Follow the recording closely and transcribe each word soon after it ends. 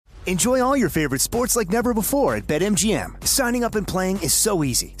Enjoy all your favorite sports like never before at BetMGM. Signing up and playing is so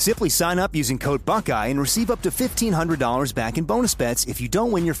easy. Simply sign up using code Buckeye and receive up to $1,500 back in bonus bets if you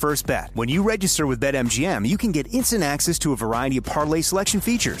don't win your first bet. When you register with BetMGM, you can get instant access to a variety of parlay selection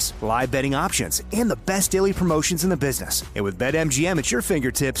features, live betting options, and the best daily promotions in the business. And with BetMGM at your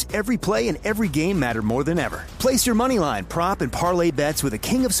fingertips, every play and every game matter more than ever. Place your moneyline, prop, and parlay bets with the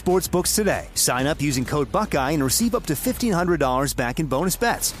king of sportsbooks today. Sign up using code Buckeye and receive up to $1,500 back in bonus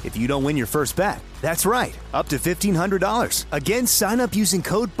bets if you don't win your first bet. That's right, up to $1,500. Again, sign up using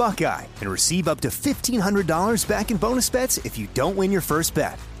code Buckeye and receive up to $1,500 back in bonus bets if you don't win your first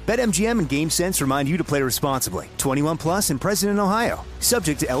bet. BetMGM and GameSense remind you to play responsibly. 21 plus and present in Ohio.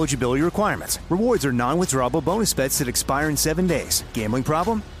 Subject to eligibility requirements. Rewards are non-withdrawable bonus bets that expire in 7 days. Gambling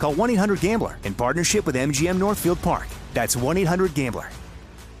problem? Call 1-800-GAMBLER in partnership with MGM Northfield Park. That's 1-800-GAMBLER.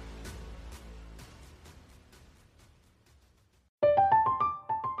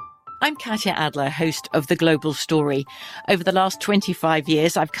 I'm Katya Adler, host of The Global Story. Over the last 25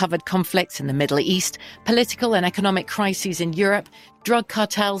 years, I've covered conflicts in the Middle East, political and economic crises in Europe, drug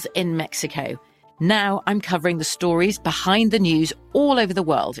cartels in Mexico. Now I'm covering the stories behind the news all over the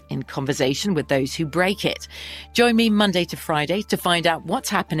world in conversation with those who break it. Join me Monday to Friday to find out what's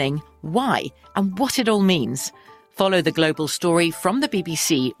happening, why, and what it all means. Follow The Global Story from the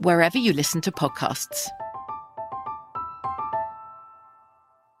BBC wherever you listen to podcasts.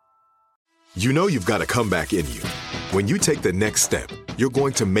 You know you've got a comeback in you. When you take the next step, you're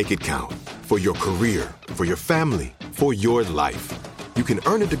going to make it count. For your career, for your family, for your life. You can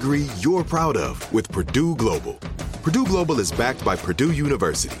earn a degree you're proud of with Purdue Global. Purdue Global is backed by Purdue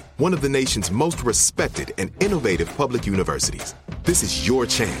University, one of the nation's most respected and innovative public universities. This is your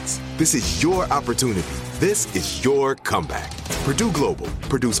chance. This is your opportunity. This is your comeback. Purdue Global,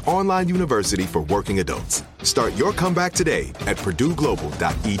 Purdue's online university for working adults. Start your comeback today at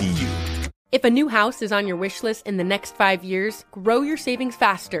purdueglobal.edu. If a new house is on your wish list in the next 5 years, grow your savings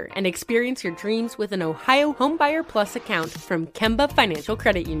faster and experience your dreams with an Ohio Homebuyer Plus account from Kemba Financial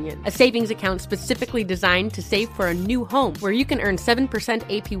Credit Union. A savings account specifically designed to save for a new home where you can earn 7%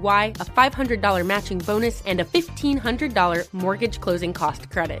 APY, a $500 matching bonus, and a $1,500 mortgage closing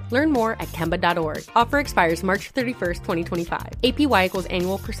cost credit. Learn more at Kemba.org. Offer expires March 31st, 2025. APY equals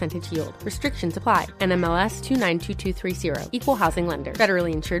annual percentage yield. Restrictions apply. NMLS 292230. Equal housing lender.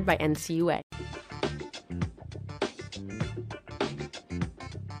 Federally insured by NCUA.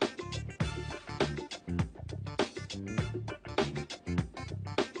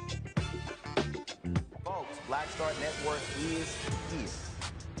 Black Star Network is here.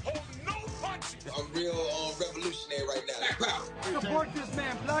 Hold no punches. I'm real revolutionary right now. Support this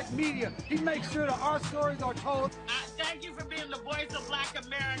man, Black Media. He makes sure that our stories are told. Thank you for being the voice of Black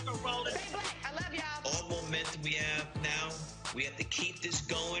America, Roland. I love y'all. All momentum we have now. We have to keep this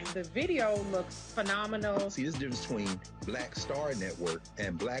going. The video looks phenomenal. See, this difference between Black Star Network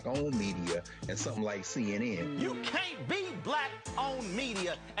and Black-owned media and something like CNN. You can't be Black-owned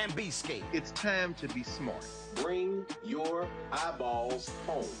media and be scared. It's time to be smart. Bring your eyeballs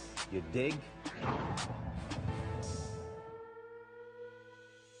home. You dig?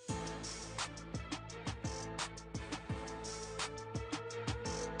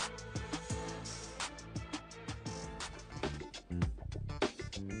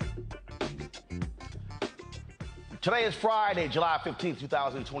 Today is Friday, July 15th,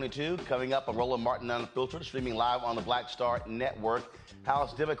 2022. Coming up, a Roland Martin Unfiltered, streaming live on the Black Star Network.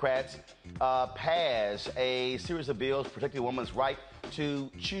 House Democrats pass a series of bills protecting a woman's right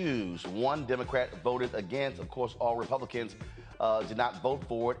to choose. One Democrat voted against. Of course, all Republicans did not vote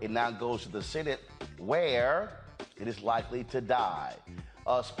for it. It now goes to the Senate, where it is likely to die.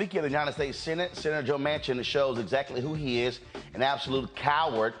 Speaking of the United States Senate, Senator Joe Manchin shows exactly who he is, an absolute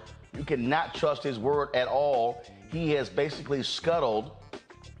coward. You cannot trust his word at all. He has basically scuttled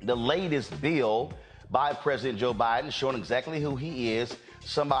the latest bill by President Joe Biden, showing exactly who he is,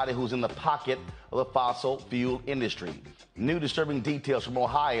 somebody who's in the pocket of the fossil fuel industry. New disturbing details from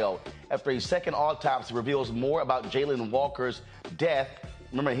Ohio after a second autopsy reveals more about Jayland Walker's death.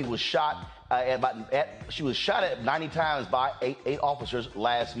 Remember, he was shot she was shot at 90 times by eight officers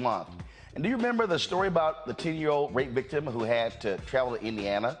last month. And do you remember the story about the 10-year-old rape victim who had to travel to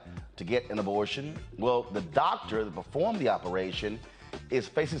Indiana to get an abortion? Well, the doctor that performed the operation is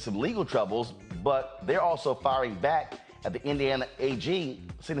facing some legal troubles, but they're also firing back at the Indiana AG,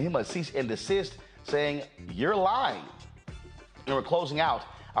 sending him a cease and desist, saying, you're lying. And we're closing out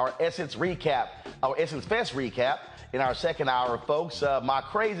our Essence Fest recap in our second hour, folks. My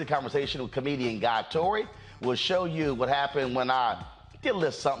crazy conversation with comedian Guy Torrey will show you what happened when I did a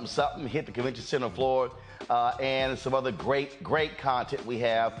little something, hit the convention center floor and some other great content we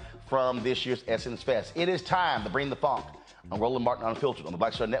have from this year's Essence Fest. It is time to bring the funk on Roland Martin Unfiltered on the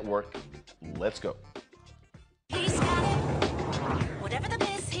Black Star Network. Let's go. He's got it. Whatever the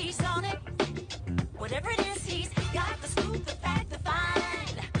miss, he's on it. Whatever it is, he's got the scoop, the fact, the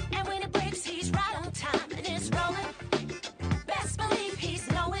find. And when it breaks, he's right on time and it's rolling. Best believe he's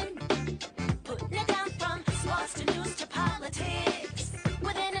knowing. Putting it down from sports to news to politics.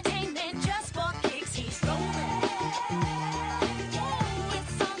 With entertainment just for kicks, he's rolling.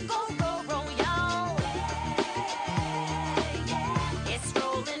 It's on Go Roll, y'all. It's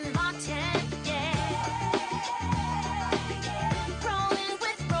Roland Martin, yeah. Rolling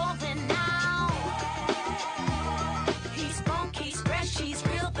with Roland now. He's funk, he's fresh, he's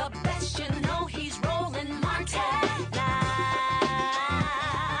real, the best, you know he's Roland Martin now.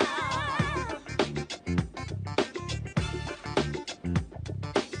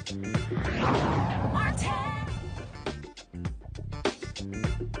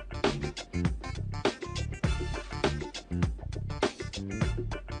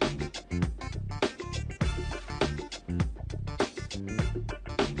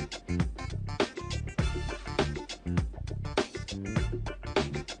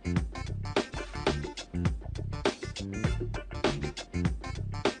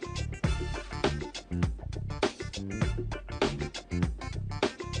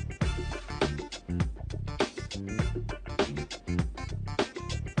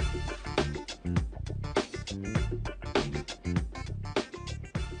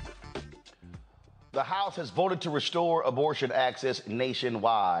 The House has voted to restore abortion access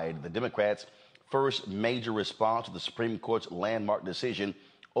nationwide. The Democrats' first major response to the Supreme Court's landmark decision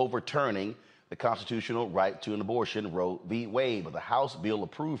overturning the constitutional right to an abortion, Roe v. Wade. But the House bill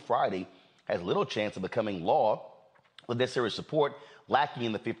approved Friday has little chance of becoming law with necessary support lacking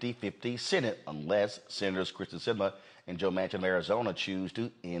in the 50-50 Senate unless Senators Kyrsten Sinema and Joe Manchin of Arizona choose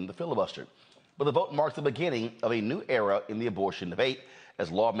to end the filibuster. But the vote marks the beginning of a new era in the abortion debate as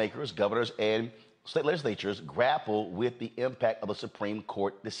lawmakers, governors, and state legislatures grapple with the impact of the Supreme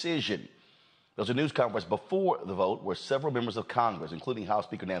Court decision. There was a news conference before the vote where several members of Congress, including House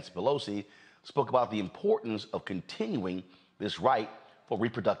Speaker Nancy Pelosi, spoke about the importance of continuing this right for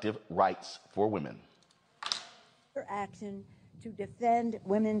reproductive rights for women. Action to defend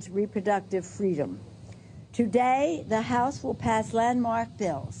women's reproductive freedom. Today, the House will pass landmark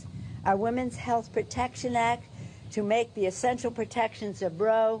bills, our Women's Health Protection Act, to make the essential protections of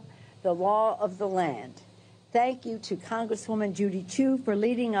Roe the law of the land. Thank you to Congresswoman Judy Chu for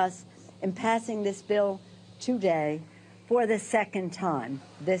leading us in passing this bill today for the second time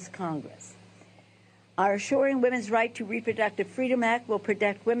this Congress. Our Assuring Women's Right to Reproductive Freedom Act will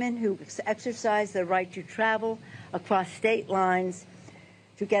protect women who exercise their right to travel across state lines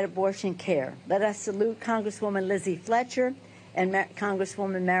to get abortion care. Let us salute Congresswoman Lizzie Fletcher and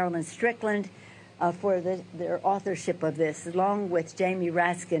Congresswoman Marilyn Strickland for their authorship of this, along with Jamie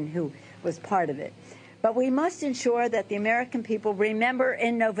Raskin, who was part of it. But we must ensure that the American people remember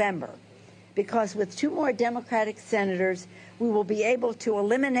in November, because with 2 more Democratic senators, we will be able to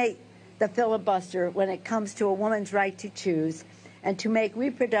eliminate the filibuster when it comes to a woman's right to choose and to make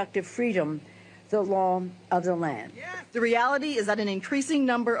reproductive freedom the law of the land. The reality is that an increasing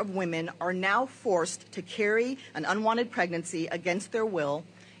number of women are now forced to carry an unwanted pregnancy against their will,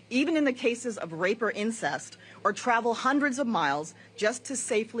 even in the cases of rape or incest, or travel hundreds of miles just to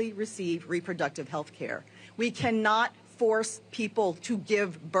safely receive reproductive health care. We cannot force people to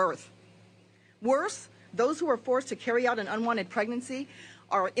give birth. Worse, those who are forced to carry out an unwanted pregnancy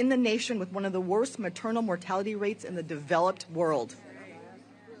are in the nation with one of the worst maternal mortality rates in the developed world.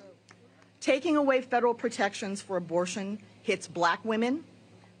 Taking away federal protections for abortion hits Black women,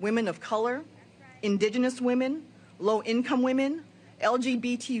 women of color, indigenous women, low-income women,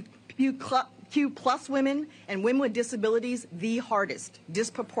 LGBTQ plus women, and women with disabilities the hardest,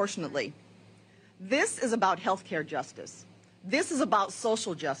 disproportionately. This is about health care justice. This is about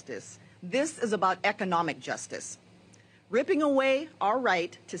social justice. This is about economic justice. Ripping away our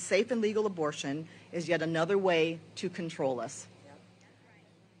right to safe and legal abortion is yet another way to control us.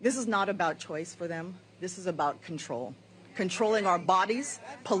 This is not about choice for them. This is about control. Controlling our bodies,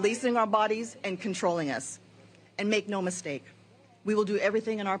 policing our bodies, and controlling us. And make no mistake, we will do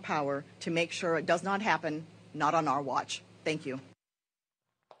everything in our power to make sure it does not happen, not on our watch. Thank you.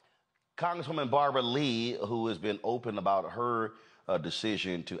 Congresswoman Barbara Lee, who has been open about her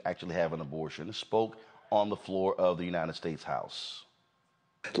decision to actually have an abortion, spoke on the floor of the United States House.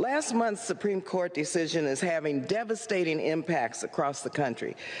 Last month's Supreme Court decision is having devastating impacts across the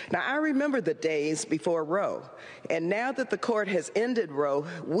country. Now, I remember the days before Roe, and now that the court has ended Roe,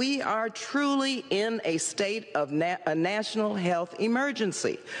 we are truly in a state of a national health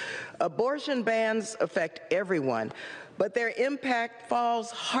emergency. Abortion bans affect everyone, but their impact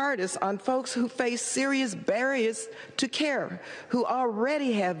falls hardest on folks who face serious barriers to care, who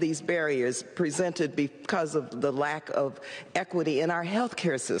already have these barriers presented because of the lack of equity in our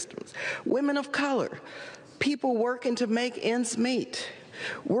healthcare systems. Women of color, people working to make ends meet,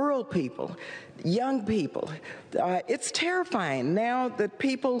 rural people, young people. It's terrifying now that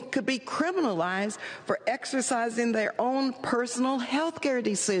people could be criminalized for exercising their own personal health care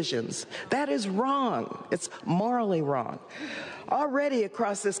decisions. That is wrong. It's morally wrong. Already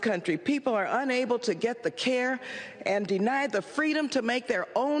across this country, people are unable to get the care and denied the freedom to make their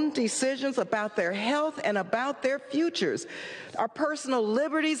own decisions about their health and about their futures. Our personal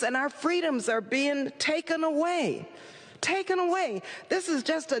liberties and our freedoms are being taken away. This is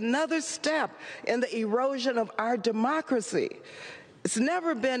just another step in the erosion of our democracy. It's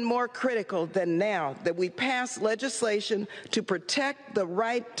never been more critical than now that we pass legislation to protect the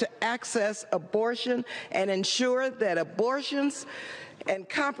right to access abortion and ensure that abortions and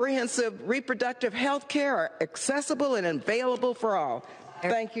comprehensive reproductive health care are accessible and available for all.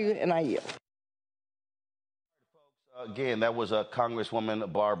 Thank you, and I yield. Again, that was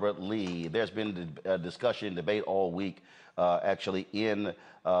Congresswoman Barbara Lee. There's been a discussion, debate all week, actually, in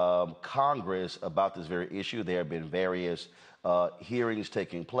Congress about this very issue. There have been various hearings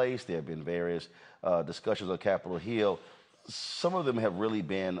taking place. There have been various discussions on Capitol Hill. Some of them have really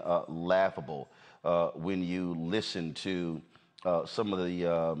been laughable when you listen to some of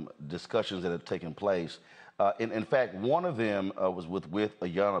the discussions that have taken place. In fact, one of them was with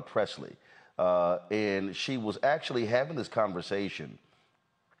Ayanna Pressley. And she was actually having this conversation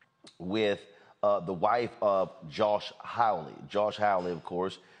with the wife of Josh Hawley. Josh Hawley, of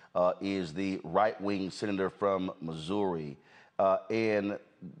course, is the right-wing senator from Missouri. And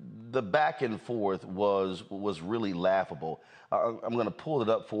the back and forth was really laughable. I'm going to pull it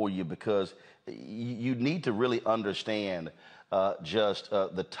up for you because you need to really understand just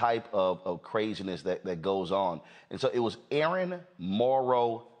the type of craziness that goes on. And so it was Erin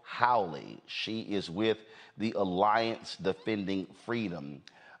Morrow Hawley. She is with the Alliance Defending Freedom.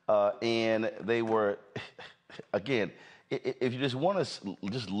 And they were, again, if you just want to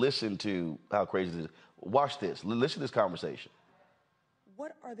just listen to how crazy it is, watch this. Listen to this conversation.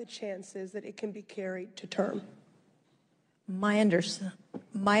 What are the chances that it can be carried to term? My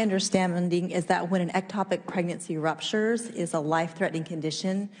understanding is that when an ectopic pregnancy ruptures is a life-threatening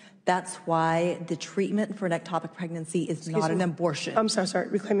condition, that's why the treatment for an ectopic pregnancy is not an abortion. I'm sorry,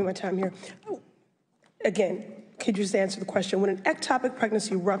 reclaiming my time here. Again, could you just answer the question? When an ectopic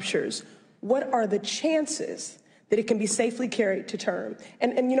pregnancy ruptures, what are the chances that it can be safely carried to term?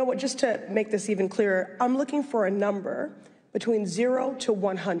 And you know what, just to make this even clearer, I'm looking for a number between 0 to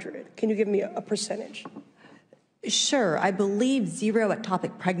 100. Can you give me a percentage? Sure. I believe 0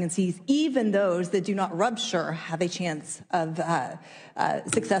 ectopic pregnancies, even those that do not rupture, have a chance of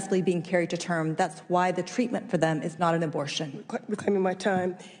successfully being carried to term. That's why the treatment for them is not an abortion. Reclaiming my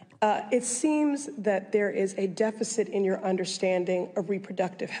time. It seems that there is a deficit in your understanding of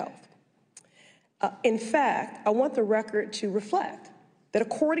reproductive health. In fact, I want the record to reflect that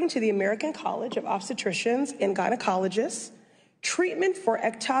according to the American College of Obstetricians and Gynecologists, treatment for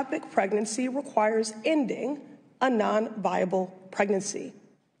ectopic pregnancy requires ending a non-viable pregnancy.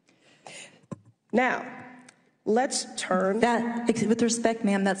 Now, let's turn... With respect,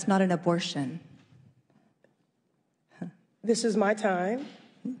 ma'am, that's not an abortion. This is my time.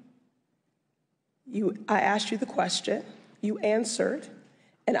 I asked you the question, you answered,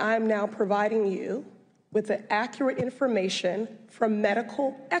 and I'm now providing you with the accurate information from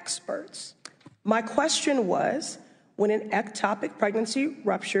medical experts. My question was, when an ectopic pregnancy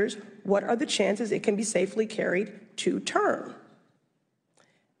ruptures, what are the chances it can be safely carried to term?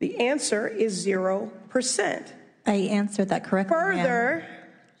 The answer is 0%. I answered that correctly. Further,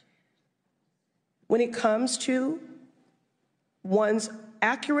 when it comes to one's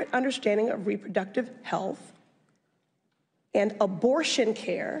accurate understanding of reproductive health and abortion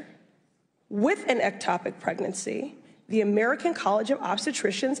care with an ectopic pregnancy, the American College of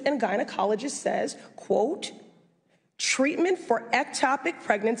Obstetricians and Gynecologists says, quote, treatment for ectopic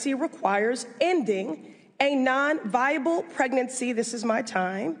pregnancy requires ending a non-viable pregnancy. This is my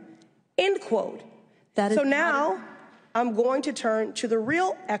time, end quote. So now I'm going to turn to the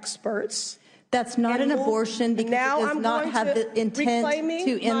real experts. That's not an abortion because it does not have the intent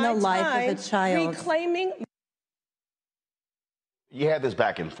to end the life of a child. Reclaiming. You had this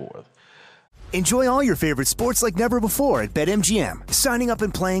back and forth. Enjoy all your favorite sports like never before at BetMGM. Signing up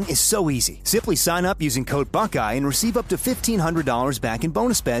and playing is so easy. Simply sign up using code Buckeye and receive up to $1,500 back in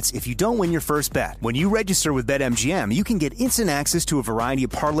bonus bets if you don't win your first bet. When you register with BetMGM, you can get instant access to a variety of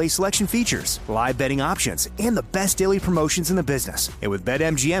parlay selection features, live betting options, and the best daily promotions in the business. And with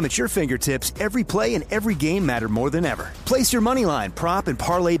BetMGM at your fingertips, every play and every game matter more than ever. Place your moneyline, prop, and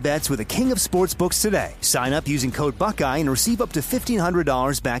parlay bets with the king of sportsbooks today. Sign up using code Buckeye and receive up to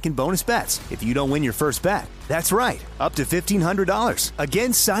 $1,500 back in bonus bets if you don't win your first bet. That's right, up to $1,500.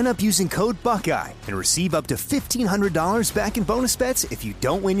 Again, sign up using code Buckeye and receive up to $1,500 back in bonus bets if you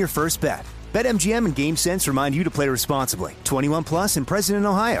don't win your first bet. BetMGM and GameSense remind you to play responsibly. 21 plus and present in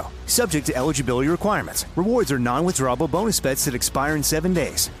Ohio. Subject to eligibility requirements. Rewards are non-withdrawable bonus bets that expire in 7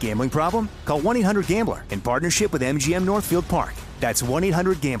 days. Gambling problem? Call 1-800-GAMBLER in partnership with MGM Northfield Park. That's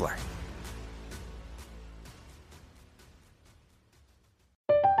 1-800-GAMBLER.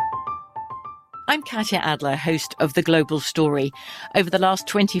 I'm Katya Adler, host of The Global Story. Over the last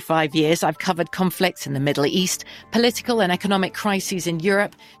 25 years, I've covered conflicts in the Middle East, political and economic crises in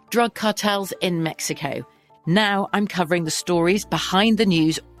Europe, drug cartels in Mexico. Now I'm covering the stories behind the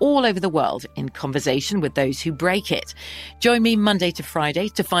news all over the world in conversation with those who break it. Join me Monday to Friday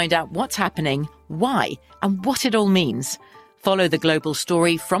to find out what's happening, why, and what it all means. Follow The Global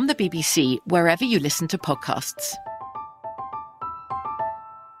Story from the BBC wherever you listen to podcasts.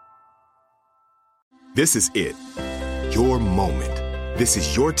 This is it. Your moment. This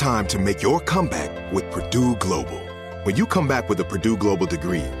is your time to make your comeback with Purdue Global. When you come back with a Purdue Global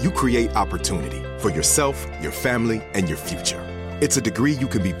degree, you create opportunity for yourself, your family, and your future. It's a degree you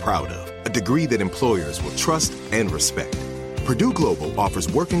can be proud of, a degree that employers will trust and respect. Purdue Global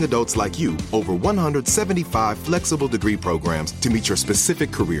offers working adults like you over 175 flexible degree programs to meet your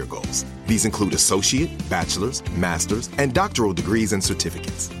specific career goals. These include associate, bachelor's, master's, and doctoral degrees and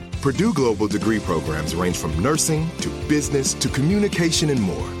certificates. Purdue Global degree programs range from nursing to business to communication and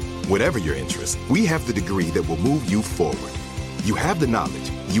more. Whatever your interest, we have the degree that will move you forward. You have the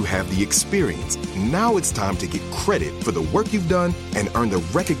knowledge, you have the experience. Now it's time to get credit for the work you've done and earn the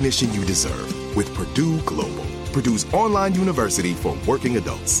recognition you deserve with Purdue Global, Purdue's online university for working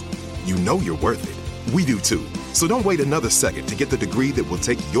adults. You know you're worth it. We do too. So don't wait another second to get the degree that will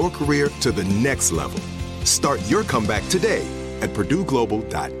take your career to the next level. Start your comeback today at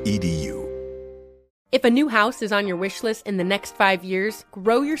purdueglobal.edu. If a new house is on your wish list in the next 5 years,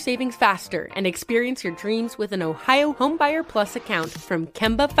 grow your savings faster and experience your dreams with an Ohio Homebuyer Plus account from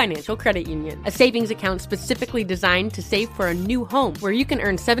Kemba Financial Credit Union. A savings account specifically designed to save for a new home where you can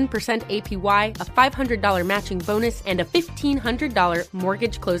earn 7% APY, a $500 matching bonus, and a $1,500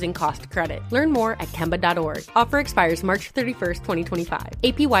 mortgage closing cost credit. Learn more at Kemba.org. Offer expires March 31st, 2025.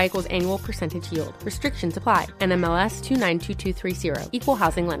 APY equals annual percentage yield. Restrictions apply. NMLS 292230. Equal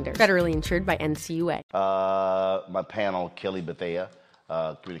housing lender. Federally insured by NCUA. My panel, Kelly Bethea,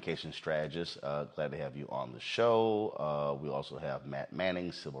 communication strategist. Glad to have you on the show. We also have Matt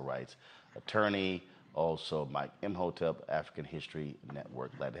Manning, civil rights attorney. Also, Mike Imhotep, African History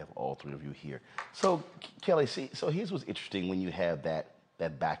Network. Glad to have all three of you here. So, Kelly, so here's what's interesting when you have that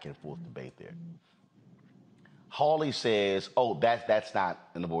back and forth debate there. Hawley says, "Oh, that's not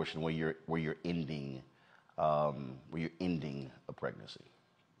an abortion where you're ending a pregnancy."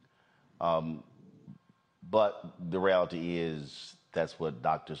 But the reality is that's what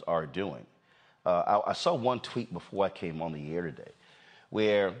doctors are doing. I saw one tweet before I came on the air today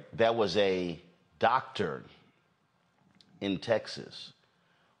where there was a doctor in Texas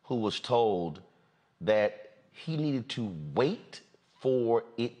who was told that he needed to wait for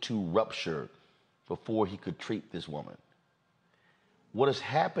it to rupture before he could treat this woman. What has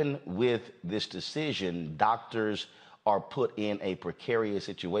happened with this decision, doctors are put in a precarious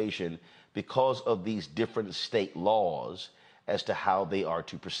situation because of these different state laws as to how they are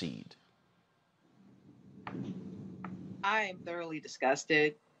to proceed. I am thoroughly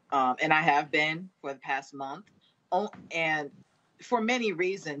disgusted, and I have been for the past month, and for many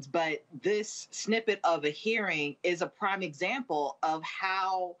reasons, but this snippet of a hearing is a prime example of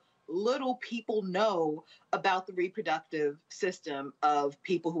how little people know about the reproductive system of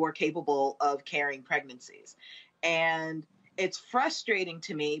people who are capable of carrying pregnancies. And it's frustrating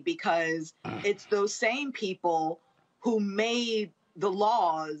to me because it's those same people who made the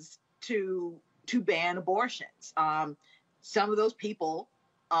laws to ban abortions. Some of those people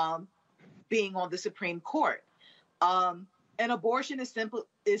being on the Supreme Court. An abortion is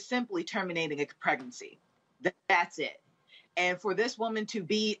simply terminating a pregnancy. That's it. And for this woman to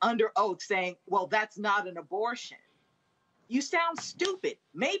be under oath saying, well, that's not an abortion. You sound stupid.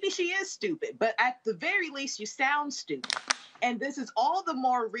 Maybe she is stupid, but at the very least, you sound stupid. And this is all the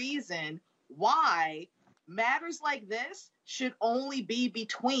more reason why matters like this should only be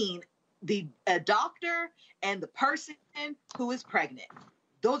between a doctor and the person who is pregnant.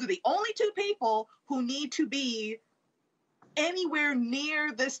 Those are the only two people who need to be anywhere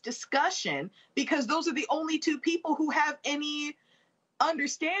near this discussion, because those are the only two people who have any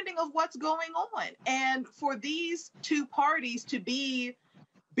understanding of what's going on. And for these two parties to be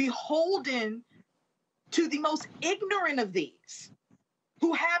beholden to the most ignorant of these,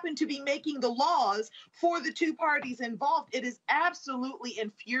 who happen to be making the laws for the two parties involved, it is absolutely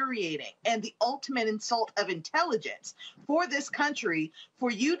infuriating and the ultimate insult of intelligence for this country, for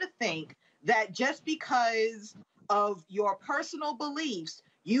you to think that just because of your personal beliefs,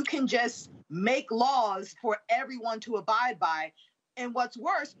 you can just make laws for everyone to abide by. And what's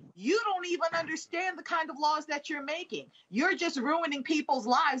worse, you don't even understand the kind of laws that you're making. You're just ruining people's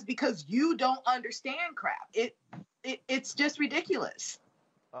lives because you don't understand crap. It's just ridiculous.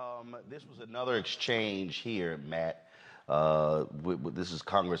 This was another exchange here, Matt. This is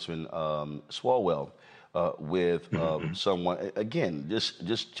Congressman Swalwell with someone. Again,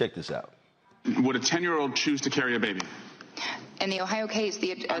 just check this out. Would a 10-year-old choose to carry a baby? In the Ohio case,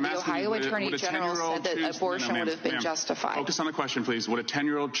 the Ohio Attorney General said that abortion would have been justified. Focus on the question, please. Would a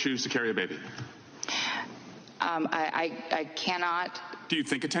 10-year-old choose to carry a baby? I cannot. Do you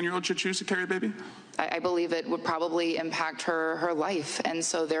think a 10-year-old should choose to carry a baby? I believe it would probably impact her life, and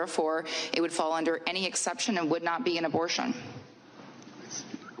so therefore it would fall under any exception and would not be an abortion.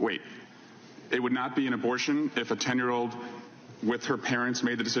 Wait. It would not be an abortion if a 10-year-old with her parents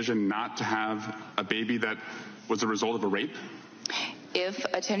made the decision not to have a baby that was a result of a rape? If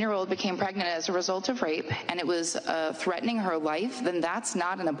a 10-year-old became pregnant as a result of rape and it was threatening her life, then that's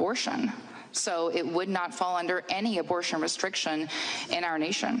not an abortion. So it would not fall under any abortion restriction in our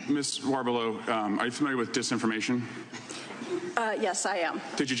nation. Ms. Warbelow, are you familiar with disinformation? Yes, I am.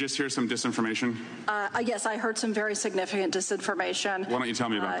 Did you just hear some disinformation? Yes, I heard some very significant disinformation. Why don't you tell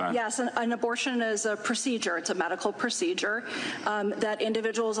me about that? Yes, an abortion is a procedure. It's a medical procedure that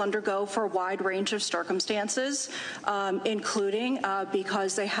individuals undergo for a wide range of circumstances, including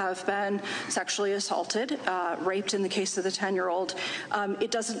because they have been sexually assaulted, raped in the case of the 10-year-old. It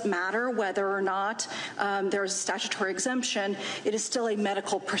doesn't matter whether or not there's a statutory exemption. It is still a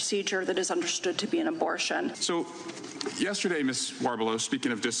medical procedure that is understood to be an abortion. So yesterday, Ms. Warbelow,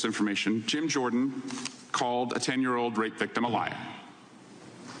 speaking of disinformation, Jim Jordan called a 10-year-old rape victim a liar.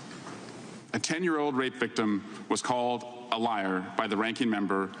 A 10-year-old rape victim was called a liar by the ranking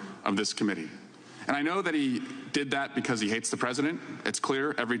member of this committee. And I know that he did that because he hates the president. It's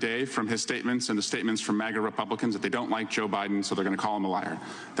clear every day from his statements and the statements from MAGA Republicans that they don't like Joe Biden, so they're going to call him a liar.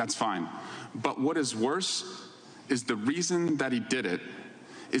 That's fine. But what is worse is the reason that he did it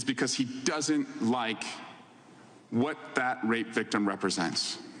is because he doesn't like what that rape victim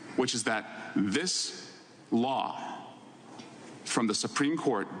represents, which is that this law from the Supreme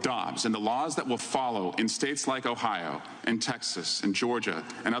Court, Dobbs, and the laws that will follow in states like Ohio and Texas and Georgia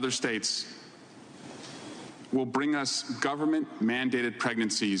and other states will bring us government-mandated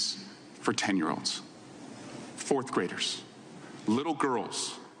pregnancies for 10-year-olds, fourth graders, little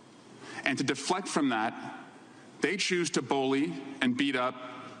girls. And to deflect from that, they choose to bully and beat up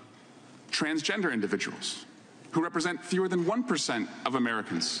transgender individuals who represent fewer than 1% of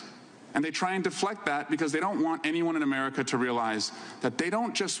Americans. And they try and deflect that because they don't want anyone in America to realize that they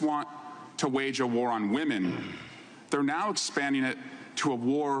don't just want to wage a war on women, they're now expanding it to a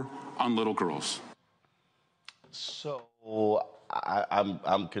war on little girls. So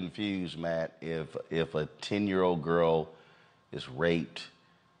I'm confused, Matt. If a 10-year-old girl is raped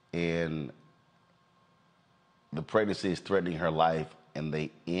and the pregnancy is threatening her life and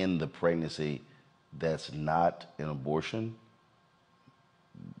they end the pregnancy, that's not an abortion?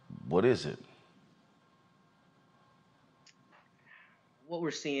 What is it? What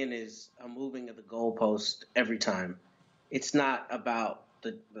we're seeing is a moving of the goalpost every time. It's not about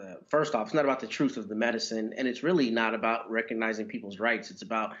first off, it's not about the truth of the medicine, and it's really not about recognizing people's rights. It's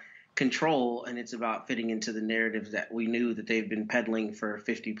about control, and it's about fitting into the narratives that we knew that they've been peddling for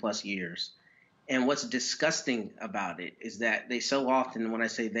 50 plus years. And what's disgusting about it is that they so often, when I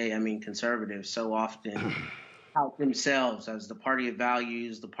say they, I mean conservatives, so often tout themselves as the party of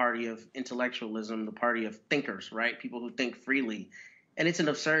values, the party of intellectualism, the party of thinkers, right? People who think freely. And it's an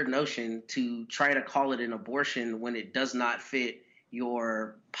absurd notion to try to call it an abortion when it does not fit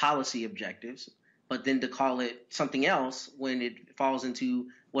your policy objectives, but then to call it something else when it falls into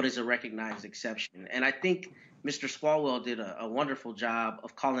what is a recognized exception. And I think Mr. Swalwell did a wonderful job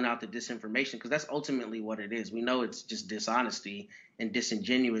of calling out the disinformation, because that's ultimately what it is. We know it's just dishonesty and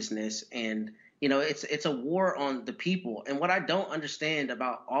disingenuousness and It's a war on the people. And what I don't understand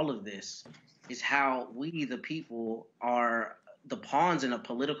about all of this is how we, the people, are the pawns in a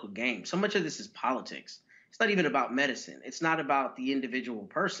political game. So much of this is politics. It's not even about medicine. It's not about the individual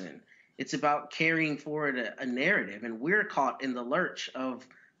person. It's about carrying forward a narrative. And we're caught in the lurch of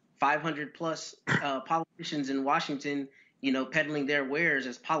 500 plus politicians in Washington, peddling their wares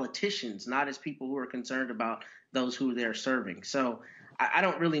as politicians, not as people who are concerned about those who they're serving. So I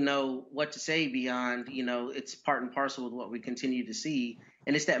don't really know what to say beyond, it's part and parcel with what we continue to see.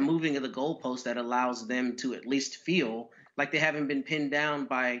 And it's that moving of the goalpost that allows them to at least feel like they haven't been pinned down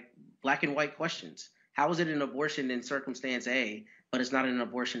by black and white questions. How is it an abortion in circumstance A, but it's not an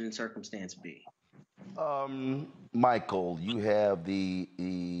abortion in circumstance B? Michael, you have the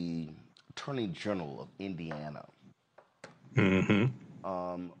Attorney General of Indiana,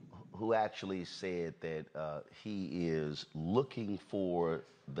 who actually said that he is looking for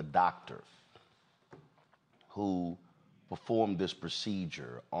the doctor who performed this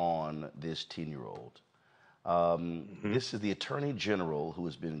procedure on this 10-year-old. This is the Attorney General who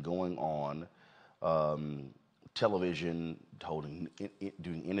has been going on television,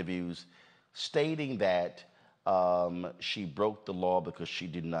 doing interviews, stating that she broke the law because she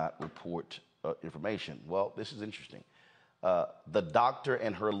did not report information. Well, this is interesting. The doctor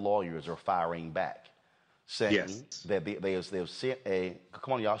and her lawyers are firing back, saying that they have sent a.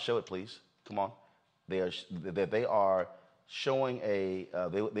 Come on, y'all, show it, please. Come on. They are showing a.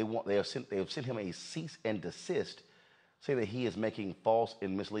 They have sent him a cease and desist, saying that he is making false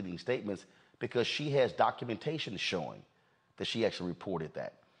and misleading statements because she has documentation showing that she actually reported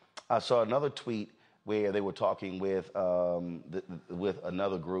that. I saw another tweet where they were talking with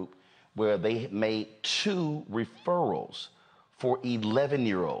another group where they made 2 referrals for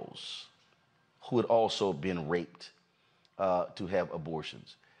 11-year-olds who had also been raped to have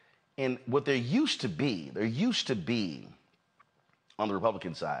abortions. And what there used to be on the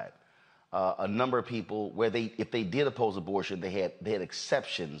Republican side, a number of people where if they did oppose abortion, they had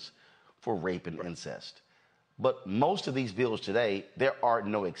exceptions for rape and incest. But most of these bills today, there are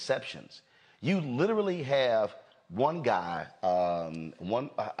no exceptions. You literally have one guy,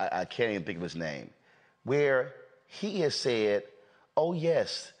 I can't even think of his name, where he has said, oh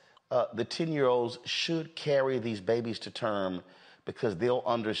yes, the 10-year-olds should carry these babies to term because they'll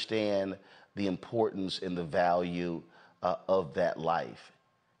understand the importance and the value of that life.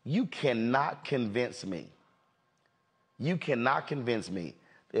 You cannot convince me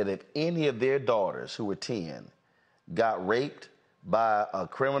that if any of their daughters who were 10 got raped by a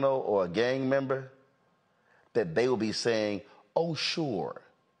criminal or a gang member, that they will be saying, oh, sure,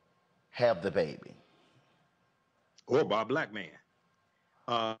 have the baby. Or by a black man.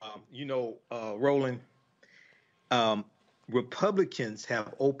 Roland, Republicans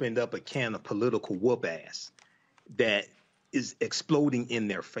have opened up a can of political whoop ass that is exploding in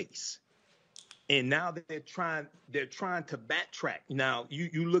their face. And now they're trying to backtrack. Now,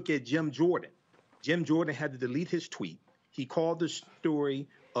 you look at Jim Jordan. Jim Jordan had to delete his tweet. He called the story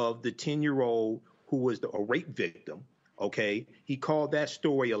of the 10-year-old who was a rape victim, okay? He called that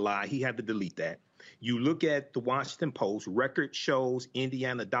story a lie. He had to delete that. You look at the Washington Post, record shows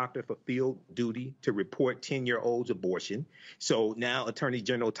Indiana doctor fulfilled duty to report 10-year-old's abortion. So now Attorney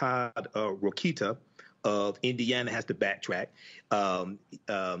General Todd Rokita of Indiana has to backtrack.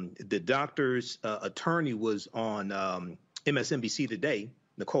 The doctor's attorney was on MSNBC Today,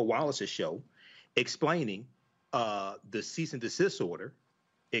 Nicole Wallace's show, explaining the cease and desist order,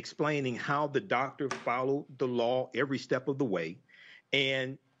 explaining how the doctor followed the law every step of the way.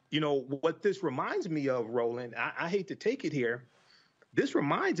 And, what this reminds me of, Roland, I hate to take it here. This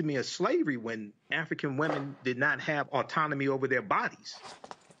reminds me of slavery when African women did not have autonomy over their bodies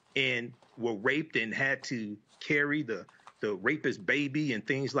and were raped and had to carry the rapist baby and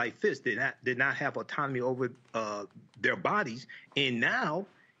things like this. Did not have autonomy over their bodies. And now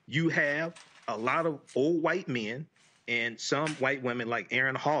you have a lot of old white men and some white women like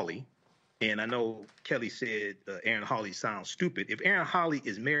Aaron Hawley. And I know Kelly said Aaron Hawley sounds stupid. If Aaron Hawley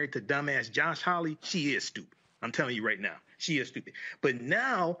is married to dumbass Josh Hawley, she is stupid. I'm telling you right now, she is stupid. But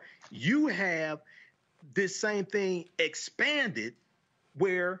now you have this same thing expanded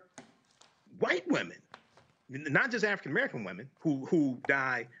where white women, not just African-American women who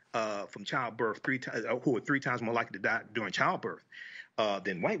die from childbirth 3 times, who are 3 times more likely to die during childbirth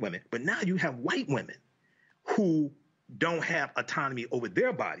than white women, but now you have white women who don't have autonomy over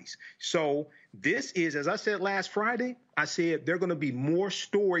their bodies. So this is, as I said last Friday, I said there are going to be more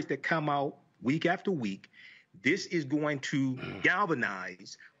stories that come out week after week. This is going to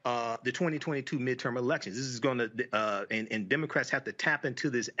galvanize the 2022 midterm elections. This is going to, and Democrats have to tap into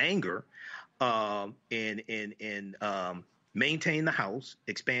this anger and maintain the House,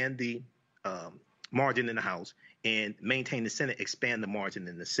 expand the margin in the House, and maintain the Senate, expand the margin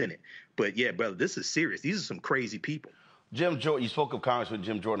in the Senate. But yeah, brother, this is serious. These are some crazy people. Jim Jordan, you spoke of Congressman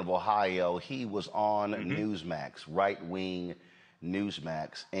Jim Jordan of Ohio. He was on Newsmax, right-wing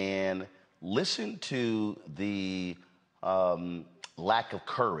Newsmax, and listen to the lack of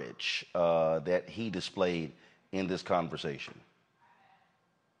courage that he displayed in this conversation.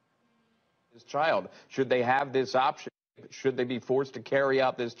 This child, should they have this option? Should they be forced to carry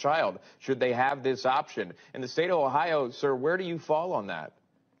out this child? Should they have this option? In the state of Ohio, sir, where do you fall on that?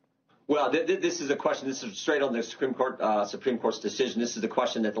 Well, this is a question. This is straight on the Supreme Court's decision. This is the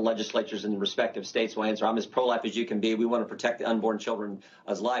question that the legislatures in the respective states will answer. I'm as pro-life as you can be. We want to protect the unborn children's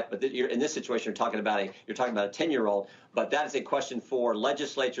life. But in this situation, you're talking about a 10-year-old. But that is a question for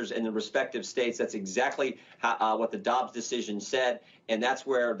legislatures in the respective states. That's exactly what the Dobbs decision said, and that's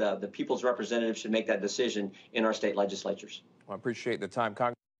where the people's representatives should make that decision in our state legislatures. Well, I appreciate the time,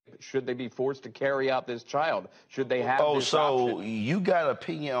 Congress. Should they be forced to carry out this child? Should they have this option? So you got an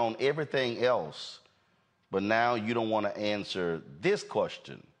opinion on everything else, but now you don't want to answer this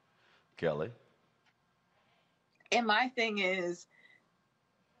question, Kelly. And my thing is,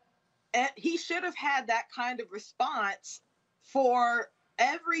 he should have had that kind of response for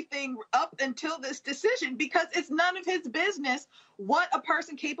everything up until this decision, because it's none of his business what a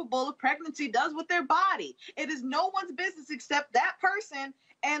person capable of pregnancy does with their body. It is no one's business except that person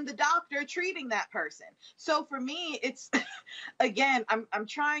and the doctor treating that person. So for me, it's, again, I'm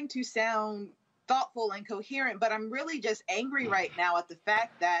trying to sound thoughtful and coherent, but I'm really just angry right now at the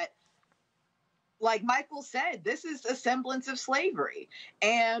fact that, like Michael said, this is a semblance of slavery.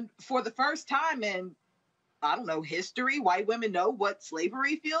 And for the first time in, I don't know, history, white women know what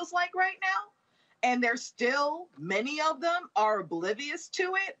slavery feels like right now. And there's still, many of them are oblivious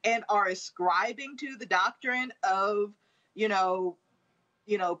to it and are ascribing to the doctrine of,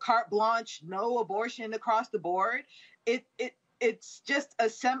 carte blanche, no abortion across the board. It's just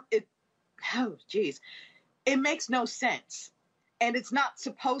it makes no sense. And it's not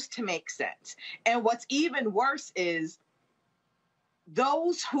supposed to make sense. And what's even worse is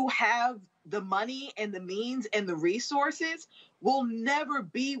those who have the money and the means and the resources will never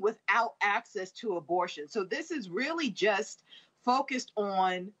be without access to abortion. So this is really just focused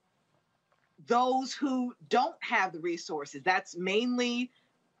on those who don't have the resources. That's mainly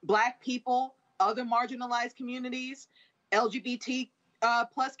Black people, other marginalized communities, LGBT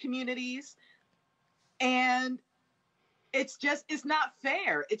plus communities. And it's not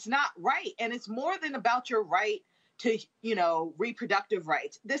fair. It's not right. And it's more than about your right to, reproductive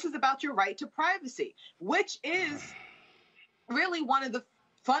rights. This is about your right to privacy, which is really one of the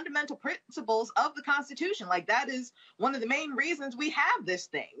fundamental principles of the Constitution. Like, that is one of the main reasons we have this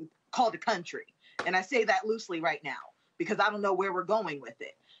thing called a country. And I say that loosely right now because I don't know where we're going with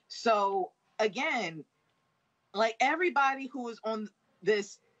it. So again, like, everybody who is on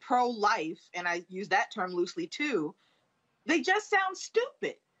this pro-life, and I use that term loosely too, they just sound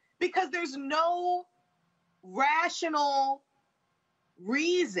stupid because there's no rational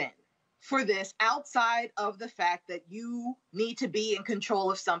reason for this outside of the fact that you need to be in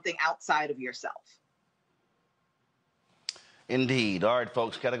control of something outside of yourself. Indeed. All right,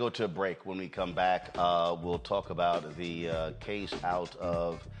 folks, got to go to a break. When we come back, we'll talk about the case out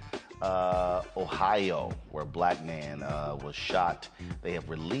of Ohio, where a Black man was shot. They have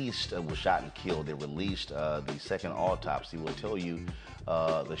released, was shot and killed. They released the second autopsy. We'll tell you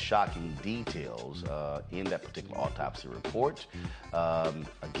the shocking details in that particular autopsy report.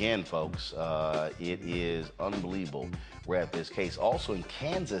 Again, folks, it is unbelievable. We're at this case. Also in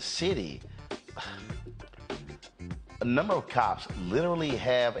Kansas City, a number of cops literally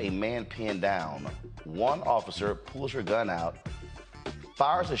have a man pinned down. One officer pulls her gun out,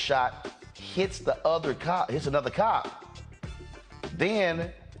 fires a shot, hits another cop,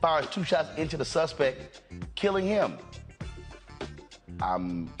 then fires 2 shots into the suspect, killing him.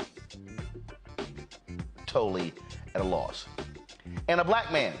 I'm totally at a loss. And a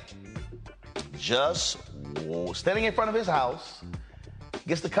Black man just standing in front of his house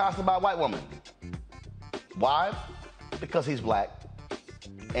gets accosted by a white woman. Why? Because he's Black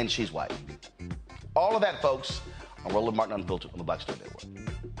and she's white. All of that, folks, on Roland Martin Unfiltered on the Black Star Network.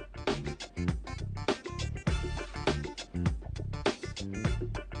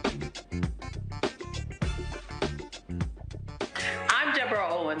 I'm Deborah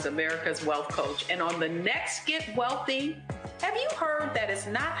Owens, America's Wealth Coach, and on the next Get Wealthy, have you heard that it's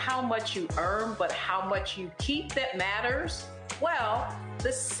not how much you earn, but how much you keep that matters? Well,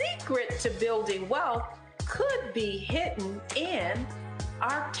 the secret to building wealth could be hidden in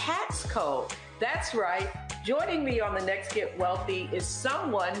our tax code. That's right. Joining me on the Next Get Wealthy is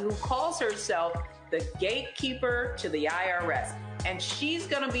someone who calls herself the gatekeeper to the IRS. And she's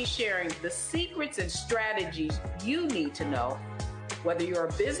going to be sharing the secrets and strategies you need to know, whether you're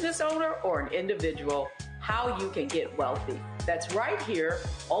a business owner or an individual, how you can get wealthy. That's right here,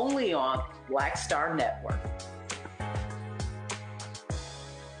 only on Black Star Network.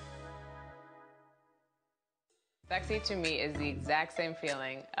 Sexy to me is the exact same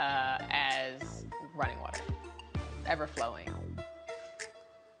feeling as running water, ever flowing.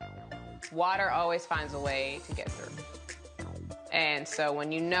 Water always finds a way to get through. And so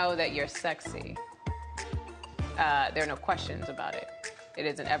when you know that you're sexy, there are no questions about it. It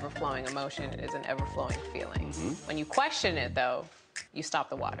is an ever-flowing emotion. It is an ever-flowing feeling. Mm-hmm. When you question it, though, you stop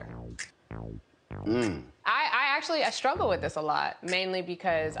the water. I struggle with this a lot, mainly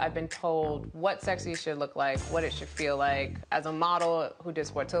because I've been told what sexy should look like, what it should feel like. As a model who did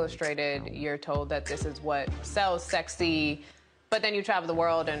Sports Illustrated, you're told that this is what sells sexy, but then you travel the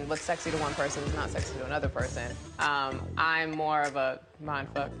world and what's sexy to one person is not sexy to another person. I'm more of a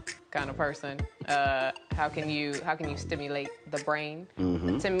mindfuck kind of person. How can you stimulate the brain?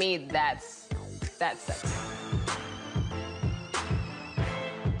 Mm-hmm. To me, that's sexy.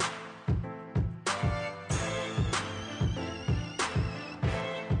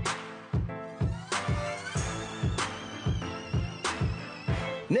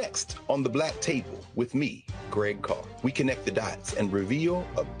 Next on The Black Table with me, Greg Carr, we connect the dots and reveal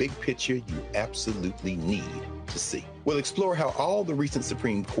a big picture you absolutely need to see. We'll explore how all the recent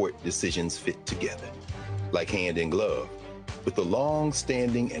Supreme Court decisions fit together, like hand in glove, with the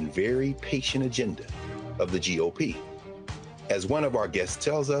long-standing and very patient agenda of the GOP. As one of our guests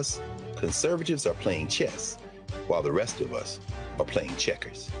tells us, conservatives are playing chess, while the rest of us are playing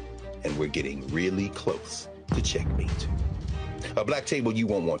checkers, and we're getting really close to checkmate. A Black Table you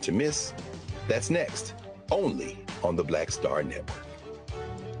won't want to miss. That's next, only on the Black Star Network.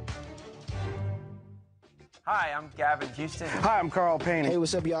 Hi, I'm Gavin Houston. Hi, I'm Carl Payne. Hey,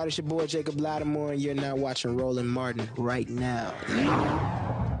 what's up, y'all? It's your boy, Jacob Lattimore, and you're now watching Roland Martin right now.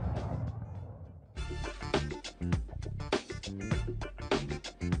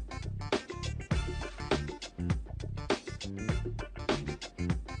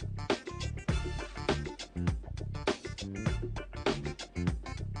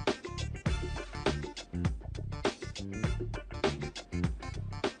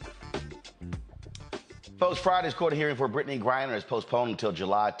 Folks, Friday's court hearing for Brittany Griner is postponed until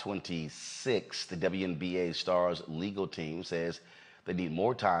July 26th. The WNBA star's legal team says they need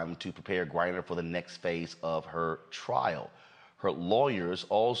more time to prepare Griner for the next phase of her trial. Her lawyers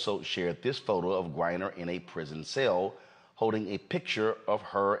also shared this photo of Griner in a prison cell holding a picture of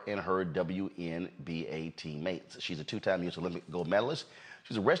her and her WNBA teammates. She's a two-time U.S. Olympic gold medalist.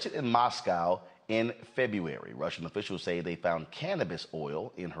 She was arrested in Moscow in February. Russian officials say they found cannabis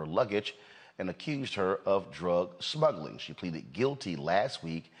oil in her luggage and accused her of drug smuggling. She pleaded guilty last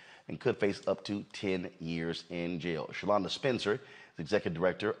week and could face up to 10 years in jail. Shalonda Spencer is Executive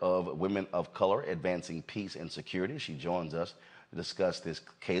Director of Women of Color, Advancing Peace and Security. She joins us to discuss this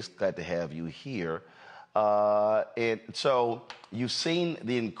case. Glad to have you here. And so you've seen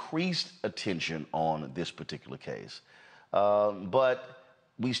the increased attention on this particular case, but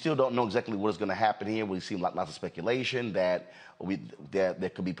we still don't know exactly what is going to happen here. We've seen lots of speculation that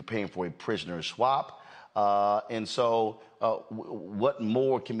that could be preparing for a prisoner swap. And so what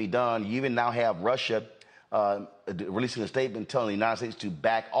more can be done? You even now have Russia releasing a statement telling the United States to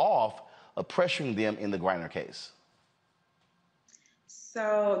back off of pressuring them in the Griner case.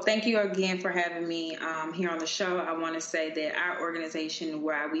 So thank you again for having me here on the show. I want to say that our organization,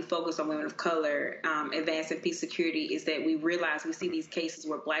 where we focus on women of color, advancing peace security, is that we realize we see these cases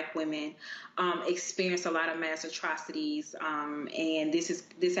where Black women experience a lot of mass atrocities, and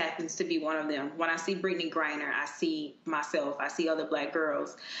this happens to be one of them. When I see Brittany Griner, I see myself, I see other Black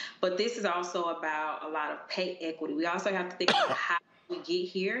girls, but this is also about a lot of pay equity. We also have to think about how we get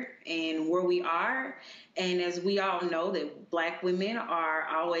here and where we are. And as we all know, that Black women are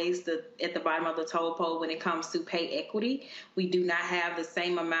always at the bottom of the totem pole when it comes to pay equity. We do not have the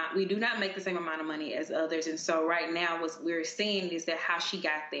same amount. We do not make the same amount of money as others. And so right now what we're seeing is that how she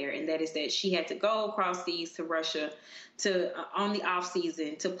got there, and that is that she had to go across seas to Russia to on the off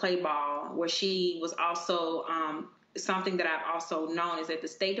season to play ball, where she was also something that I've also known is that the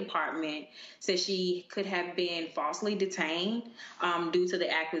State Department said she could have been falsely detained due to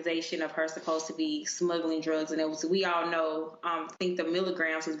the accusation of her supposed to be smuggling drugs. And it was, we all know, think the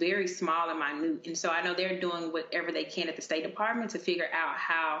milligrams was very small and minute. And so I know they're doing whatever they can at the State Department to figure out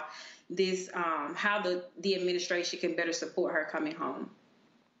how this, how the administration can better support her coming home.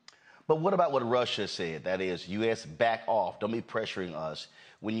 But what about what Russia said? That is, U.S. back off. Don't be pressuring us.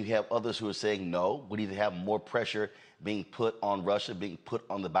 When you have others who are saying no, we need to have more pressure being put on Russia, being put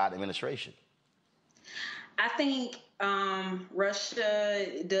on the Biden administration. I think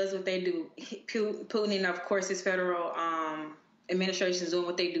Russia does what they do. Putin, and of course, his federal administration is doing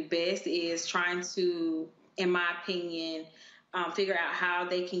what they do best, is trying to, in my opinion, figure out how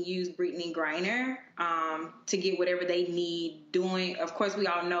they can use Brittany Griner to get whatever they need doing. Of course, we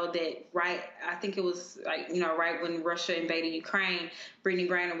all know that, right? I think it was right when Russia invaded Ukraine, Brittany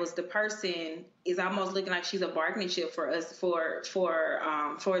Griner was the person. Is almost looking like she's a bargaining chip for us for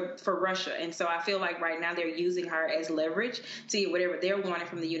Russia. And so I feel like right now they're using her as leverage to get whatever they're wanting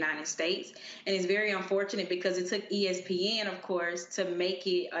from the United States. And it's very unfortunate because it took ESPN, of course, to make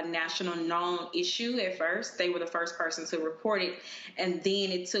it a national known issue at first. They were the first person to report it. And then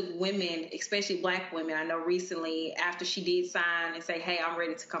it took women, especially Black women. I know recently after she did sign and say, hey, I'm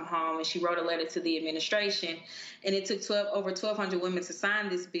ready to come home, and she wrote a letter to the administration. And it took over 1,200 women to sign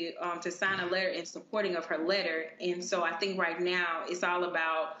this bill, to sign a letter in supporting of her letter. And so I think right now it's all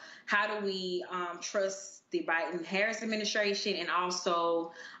about how do we trust the Biden-Harris administration, and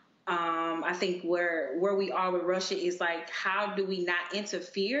also I think where we are with Russia is like, how do we not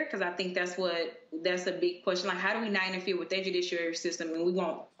interfere? Because I think that's a big question. Like, how do we not interfere with their judiciary system? And we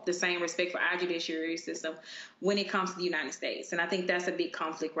want the same respect for our judiciary system when it comes to the United States. And I think that's a big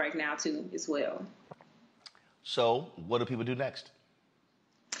conflict right now too, as well. So what do people do next?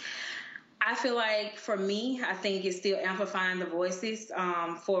 I feel like for me, I think it's still amplifying the voices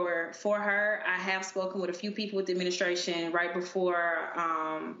for her. I have spoken with a few people with the administration right before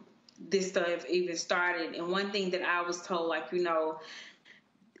this stuff even started. And one thing that I was told,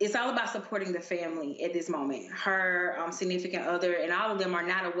 it's all about supporting the family at this moment. Her significant other and all of them are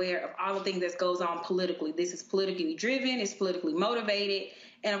not aware of all the things that goes on politically. This is politically driven. It's politically motivated.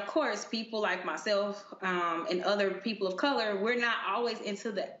 And, of course, people like myself and other people of color, we're not always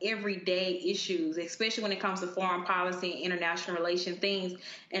into the everyday issues, especially when it comes to foreign policy and international relation things.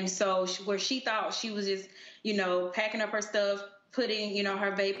 And so where she thought she was just, packing up her stuff, putting,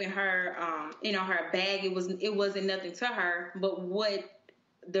 her vape in her, her bag, it wasn't nothing to her. But what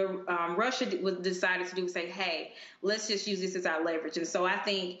the Russia decided to do was say, hey, let's just use this as our leverage. And so I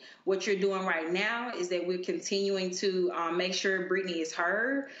think what you're doing right now is that we're continuing to make sure Brittany is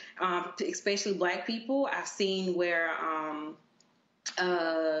heard, especially Black people. I've seen where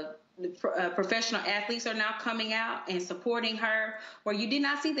professional athletes are now coming out and supporting her, where you did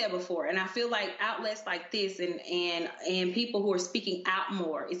not see that before. And I feel like outlets like this and people who are speaking out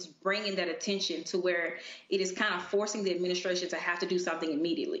more, it's bringing that attention to where it is kind of forcing the administration to have to do something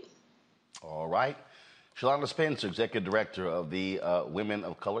immediately. All right. Shalonda Spencer, Executive Director of the Women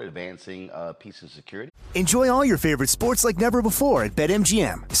of Color Advancing Peace and Security. Enjoy all your favorite sports like never before at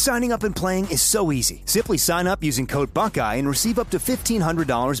BetMGM. Signing up and playing is so easy. Simply sign up using code Buckeye and receive up to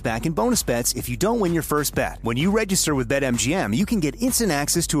 $1,500 back in bonus bets if you don't win your first bet. When you register with BetMGM, you can get instant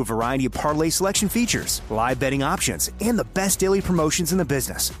access to a variety of parlay selection features, live betting options, and the best daily promotions in the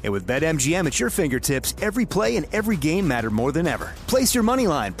business. And with BetMGM at your fingertips, every play and every game matter more than ever. Place your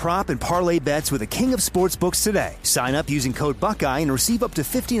moneyline, prop, and parlay bets with the king of sports books today. Sign up using code Buckeye and receive up to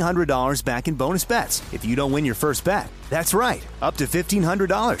 $1,500 back in bonus bets if you don't win your first bet. That's right, up to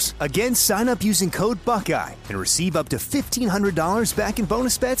 $1,500. Again, sign up using code Buckeye and receive up to $1,500 back in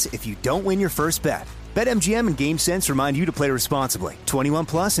bonus bets if you don't win your first bet. BetMGM and GameSense remind you to play responsibly. 21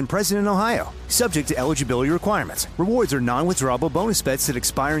 plus and present in Ohio. Subject to eligibility requirements. Rewards are non-withdrawable bonus bets that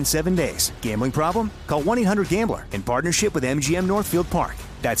expire in 7 days. Gambling problem? Call 1-800-GAMBLER in partnership with MGM Northfield Park.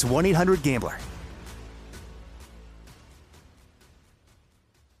 That's 1-800-GAMBLER.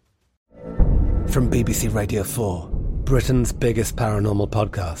 From BBC Radio 4, Britain's biggest paranormal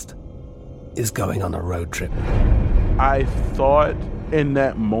podcast is going on a road trip. I thought in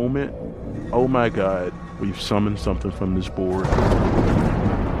that moment, oh my God, we've summoned something from this board.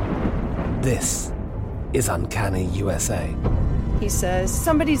 This is Uncanny USA. He says,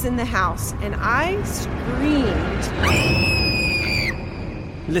 somebody's in the house, and I screamed.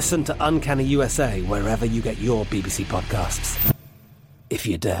 Listen to Uncanny USA wherever you get your BBC podcasts, if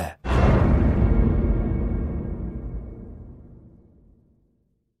you dare.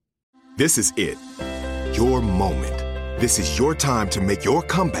 This is it. Your moment. This is your time to make your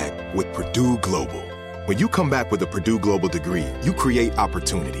comeback with Purdue Global. When you come back with a Purdue Global degree, you create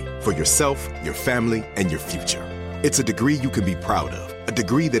opportunity for yourself, your family, and your future. It's a degree you can be proud of, a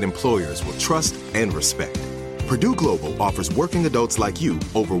degree that employers will trust and respect. Purdue Global offers working adults like you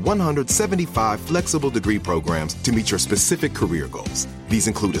over 175 flexible degree programs to meet your specific career goals. These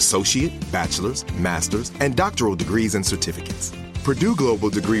include associate, bachelor's, master's, and doctoral degrees and certificates. Purdue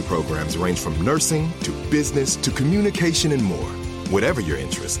Global degree programs range from nursing to business to communication and more. Whatever your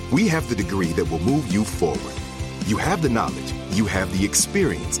interest, we have the degree that will move you forward. You have the knowledge, you have the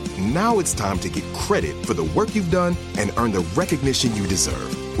experience. Now it's time to get credit for the work you've done and earn the recognition you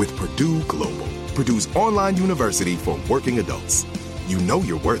deserve with Purdue Global, Purdue's online university for working adults. You know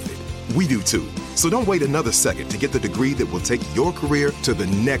you're worth it. We do too. So don't wait another second to get the degree that will take your career to the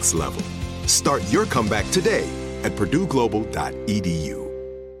next level. Start your comeback today at purdueglobal.edu.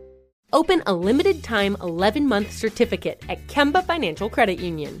 Open a limited-time 11-month certificate at Kemba Financial Credit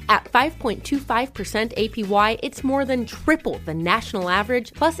Union. At 5.25% APY, it's more than triple the national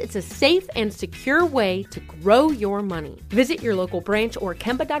average, plus it's a safe and secure way to grow your money. Visit your local branch or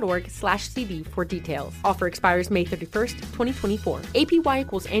kemba.org/cb for details. Offer expires May 31st, 2024. APY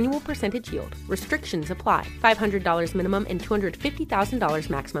equals annual percentage yield. Restrictions apply. $500 minimum and $250,000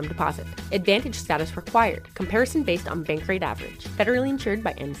 maximum deposit. Advantage status required. Comparison based on bank rate average. Federally insured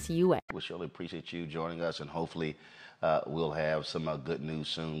by NCUA. We surely appreciate you joining us, and hopefully we'll have some good news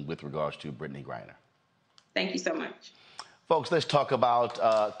soon with regards to Brittney Griner. Thank you so much. Folks, let's talk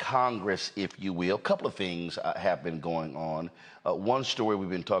about Congress, if you will. A couple of things have been going on. One story we've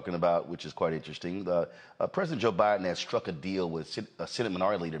been talking about, which is quite interesting. President Joe Biden has struck a deal with Senate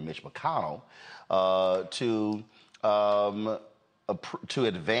Minority Leader Mitch McConnell to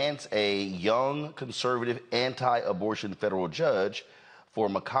advance a young, conservative, anti-abortion federal judge for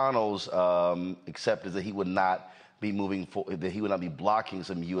McConnell's acceptance that he would not be blocking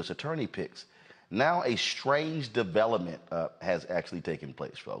some U.S. attorney picks. Now a strange development has actually taken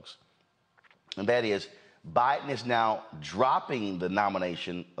place, folks. And that is Biden is now dropping the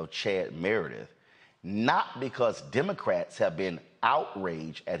nomination of Chad Meredith, not because Democrats have been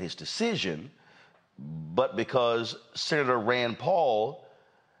outraged at his decision, but because Senator Rand Paul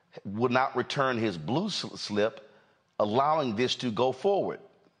would not return his blue slip, allowing this to go forward.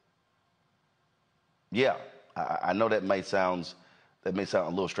 Yeah, I know that may sound a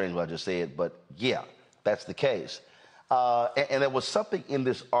little strange what I just said, but yeah, that's the case. And there was something in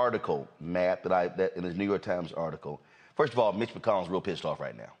this article, Matt, that in the New York Times article. First of all, Mitch McConnell's real pissed off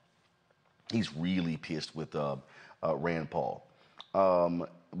right now. He's really pissed with Rand Paul.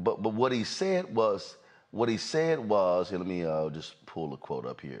 But what he said was, and let me just pull a quote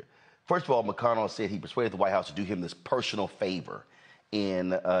up here. First of all, McConnell said he persuaded the White House to do him this personal favor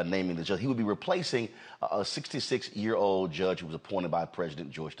in naming the judge. He would be replacing a 66-year-old judge who was appointed by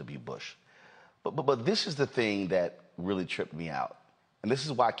President George W. Bush. But this is the thing that really tripped me out. And this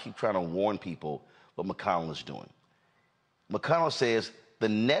is why I keep trying to warn people what McConnell is doing. McConnell says the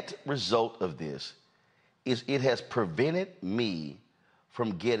net result of this is it has prevented me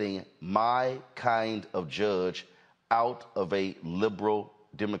from getting my kind of judge out of a liberal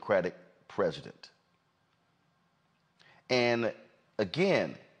Democratic president. And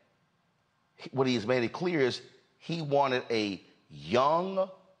again, what he has made it clear is he wanted a young,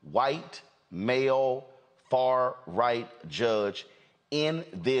 white, male, far-right judge in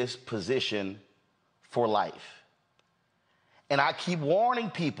this position for life. And I keep warning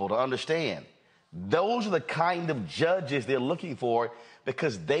people to understand, those are the kind of judges they're looking for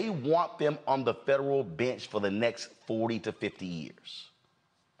because they want them on the federal bench for the next 40 to 50 years.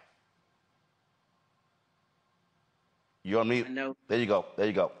 You're on mute. I know. There you go.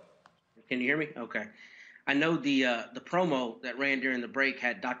 Can you hear me? Okay. I know the promo that ran during the break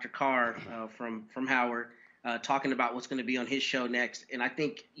had Dr. Carr from Howard talking about what's going to be on his show next. And I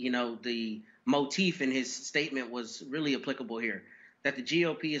think, the motif in his statement was really applicable here, that the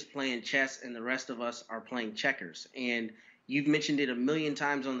GOP is playing chess and the rest of us are playing checkers. And you've mentioned it a million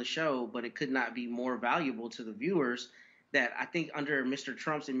times on the show, but it could not be more valuable to the viewers that I think under Mr.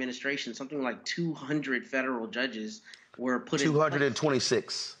 Trump's administration, something like 200 federal judges were put in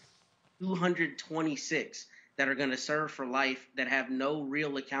 226. 226 that are going to serve for life, that have no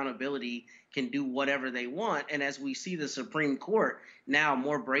real accountability, can do whatever they want. And as we see the Supreme Court now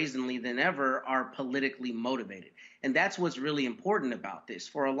more brazenly than ever are politically motivated. And that's what's really important about this.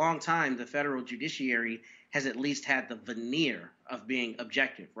 For a long time, the federal judiciary has at least had the veneer of being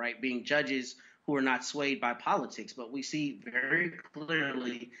objective, right? Being judges who are not swayed by politics. But we see very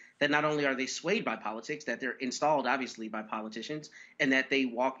clearly that not only are they swayed by politics, that they're installed, obviously, by politicians, and that they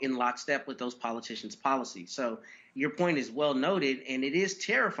walk in lockstep with those politicians' policies. So your point is well noted, and it is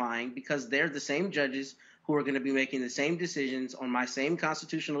terrifying because they're the same judges who are going to be making the same decisions on my same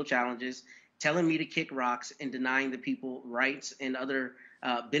constitutional challenges, telling me to kick rocks and denying the people rights and other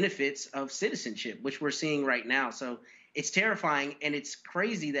benefits of citizenship, which we're seeing right now. So it's terrifying, and it's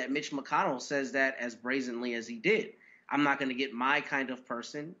crazy that Mitch McConnell says that as brazenly as he did. I'm not going to get my kind of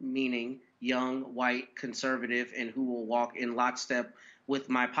person, meaning young, white, conservative, and who will walk in lockstep with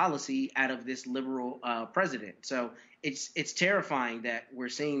my policy out of this liberal president. So it's terrifying that we're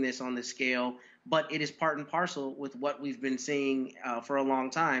seeing this on this scale, but it is part and parcel with what we've been seeing for a long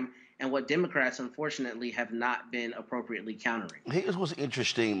time and what Democrats, unfortunately, have not been appropriately countering. Here's what's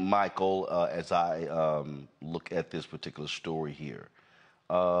interesting, Michael, as I look at this particular story here.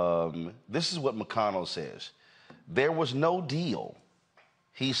 This is what McConnell says. There was no deal.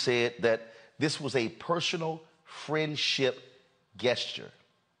 He said that this was a personal friendship gesture.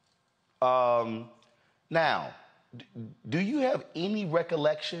 Now, do you have any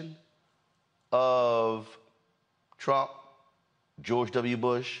recollection of Trump, George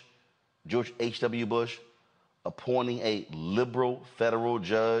H.W. Bush, appointing a liberal federal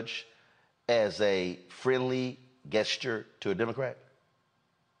judge as a friendly gesture to a Democrat?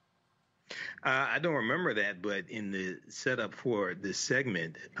 I don't remember that, but in the setup for this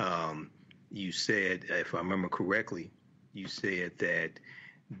segment, you said, if I remember correctly, you said that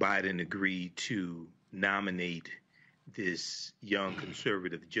Biden agreed to nominate this young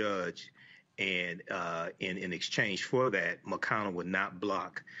conservative judge, and in exchange for that, McConnell would not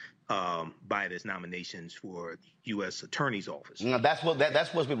block Biden's nominations for U.S. Attorney's Office. No, that's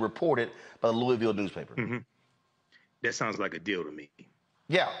what's been reported by the Louisville newspaper. Mm-hmm. That sounds like a deal to me.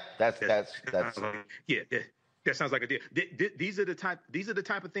 Yeah, that's that sounds like a deal. These are the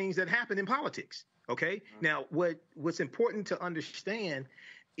type of things that happen in politics. Okay. Now, what's important to understand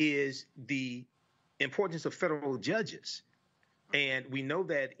is the importance of federal judges, and we know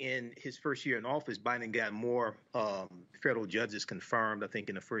that in his first year in office, Biden got more federal judges confirmed, I think,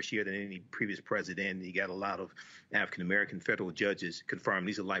 in the first year than any previous president. He got a lot of African American federal judges confirmed.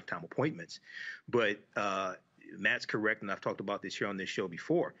 These are lifetime appointments, but Matt's correct, and I've talked about this here on this show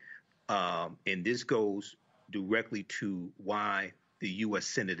before, and this goes directly to why the U.S.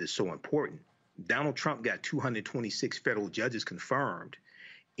 Senate is so important. Donald Trump got 226 federal judges confirmed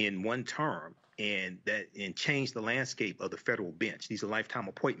in one term, and changed the landscape of the federal bench. These are lifetime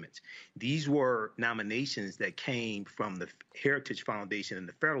appointments. These were nominations that came from the Heritage Foundation and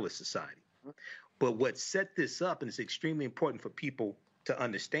the Federalist Society. But what set this up, and it's extremely important for people to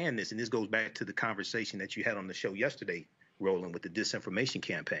understand this, and this goes back to the conversation that you had on the show yesterday, Roland, with the disinformation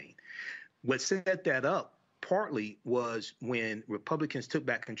campaign. What set that up partly was when Republicans took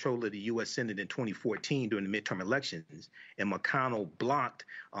back control of the U.S. Senate in 2014 during the midterm elections, and McConnell blocked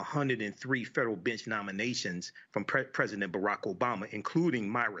 103 federal bench nominations from President Barack Obama, including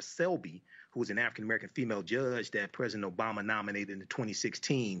Myra Selby, who was an African-American female judge that President Obama nominated in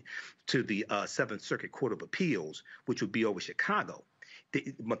 2016 to the Seventh Circuit Court of Appeals, which would be over Chicago.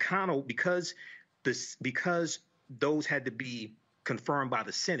 McConnell, because those had to be confirmed by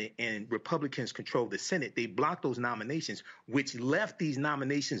the Senate and Republicans controlled the Senate, they blocked those nominations, which left these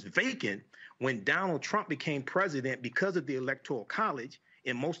nominations vacant when Donald Trump became president because of the Electoral College.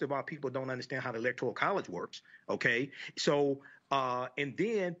 And most of our people don't understand how the Electoral College works. Okay. So and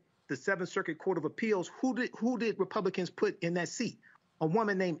then the Seventh Circuit Court of Appeals, who did Republicans put in that seat? A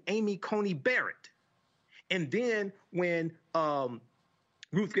woman named Amy Coney Barrett. And then when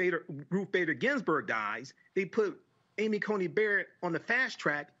Ruth Bader Ginsburg dies, they put Amy Coney Barrett on the fast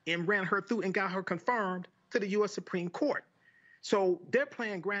track and ran her through and got her confirmed to the U.S. Supreme Court. So they're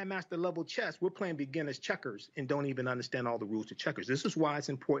playing grandmaster level chess. We're playing beginner's checkers and don't even understand all the rules of checkers. This is why it's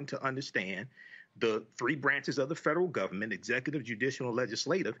important to understand the three branches of the federal government: executive, judicial, and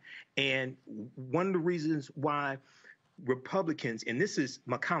legislative. And one of the reasons why Republicans, and this is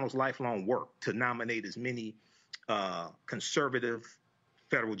McConnell's lifelong work, to nominate as many conservative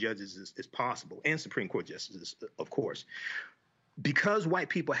federal judges as possible, and Supreme Court justices, of course, because white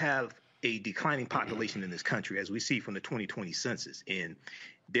people have a declining population in this country, as we see from the 2020 census, and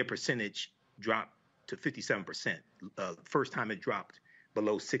their percentage dropped to 57%. First time it dropped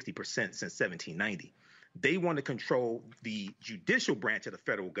below 60% since 1790. They want to control the judicial branch of the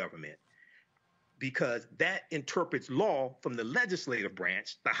federal government because that interprets law from the legislative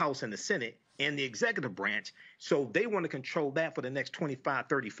branch, the House and the Senate, and the executive branch. So they want to control that for the next 25,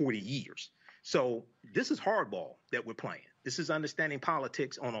 30, 40 years. So this is hardball that we're playing. This is understanding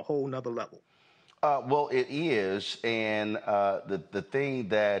politics on a whole nother level. Well, it is, and the thing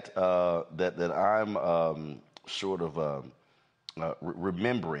that I'm sort of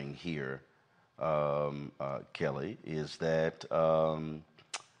remembering here, Kelly, is that when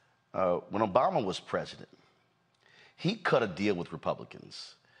Obama was president, he cut a deal with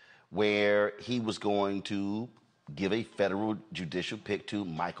Republicans where he was going to give a federal judicial pick to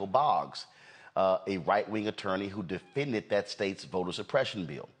Michael Boggs, a right-wing attorney who defended that state's voter suppression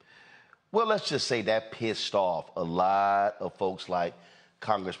bill. Well, let's just say that pissed off a lot of folks like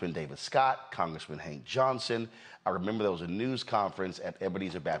Congressman David Scott, Congressman Hank Johnson. I remember there was a news conference at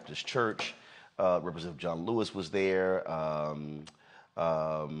Ebenezer Baptist Church. Representative John Lewis was there.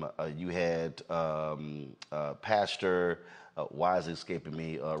 You had Pastor, why is it escaping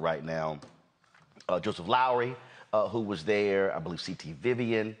me right now, Joseph Lowry, who was there, I believe C.T.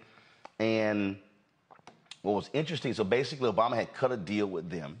 Vivian. And what was interesting, so basically Obama had cut a deal with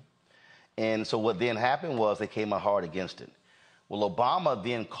them. And so what then happened was they came out hard against it. Well, Obama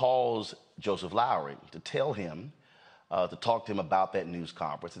then calls Joseph Lowry to tell him, to talk to him about that news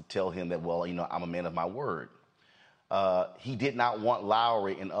conference, to tell him that, well, I'm a man of my word. He did not want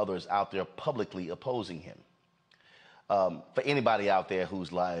Lowry and others out there publicly opposing him. For anybody out there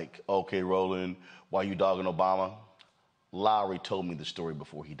who's like, okay, Roland, why are you dogging Obama? Lowry told me the story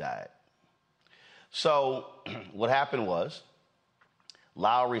before he died. So what happened was,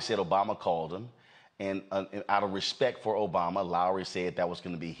 Lowry said Obama called him, and out of respect for Obama, Lowry said that was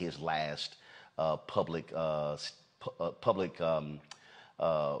going to be his last public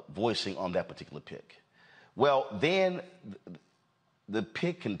voicing on that particular pick. Well, then the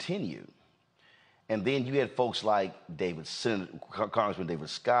pick continued, and then you had folks like Congressman David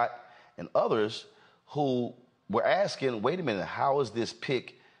Scott and others who were asking, wait a minute, how is this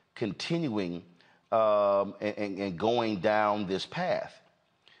pick continuing and going down this path?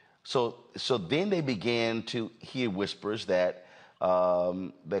 So then they began to hear whispers that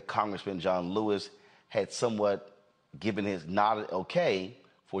that Congressman John Lewis had somewhat given his nod okay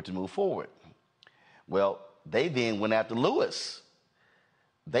for it to move forward. Well, they then went after Lewis.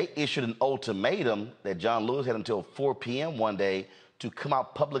 They issued an ultimatum that John Lewis had until 4 p.m. one day to come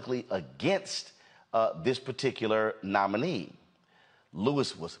out publicly against this particular nominee.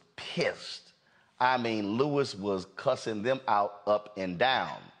 Lewis was pissed. I mean, Lewis was cussing them out up and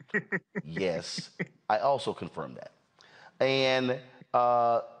down. Yes, I also confirmed that. And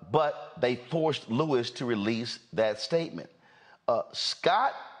but they forced Lewis to release that statement.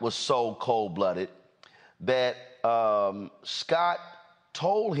 Scott was so cold-blooded that Scott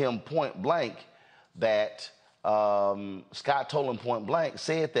told him point blank that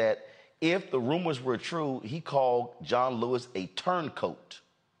said that if the rumors were true, he called John Lewis a turncoat.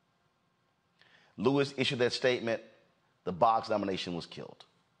 Lewis issued that statement. The Boggs nomination was killed.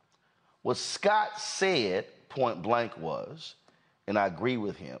 What Scott said point blank was, and I agree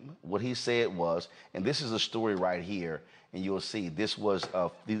with him, what he said was, and this is a story right here, and you'll see this was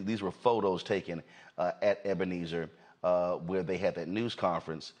these were photos taken at Ebenezer where they had that news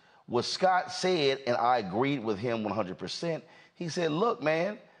conference. What Scott said, and I agreed with him 100%, he said, look,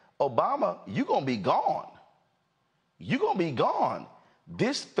 man, Obama, you're going to be gone. You're going to be gone.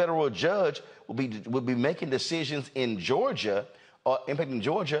 This federal judge will be making decisions in Georgia, impacting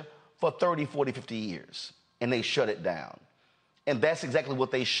Georgia, for 30, 40, 50 years. And they shut it down. And that's exactly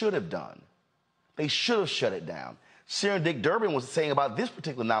what they should have done. They should have shut it down. Senator Dick Durbin was saying about this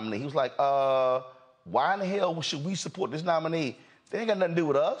particular nominee, he was like, why in the hell should we support this nominee? They ain't got nothing to do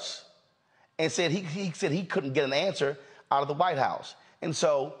with us. And said he said he couldn't get an answer out of the White House. And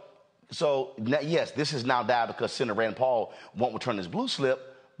so yes, this is now died because Senator Rand Paul won't return his blue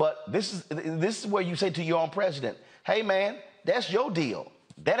slip. But this is where you say to your own president, hey, man, that's your deal.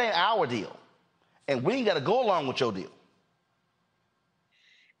 That ain't our deal. And we ain't got to go along with your deal.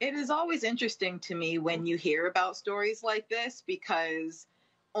 It is always interesting to me when you hear about stories like this, because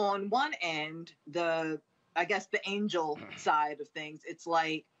on one end, the angel side of things, it's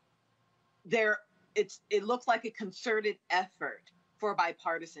like it looks like a concerted effort for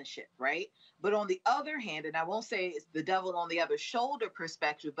bipartisanship, right? But on the other hand, and I won't say it's the devil on the other shoulder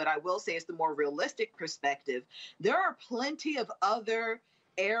perspective, but I will say it's the more realistic perspective. There are plenty of other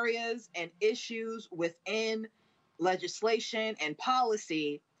areas and issues within legislation and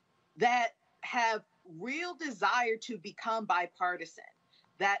policy that have real desire to become bipartisan,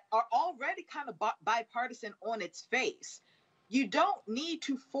 that are already kind of bipartisan on its face. You don't need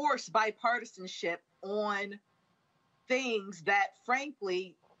to force bipartisanship on things that,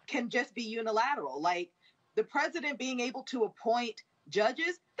 frankly, can just be unilateral. Like the president being able to appoint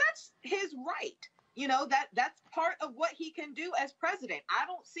judges, that's his right. You know, that's part of what he can do as president. I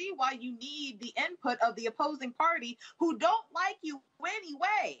don't see why you need the input of the opposing party who don't like you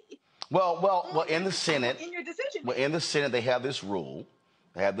anyway. Well, in the Senate, in your decision. Well, in the Senate, they have this rule.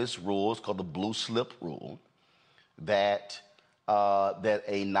 They have this rule. It's called the blue slip rule, that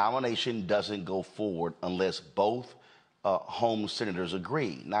a nomination doesn't go forward unless both home senators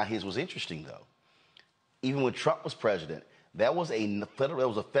agree. Now, his was interesting though. Even when Trump was president, there was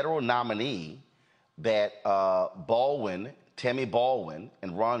a federal nominee that Baldwin Tammy Baldwin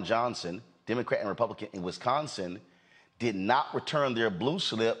and Ron Johnson, Democrat and Republican in Wisconsin, did not return their blue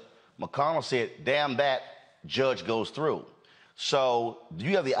slip, McConnell said, damn that, judge goes through. So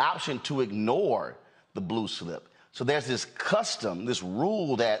you have the option to ignore the blue slip. So there's this custom, this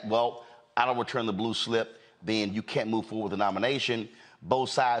rule that, well, I don't return the blue slip, then you can't move forward with the nomination. Both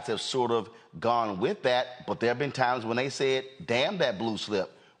sides have sort of gone with that, but there have been times when they said, damn that blue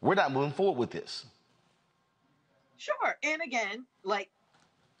slip, we're not moving forward with this. Sure. And again, like,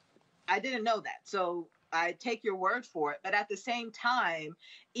 I didn't know that. So I take your word for it. But at the same time,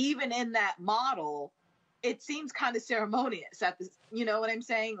 even in that model, it seems kind of ceremonious. You know what I'm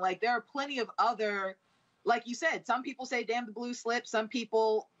saying? Like, there are plenty of other, like you said, some people say, damn the blue slip. Some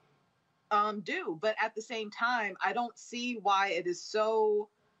people do. But at the same time, I don't see why it is so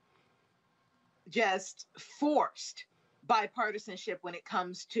just forced bipartisanship when it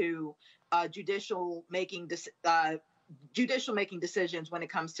comes to judicial making decisions when it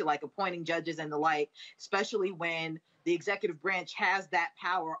comes to like appointing judges and the like, especially when the executive branch has that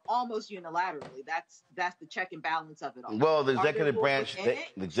power almost unilaterally. That's the check and balance of it all. Well, the executive branch,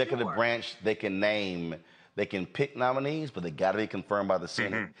 they can name, they can pick nominees, but they got to be confirmed by the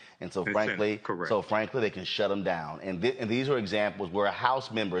Senate. And so, frankly, they can shut them down. And these are examples where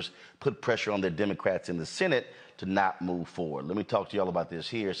House members put pressure on their Democrats in the Senate to not move forward. Let me talk to you all about this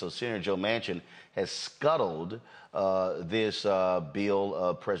here. So Senator Joe Manchin has scuttled this bill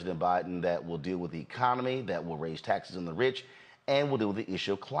of President Biden that will deal with the economy, that will raise taxes on the rich, and will deal with the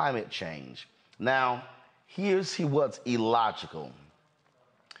issue of climate change. Now, here's what's illogical.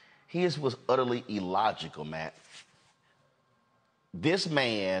 Here's what's utterly illogical, Matt. This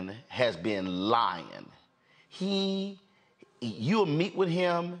man has been lying. You'll meet with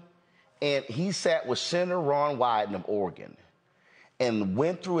him, and he sat with Senator Ron Wyden of Oregon and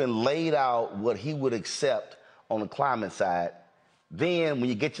went through and laid out what he would accept on the climate side. Then when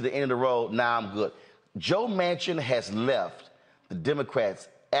you get to the end of the road, now I'm good. Joe Manchin has left the Democrats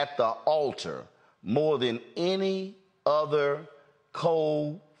at the altar more than any other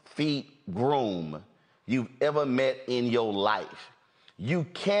cold feet groom you've ever met in your life. You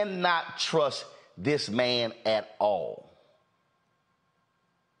cannot trust this man at all.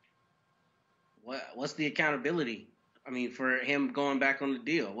 What's the accountability? I mean, for him going back on the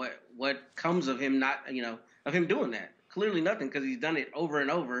deal, what comes of him not, of him doing that? Clearly nothing, because he's done it over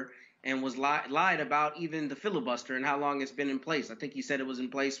and over and was lied about even the filibuster and how long it's been in place. I think he said it was in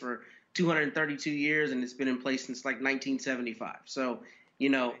place for 232 years and it's been in place since like 1975. So,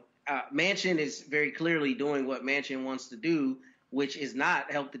 Manchin is very clearly doing what Manchin wants to do, which is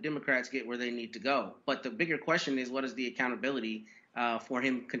not help the Democrats get where they need to go. But the bigger question is, what is the accountability for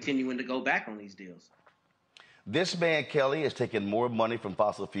him continuing to go back on these deals? This man, Kelly, has taken more money from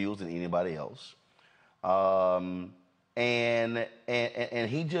fossil fuels than anybody else. And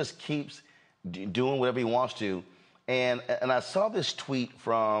he just keeps doing whatever he wants to. And I saw this tweet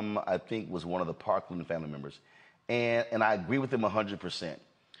from, I think was one of the Parkland family members. And I agree with him 100%.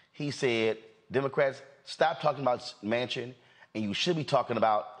 He said, Democrats, stop talking about Manchin, and you should be talking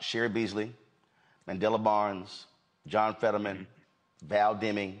about Sherry Beasley, Mandela Barnes, John Fetterman, Val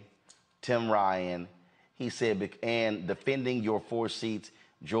Deming, Tim Ryan. He said, and defending your 4 seats,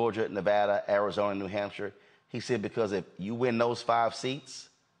 Georgia, Nevada, Arizona, New Hampshire. He said, because if you win those 5 seats,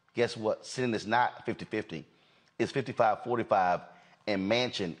 guess what? Senate is not 50-50. It's 55-45, and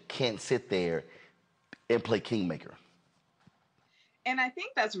Manchin can't sit there and play kingmaker. And I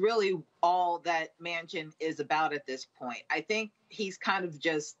think that's really all that Manchin is about at this point. I think he's kind of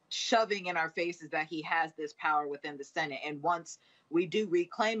just shoving in our faces that he has this power within the Senate. And once we do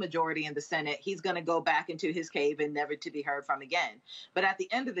reclaim majority in the Senate, he's going to go back into his cave and never to be heard from again. But at the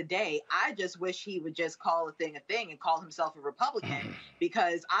end of the day, I just wish he would just call a thing and call himself a Republican,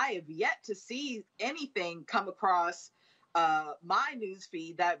 because I have yet to see anything come across my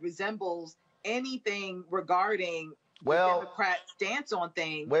newsfeed that resembles anything regarding the Democrat stance on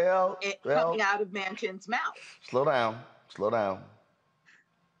things coming out of Manchin's mouth. Slow down,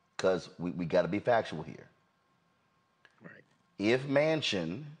 because we got to be factual here. Right. If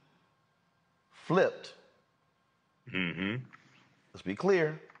Manchin flipped, let's be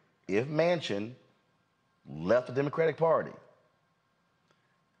clear, if Manchin left the Democratic Party,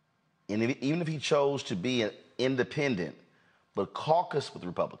 and even if he chose to be an independent but caucus with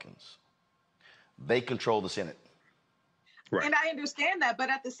Republicans, they control the Senate. Right. And I understand that, but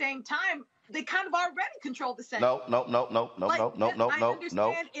at the same time, they kind of already control the Senate. No.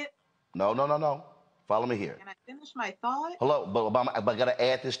 Follow me here. Can I finish my thought? Hello, but I got to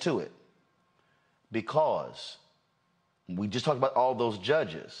add this to it. Because we just talked about all those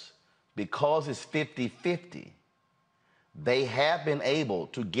judges. Because it's 50-50, They have been able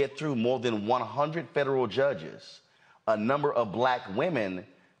to get through more than 100 federal judges, a number of black women,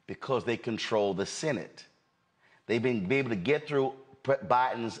 because they control the Senate. They've been able to get through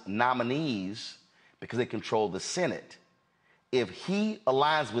Biden's nominees because they control the Senate. If he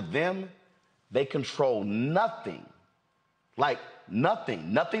aligns with them, they control nothing. Like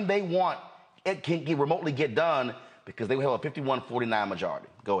nothing. Nothing they want, it can't remotely get done because they will have a 51-49 majority.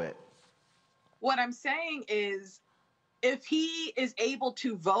 Go ahead. What I'm saying is, if he is able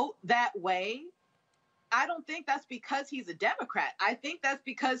to vote that way, I don't think that's because he's a Democrat. I think that's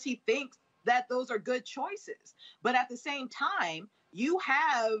because he thinks that those are good choices. But at the same time, you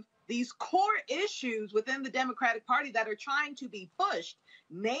have these core issues within the Democratic Party that are trying to be pushed,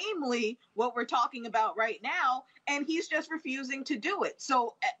 namely what we're talking about right now, and he's just refusing to do it.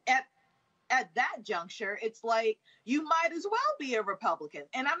 So at that juncture, it's like, you might as well be a Republican.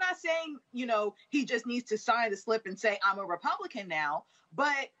 And I'm not saying, he just needs to sign the slip and say, I'm a Republican now,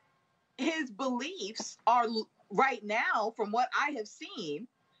 but his beliefs are right now, from what I have seen,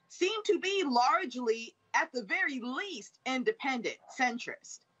 seem to be largely, at the very least, independent,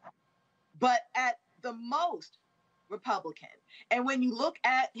 centrist, but at the most Republican. And when you look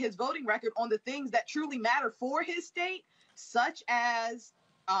at his voting record on the things that truly matter for his state, such as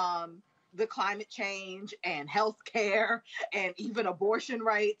the climate change and health care and even abortion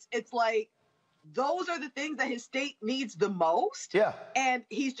rights, it's like, those are the things that his state needs the most. Yeah. And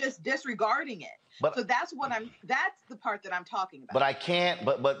he's just disregarding it. But, so that's the part that I'm talking about. But I can't,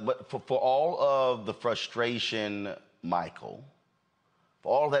 but for all of the frustration, Michael,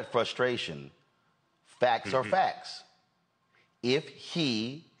 for all of that frustration, facts are facts. If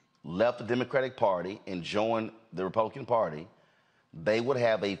he left the Democratic Party and joined the Republican Party, they would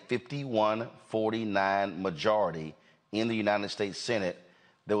have a 51-49 majority in the United States Senate.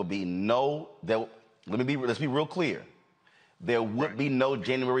 There would be let's be real clear. There would be no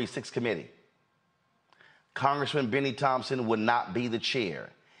January 6th committee. Congressman Benny Thompson would not be the chair.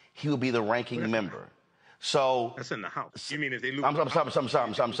 He would be the ranking member. So that's in the House. You mean if they lose? I'm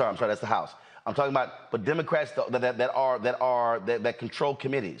sorry. That's the House. I'm talking about, but Democrats that control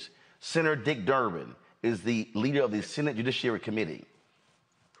committees. Senator Dick Durbin is the leader of the Senate Judiciary Committee.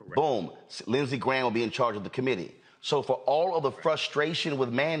 Correct. Boom. Lindsey Graham will be in charge of the committee. So for all of the frustration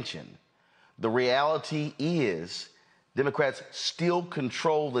with Manchin, the reality is Democrats still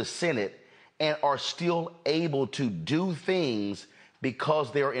control the Senate and are still able to do things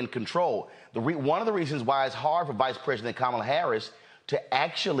because they're in control. One of the reasons why it's hard for Vice President Kamala Harris to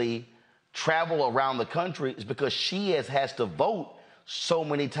actually travel around the country is because she has to vote so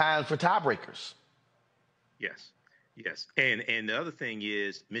many times for tiebreakers. Yes. And the other thing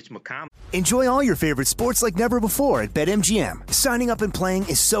is Mitch McConnell. Enjoy all your favorite sports like never before at BetMGM. Signing up and playing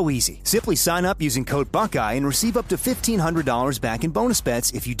is so easy. Simply sign up using code Buckeye and receive up to $1,500 back in bonus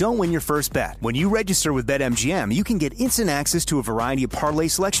bets if you don't win your first bet. When you register with BetMGM, you can get instant access to a variety of parlay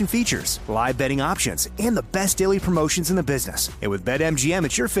selection features, live betting options, and the best daily promotions in the business. And with BetMGM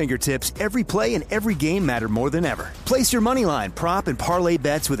at your fingertips, every play and every game matter more than ever. Place your moneyline, prop, and parlay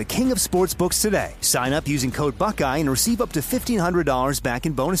bets with the king of sportsbooks today. Sign up using code Buckeye and receive up to $1,500 back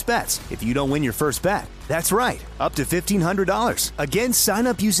in bonus bets if you don't win your first bet. That's right, up to $1,500. Again, sign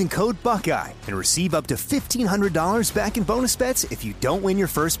up using code Buckeye and receive up to $1,500 back in bonus bets if you don't win your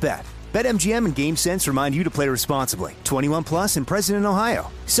first bet. BetMGM and GameSense remind you to play responsibly. 21 plus and present in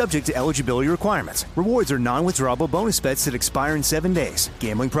Ohio. Subject to eligibility requirements. Rewards are non-withdrawable bonus bets that expire in 7 days.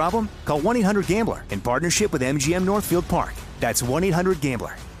 Gambling problem? Call 1-800-GAMBLER in partnership with MGM Northfield Park. That's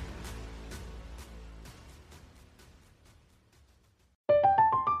 1-800-GAMBLER.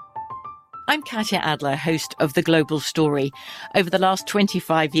 I'm Katya Adler, host of The Global Story. Over the last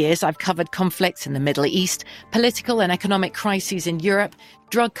 25 years, I've covered conflicts in the Middle East, political and economic crises in Europe,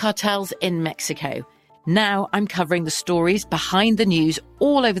 drug cartels in Mexico. Now I'm covering the stories behind the news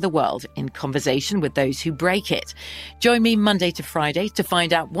all over the world in conversation with those who break it. Join me Monday to Friday to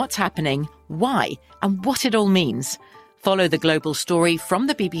find out what's happening, why, and what it all means. Follow The Global Story from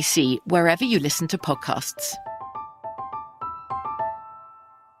the BBC wherever you listen to podcasts.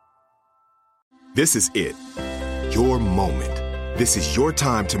 This is it. Your moment. This is your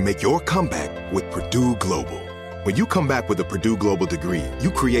time to make your comeback with Purdue Global. When you come back with a Purdue Global degree,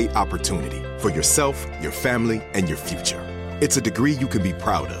 you create opportunity for yourself, your family, and your future. It's a degree you can be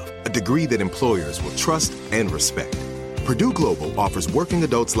proud of, a degree that employers will trust and respect. Purdue Global offers working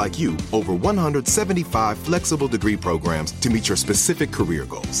adults like you over 175 flexible degree programs to meet your specific career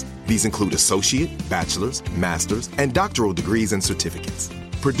goals. These include associate, bachelor's, master's, and doctoral degrees and certificates.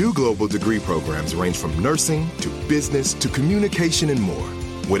 Purdue Global degree programs range from nursing to business to communication and more.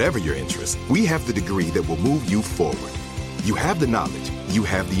 Whatever your interest, we have the degree that will move you forward. You have the knowledge, you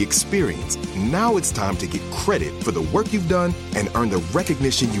have the experience. Now it's time to get credit for the work you've done and earn the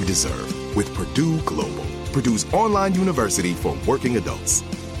recognition you deserve with Purdue Global, Purdue's online university for working adults.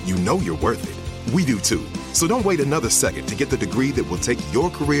 You know you're worth it. We do too. So don't wait another second to get the degree that will take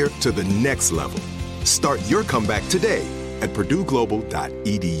your career to the next level. Start your comeback today at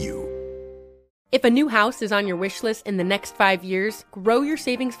purdueglobal.edu. If a new house is on your wish list in the next 5 years, grow your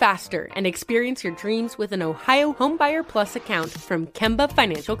savings faster and experience your dreams with an Ohio Homebuyer Plus account from Kemba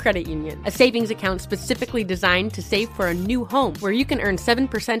Financial Credit Union. A savings account specifically designed to save for a new home where you can earn 7%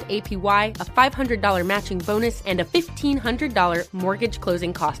 APY, a $500 matching bonus, and a $1,500 mortgage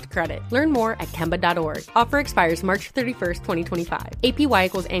closing cost credit. Learn more at Kemba.org. Offer expires March 31st, 2025. APY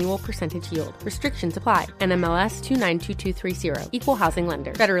equals annual percentage yield. Restrictions apply. NMLS 292230. Equal housing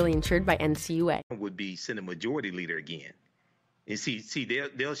lender. Federally insured by NCUA. Would be Senate Majority Leader again. And see,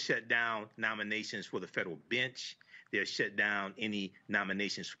 they'll shut down nominations for the federal bench. They'll shut down any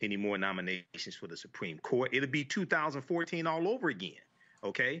more nominations for the Supreme Court. It'll be 2014 all over again.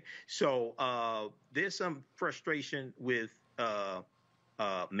 Okay, so there's some frustration with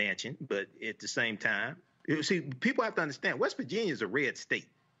Manchin, but at the same time, see, people have to understand West Virginia is a red state.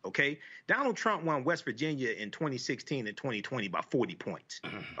 Okay, Donald Trump won West Virginia in 2016 and 2020 by 40 points.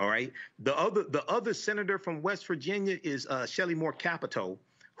 All right, the other senator from West Virginia is Shelley Moore Capito,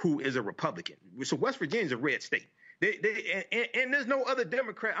 who is a Republican. So West Virginia is a red state. And there's no other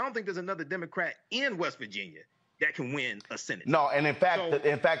Democrat. I don't think there's another Democrat in West Virginia that can win a Senate. No, and in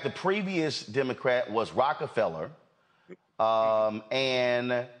fact, the previous Democrat was Rockefeller,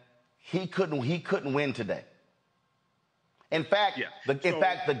 and he couldn't win today. In fact,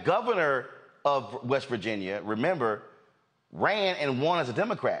 the governor of West Virginia, remember, ran and won as a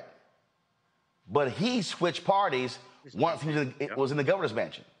Democrat, but he switched parties once he was in the governor's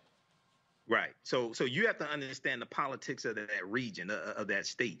mansion. Right. So you have to understand the politics of that region, of that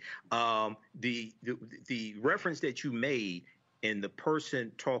state. The reference that you made, and the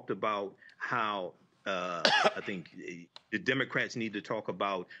person talked about how I think the Democrats need to talk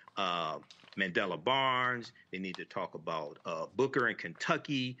about Mandela Barnes. They need to talk about Booker in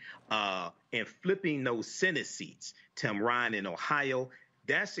Kentucky and flipping those Senate seats. Tim Ryan in Ohio.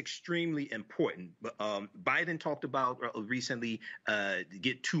 That's extremely important. Biden talked about recently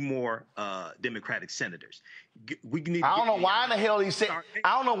get 2 more Democratic senators. We need. I don't know why in the hell he said.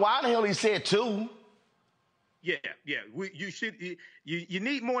 I don't know why in the hell he said 2. Yeah. You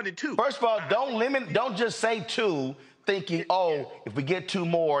need more than 2. First of all, don't just say 2, thinking, if we get 2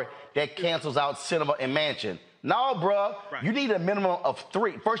 more, that cancels out Sinema and Manchin. No, bruh. Right. You need a minimum of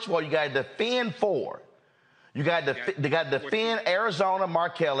 3. First of all, you got to defend 4. You got to defend Arizona,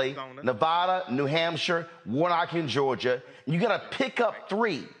 Mark Kelly, Nevada, New Hampshire, Warnock in Georgia. You got to pick up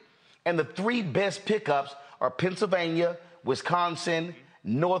 3. And the 3 best pickups are Pennsylvania, Wisconsin,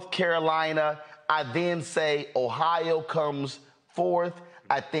 North Carolina. I then say Ohio comes 4th.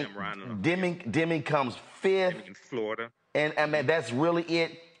 I think Deming comes 5th. In Florida. And I mean, that's really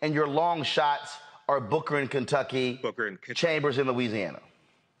it. And your long shots are Booker in Kentucky, Chambers in Louisiana.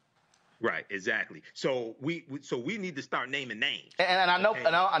 Right, exactly. So we need to start naming names. And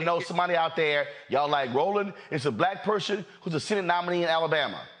I know somebody out there, y'all like, Roland, it's a black person who's a Senate nominee in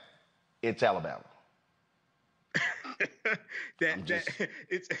Alabama. It's Alabama.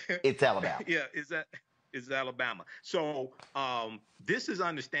 It's Alabama. Yeah, it's Alabama. So this is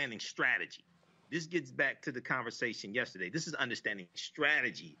understanding strategy. This gets back to the conversation yesterday. This is understanding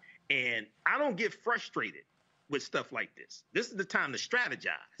strategy. And I don't get frustrated with stuff like this. This is the time to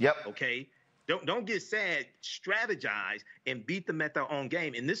strategize. Yep. Okay. Don't get sad. Strategize and beat them at their own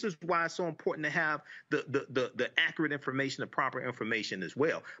game. And this is why it's so important to have the accurate information, the proper information as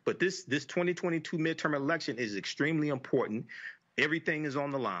well. But this 2022 midterm election is extremely important. Everything is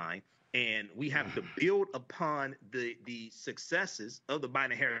on the line. And we have to build upon the successes of the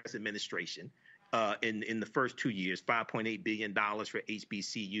Biden-Harris administration in the first 2 years. $5.8 billion for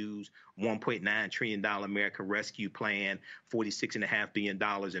HBCUs, $1.9 trillion American Rescue Plan, $46.5 billion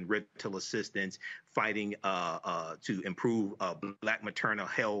in rental assistance, fighting to improve black maternal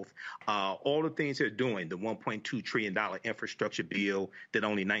health, all the things they're doing, the $1.2 trillion infrastructure bill that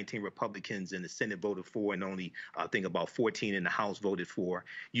only 19 Republicans in the Senate voted for and only, I think, about 14 in the House voted for.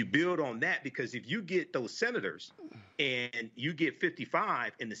 You build on that because if you get those senators and you get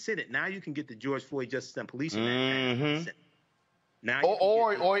 55 in the Senate, now you can get the George Floyd Justice and Policing Act. Now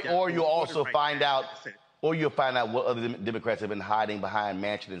or you'll also find out, or you'll find out what other Democrats have been hiding behind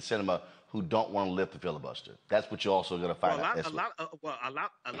Manchin and Sinema who don't want to lift the filibuster. That's what you're also going to find out. A lot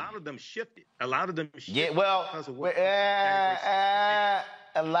of them shifted. A lot of them shifted. Yeah, well,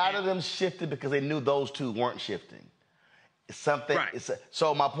 a lot of them shifted because they knew those two weren't shifting. something. Right.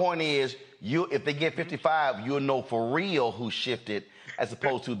 So my point is, if they get 55, you'll know for real who shifted, as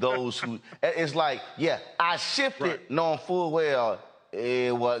opposed to those who. It's like, yeah, I shifted, knowing full well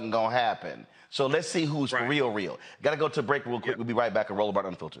it wasn't gonna happen. So let's see who's for real. Got to go to a break real quick. We'll be right back. And Roland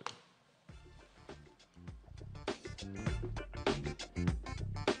Martin Unfiltered.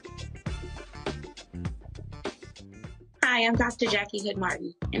 Hi, I'm Dr. Jackie Hood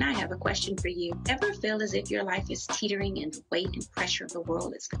Martin, and I have a question for you. Ever feel as if your life is teetering and the weight and pressure of the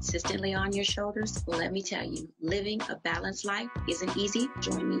world is consistently on your shoulders? Well, let me tell you, living a balanced life isn't easy.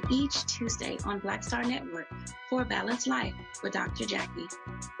 Join me each Tuesday on Black Star Network for A Balanced Life with Dr. Jackie.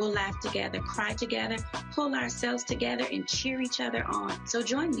 We'll laugh together, cry together, pull ourselves together, and cheer each other on. So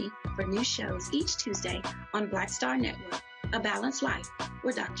join me for new shows each Tuesday on Black Star Network, A Balanced Life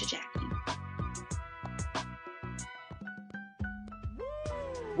with Dr. Jackie.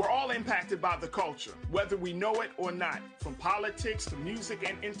 We're all impacted by the culture, whether we know it or not. From politics to music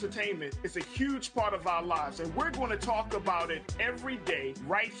and entertainment, it's a huge part of our lives, and we're going to talk about it every day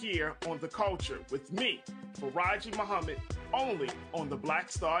right here on The Culture with me, Faraji Muhammad, only on the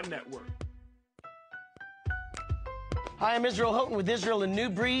Black Star Network. Hi, I'm Israel Houghton with Israel and New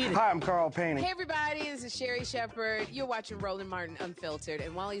Breed. Hi, I'm Carl Payne. Hey, everybody, this is Sherry Shepherd. You're watching Roland Martin Unfiltered,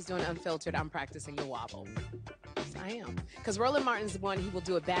 and while he's doing Unfiltered, I'm practicing the wobble. Yes, I am. Because Roland Martin's the one, he will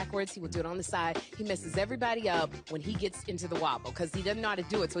do it backwards, he will do it on the side. He messes everybody up when he gets into the wobble, because he doesn't know how to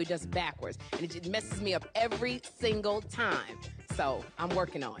do it, so he does it backwards. And it just messes me up every single time. So I'm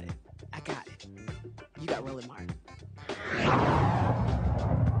working on it. I got it. You got Roland Martin.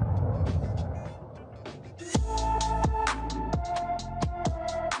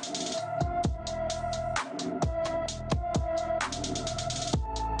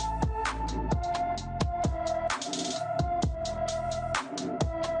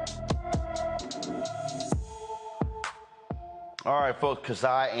 All right, folks,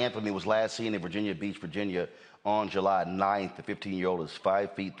 Keziah Anthony was last seen in Virginia Beach, Virginia on July 9th. The 15-year-old is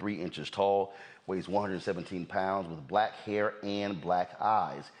 5 feet 3 inches tall, weighs 117 pounds, with black hair and black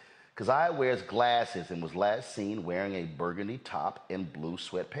eyes. Keziah wears glasses and was last seen wearing a burgundy top and blue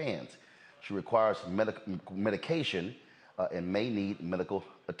sweatpants. She requires medication and may need medical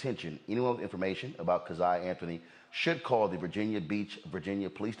attention. Anyone with information about Keziah Anthony should call the Virginia Beach,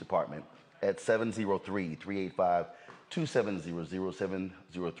 Virginia Police Department at 703-385-2700,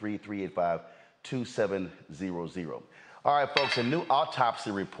 703-385-2700. All right, folks, a new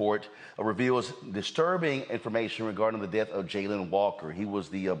autopsy report reveals disturbing information regarding the death of Jayland Walker. He was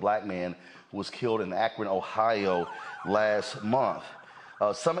the black man who was killed in Akron, Ohio last month.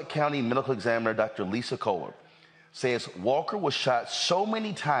 Summit County Medical Examiner Dr. Lisa Kohler says Walker was shot so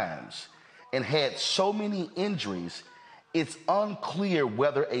many times and had so many injuries, it's unclear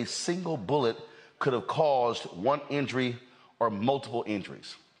whether a single bullet could have caused one injury or multiple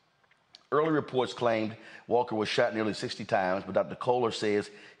injuries. Early reports claimed Walker was shot nearly 60 times, but Dr. Kohler says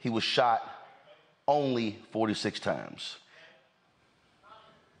he was shot only 46 times.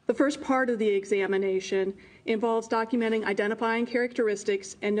 The first part of the examination involves documenting identifying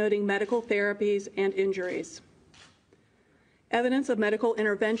characteristics and noting medical therapies and injuries. Evidence of medical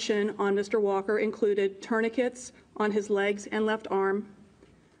intervention on Mr. Walker included tourniquets on his legs and left arm,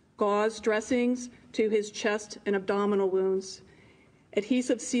 gauze dressings to his chest and abdominal wounds,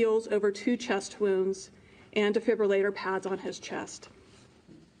 adhesive seals over 2 chest wounds, and defibrillator pads on his chest.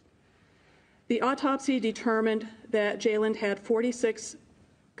 The autopsy determined that Jayland had 46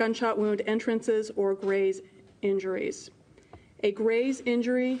 gunshot wound entrances or graze injuries. A graze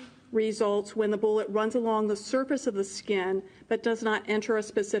injury results when the bullet runs along the surface of the skin but does not enter a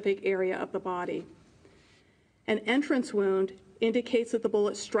specific area of the body. An entrance wound indicates that the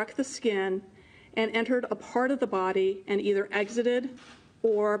bullet struck the skin and entered a part of the body and either exited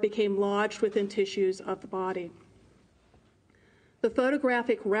or became lodged within tissues of the body. The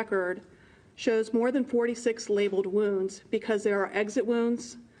photographic record shows more than 46 labeled wounds because there are exit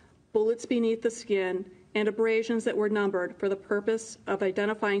wounds, bullets beneath the skin, and abrasions that were numbered for the purpose of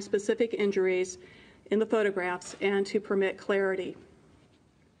identifying specific injuries in the photographs and to permit clarity.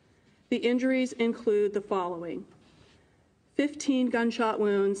 The injuries include the following: 15 gunshot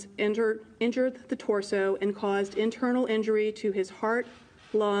wounds injured the torso and caused internal injury to his heart,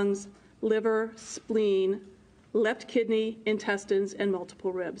 lungs, liver, spleen, left kidney, intestines, and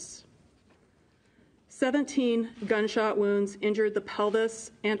multiple ribs. 17 gunshot wounds injured the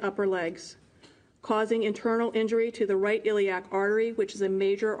pelvis and upper legs, causing internal injury to the right iliac artery, which is a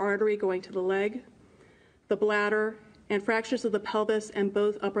major artery going to the leg, the bladder, and fractures of the pelvis and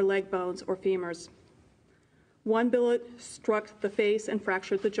both upper leg bones or femurs. 1 bullet struck the face and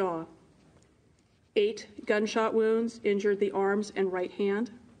fractured the jaw. 8 gunshot wounds injured the arms and right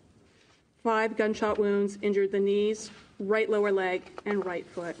hand. 5 gunshot wounds injured the knees, right lower leg, and right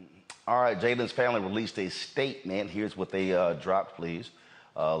foot. All right, Jalen's family released a statement. Here's what they dropped, please.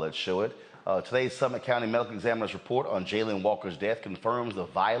 Let's show it. Today's Summit County Medical Examiner's report on Jalen Walker's death confirms the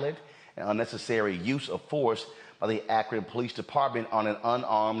violent and unnecessary use of force by the Akron Police Department on an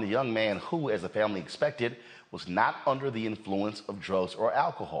unarmed young man who, as the family expected, was not under the influence of drugs or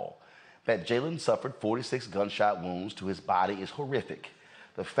alcohol. That Jalen suffered 46 gunshot wounds to his body is horrific.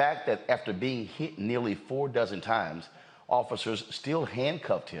 The fact that after being hit nearly 4 dozen times, officers still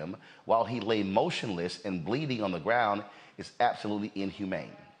handcuffed him while he lay motionless and bleeding on the ground is absolutely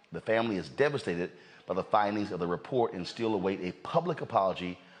inhumane. The family is devastated by the findings of the report and still await a public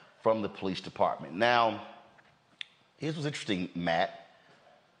apology from the police department. Now, here's what's interesting, Matt.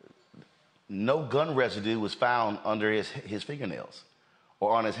 No gun residue was found under his fingernails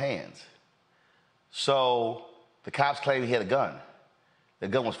or on his hands. So the cops claim he had a gun. The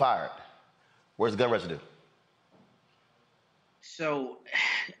gun was fired. Where's the gun residue? So,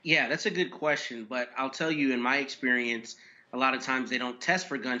 yeah, that's a good question. But I'll tell you, in my experience, a lot of times they don't test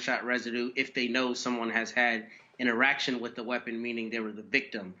for gunshot residue if they know someone has had interaction with the weapon, meaning they were the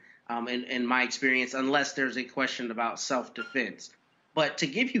victim. In my experience, unless there's a question about self-defense. But to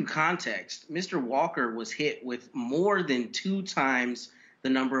give you context, Mr. Walker was hit with more than 2 times the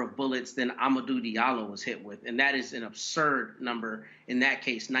number of bullets than Amadou Diallo was hit with. And that is an absurd number. In that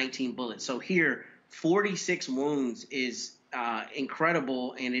case, 19 bullets. So here, 46 wounds is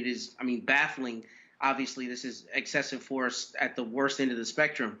incredible. And it is, baffling. Obviously, this is excessive force at the worst end of the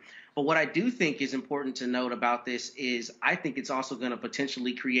spectrum. But what I do think is important to note about this is I think it's also going to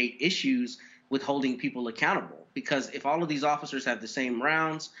potentially create issues with holding people accountable. Because if all of these officers have the same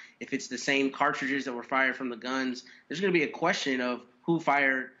rounds, if it's the same cartridges that were fired from the guns, there's going to be a question of who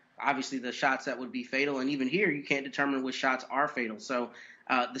fired, obviously, the shots that would be fatal. And even here, you can't determine which shots are fatal. So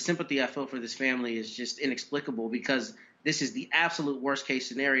the sympathy I feel for this family is just inexplicable because this is the absolute worst case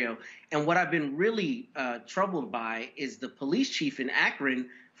scenario. And what I've been really troubled by is the police chief in Akron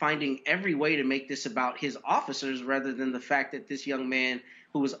finding every way to make this about his officers rather than the fact that this young man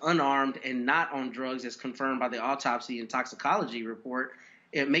who was unarmed and not on drugs as confirmed by the autopsy and toxicology report,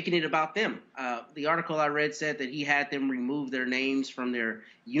 making it about them. The article I read said that he had them remove their names from their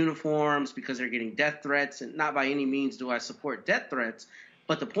uniforms because they're getting death threats. And not by any means do I support death threats.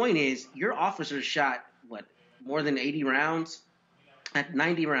 But the point is, your officers shot, more than 90 rounds, at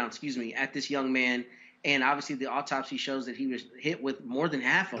this young man. And obviously the autopsy shows that he was hit with more than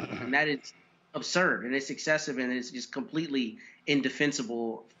half of them. And that is absurd, and it's excessive, and it's just completely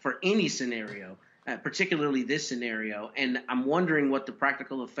indefensible for any scenario, particularly this scenario. And I'm wondering what the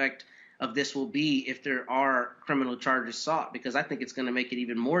practical effect of this will be if there are criminal charges sought, because I think it's going to make it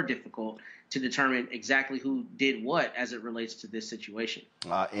even more difficult to determine exactly who did what as it relates to this situation.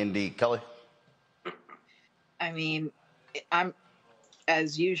 Indeed. Kelly? I'm,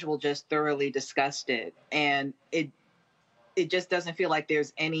 as usual, just thoroughly disgusted. And it just doesn't feel like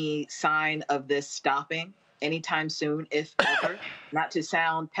there's any sign of this stopping anytime soon, if ever. Not to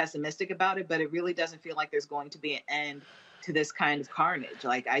sound pessimistic about it, but it really doesn't feel like there's going to be an end to this kind of carnage.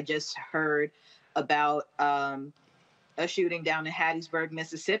 Like, I just heard about a shooting down in Hattiesburg,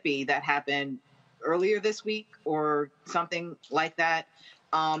 Mississippi that happened earlier this week or something like that.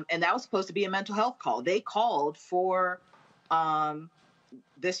 And that was supposed to be a mental health call. They called for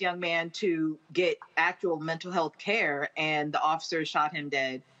this young man to get actual mental health care, and the officer shot him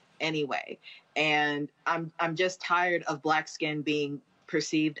dead anyway. And I'm just tired of Black skin being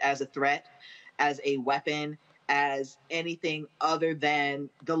perceived as a threat, as a weapon, as anything other than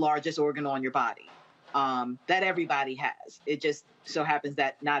the largest organ on your body that everybody has. It just so happens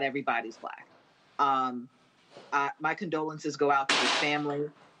that not everybody's Black. My condolences go out to his family,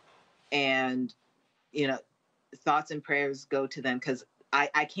 and, thoughts and prayers go to them, because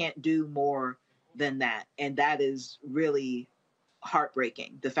I can't do more than that. And that is really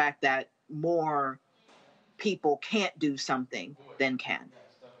heartbreaking. The fact that more people can't do something than can.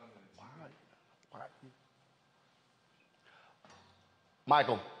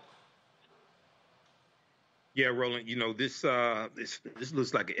 Michael. Yeah, Roland, this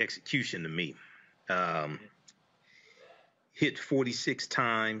looks like an execution to me. Hit 46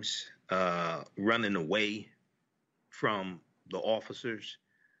 times, running away from the officers.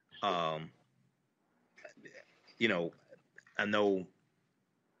 I know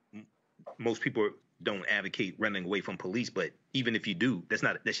most people don't advocate running away from police, but even if you do,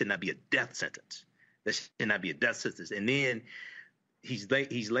 that should not be a death sentence. That should not be a death sentence. And then he's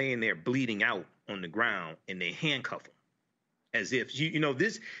laying there bleeding out on the ground, and they handcuff him. as if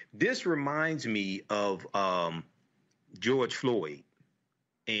this reminds me of George Floyd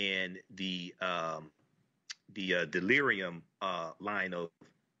and the delirium line of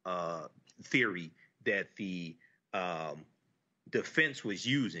theory that the defense was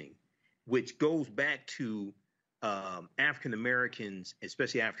using, which goes back to African Americans,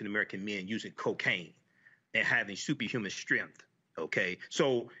 especially African American men, using cocaine and having superhuman strength. Okay,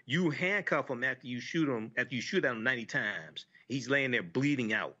 so you handcuff him after you shoot at him 90 times. He's laying there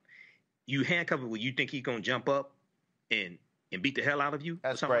bleeding out. You handcuff him when you think he's gonna jump up and beat the hell out of you.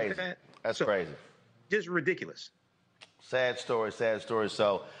 That's crazy. Like that. That's crazy. Just ridiculous. Sad story.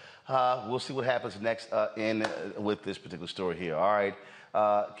 So we'll see what happens next with this particular story here. All right.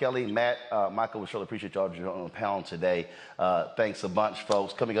 Kelly, Matt, Michael, we surely appreciate y'all joining on the panel today. Thanks a bunch,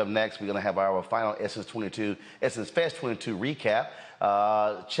 folks. Coming up next, we're going to have our final Essence Fest 22 recap.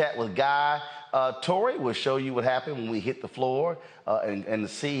 Chat with Guy. Tori will show you what happened when we hit the floor and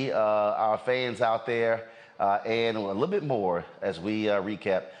see our fans out there and a little bit more as we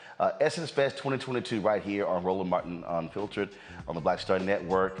recap Essence Fest 2022 right here on Roland Martin Unfiltered on the Black Star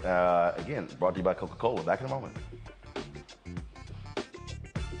Network. Again, brought to you by Coca-Cola. Back in a moment.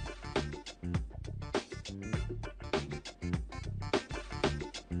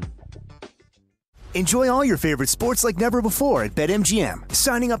 Enjoy all your favorite sports like never before at BetMGM.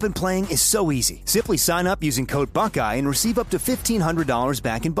 Signing up and playing is so easy. Simply sign up using code Buckeye and receive up to $1,500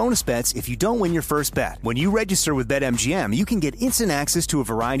 back in bonus bets if you don't win your first bet. When you register with BetMGM, you can get instant access to a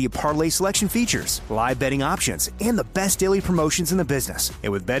variety of parlay selection features, live betting options, and the best daily promotions in the business.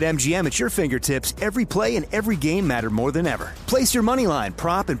 And with BetMGM at your fingertips, every play and every game matter more than ever. Place your moneyline,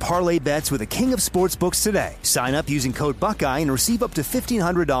 prop, and parlay bets with the king of sportsbooks today. Sign up using code Buckeye and receive up to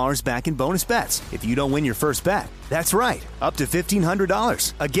 $1,500 back in bonus bets if you don't win your first bet. That's right, up to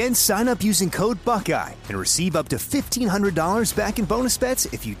 $1,500. Again, sign up using code Buckeye and receive up to $1,500 back in bonus bets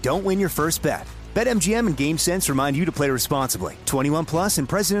if you don't win your first bet. BetMGM and GameSense remind you to play responsibly. 21 plus and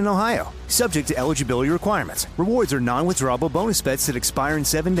present in Ohio. Subject to eligibility requirements. Rewards are non-withdrawable bonus bets that expire in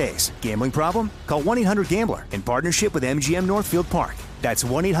 7 days. Gambling problem? Call 1-800-GAMBLER in partnership with MGM Northfield Park. That's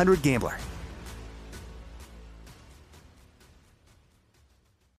 1-800-GAMBLER.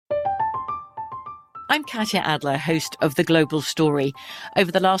 I'm Katya Adler, host of The Global Story.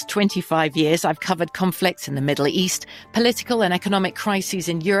 Over the last 25 years, I've covered conflicts in the Middle East, political and economic crises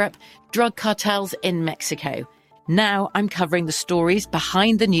in Europe, drug cartels in Mexico. Now I'm covering the stories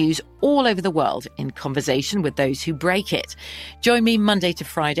behind the news all over the world in conversation with those who break it. Join me Monday to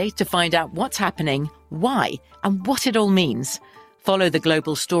Friday to find out what's happening, why, and what it all means. Follow The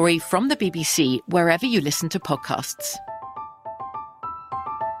Global Story from the BBC wherever you listen to podcasts.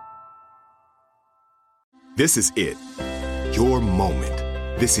 This is it. Your moment.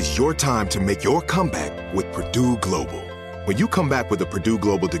 This is your time to make your comeback with Purdue Global. When you come back with a Purdue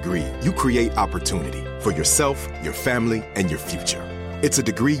Global degree, you create opportunity for yourself, your family, and your future. It's a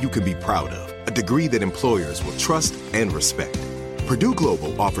degree you can be proud of, a degree that employers will trust and respect. Purdue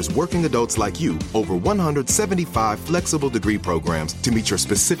Global offers working adults like you over 175 flexible degree programs to meet your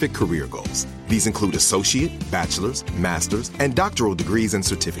specific career goals. These include associate, bachelor's, master's, and doctoral degrees and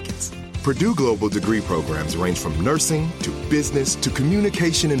certificates. Purdue Global degree programs range from nursing to business to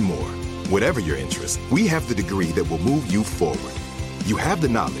communication and more. Whatever your interest, we have the degree that will move you forward. You have the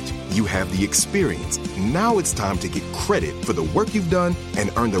knowledge, you have the experience. Now it's time to get credit for the work you've done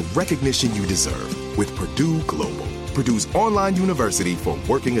and earn the recognition you deserve with Purdue Global, Purdue's online university for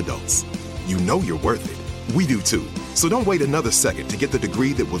working adults. You know you're worth it. We do too. So don't wait another second to get the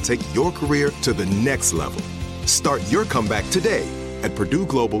degree that will take your career to the next level. Start your comeback today at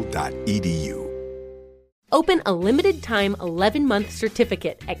purdueglobal.edu. Open a limited-time 11-month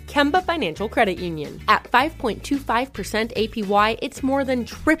certificate at Kemba Financial Credit Union. At 5.25% APY, it's more than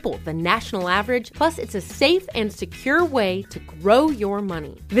triple the national average, plus it's a safe and secure way to grow your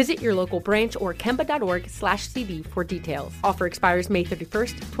money. Visit your local branch or kemba.org/cd for details. Offer expires May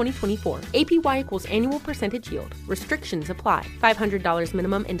 31st, 2024. APY equals annual percentage yield. Restrictions apply. $500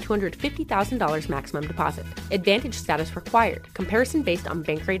 minimum and $250,000 maximum deposit. Advantage status required. Comparison based on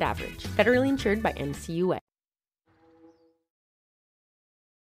bank rate average. Federally insured by NCUA.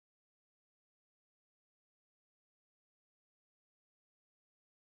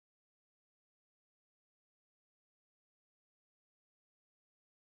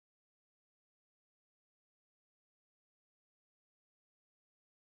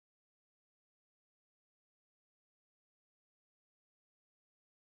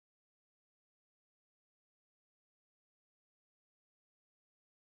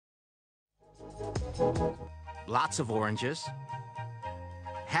 Lots of oranges,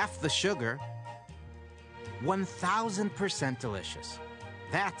 half the sugar, 1,000% delicious.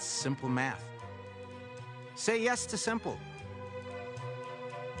 That's simple math. Say yes to simple.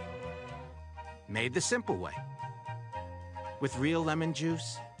 Made the simple way. With real lemon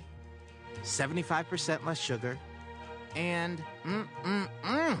juice, 75% less sugar, and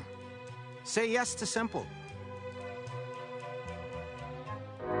Say yes to simple.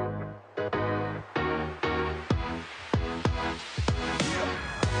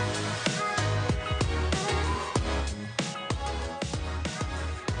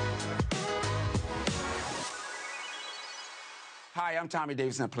 Hi, I'm Tommy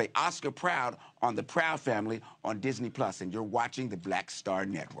Davidson. I play Oscar Proud on The Proud Family on Disney+, and you're watching the Black Star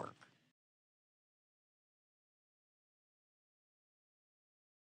Network.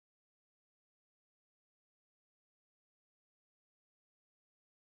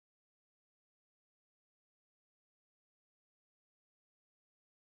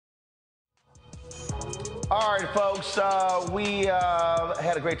 All right, folks, we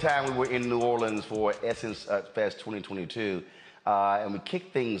had a great time. We were in New Orleans for Essence Fest 2022, and we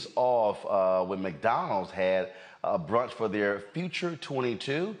kicked things off when McDonald's had a brunch for their Future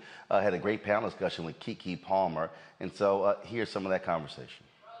 22. Had a great panel discussion with Keke Palmer, and so here's some of that conversation.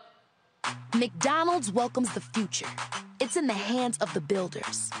 McDonald's welcomes the future. It's in the hands of the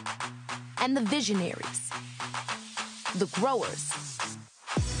builders and the visionaries, the growers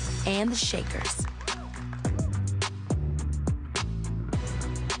and the shakers.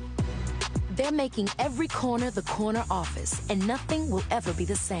 They're making every corner the corner office, and nothing will ever be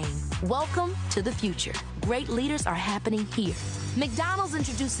the same. Welcome to the future. Great leaders are happening here. McDonald's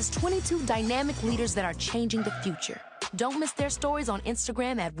introduces 22 dynamic leaders that are changing the future. Don't miss their stories on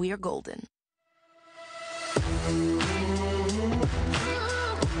Instagram at We're Golden.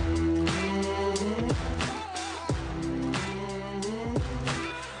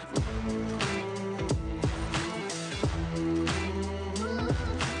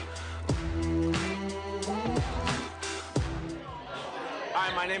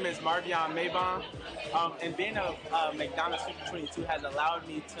 Hi, my name is Marvion Maybon, and being a McDonald's Future 22 has allowed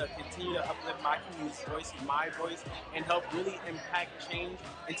me to continue to uplift my community's voice, my voice, and help really impact change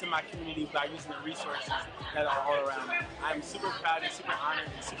into my community by using the resources that are all around me. I'm super proud and super honored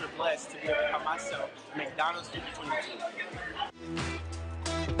and super blessed to be able to call myself McDonald's Future 22.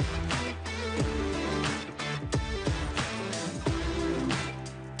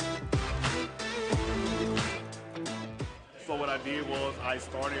 So what I did was I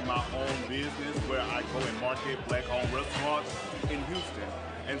started my own business where I go and market black-owned restaurants in Houston.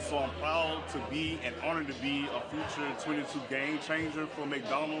 And so I'm proud to be and honored to be a Future 22 game changer for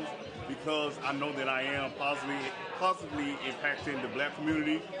McDonald's because I know that I am positively impacting the black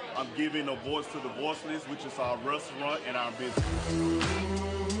community. I'm giving a voice to the voiceless, which is our restaurant and our business.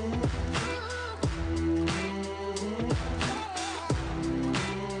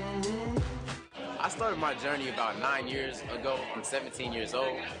 I started my journey about 9 years ago. I'm 17 years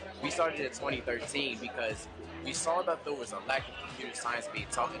old. We started in 2013 because we saw that there was a lack of computer science being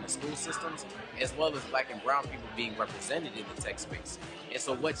taught in the school systems, as well as black and brown people being represented in the tech space. And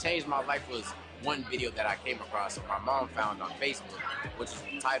so what changed my life was one video that I came across or my mom found on Facebook, which is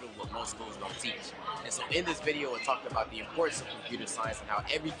entitled What Most Schools Don't Teach. And so in this video, it talked about the importance of computer science and how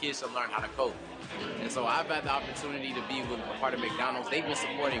every kid should learn how to code. And so I've had the opportunity to be with a part of McDonald's. They've been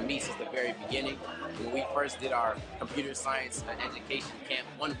supporting me since the very beginning. When we first did our computer science education camp,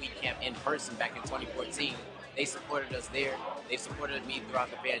 1 week camp in person back in 2014, they supported us there. They supported me throughout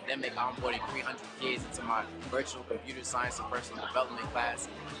the pandemic, onboarding 300 kids into my virtual computer science and personal development class.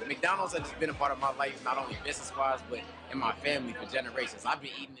 McDonald's has just been a part of my life, not only business-wise, but in my family for generations. I've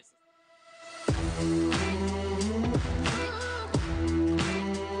been eating this.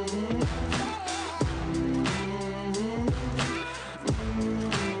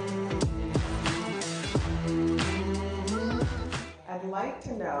 I'd like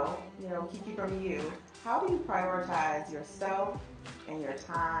to know, Keke, from you, how do you prioritize yourself and your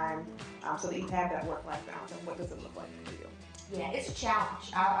time so that you have that work-life balance, and what does it look like for you? Yeah, it's a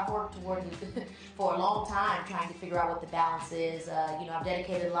challenge. I've worked toward it for a long time trying to figure out what the balance is. I've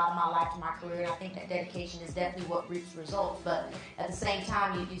dedicated a lot of my life to my career, and I think that dedication is definitely what reaps results. But at the same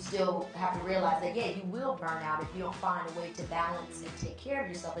time, you still have to realize that, you will burn out if you don't find a way to balance and take care of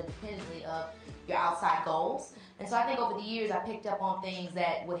yourself independently of your outside goals. And so I think over the years, I picked up on things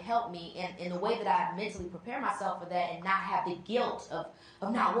that would help me in the way that I mentally prepare myself for that and not have the guilt of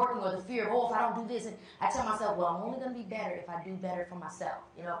not working or the fear of, if I don't do this. And I tell myself, well, I'm only going to be better if I do better for myself.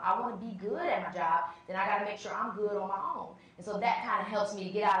 If I want to be good at my job, then I got to make sure I'm good on my own. And so that kind of helps me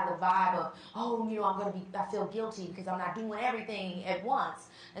to get out of the vibe of, oh, you know, I feel guilty because I'm not doing everything at once.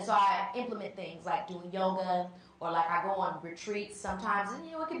 And so I implement things like doing yoga, or like I go on retreats sometimes. And,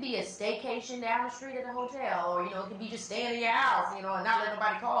 you know, it could be a staycation down the street at a hotel, or, you know, it could be just staying in your house, you know, and not let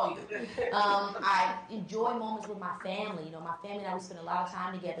nobody call you. I enjoy moments with my family. You know, my family and I, we spend a lot of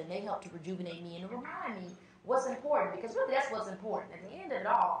time together, and they help to rejuvenate me and to remind me what's important, because really that's what's important. At the end of it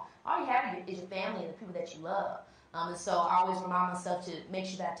all you have is your family and the people that you love. And so I always remind myself to make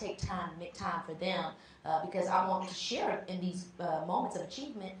sure that I take time to make time for them, because I want to share in these moments of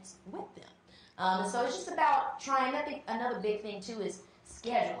achievement with them. And so it's just about trying. I think another big thing too is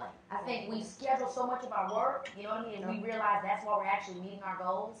scheduling. I think we schedule so much of our work, you know what I mean, and we realize that's why we're actually meeting our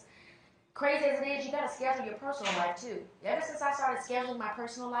goals. Crazy as it is, you got to schedule your personal life too. Ever since I started scheduling my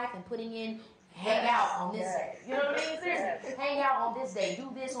personal life and putting in hang out on this day. You know what I mean? Seriously. Hang out on this day. Do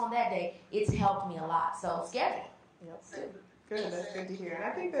this on that day. It's helped me a lot. So schedule. Yep. Good. That's good to hear. And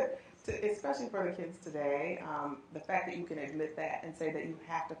I think that, especially for the kids today, the fact that you can admit that and say that you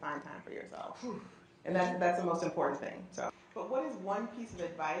have to find time for yourself. And that's the most important thing. So, but what is one piece of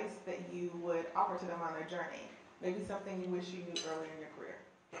advice that you would offer to them on their journey? Maybe something you wish you knew earlier in your career.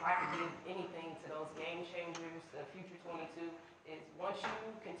 If I could give anything to those game changers, the Future 22, is once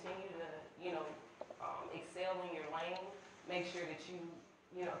you continue to, you know, excel in your lane, make sure that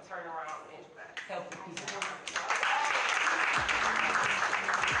you know, turn around and help the people.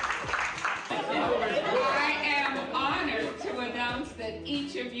 I am honored to announce that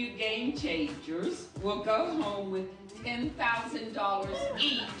each of you game changers will go home with $10,000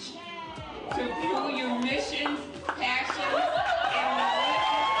 each to fuel your missions, passions, and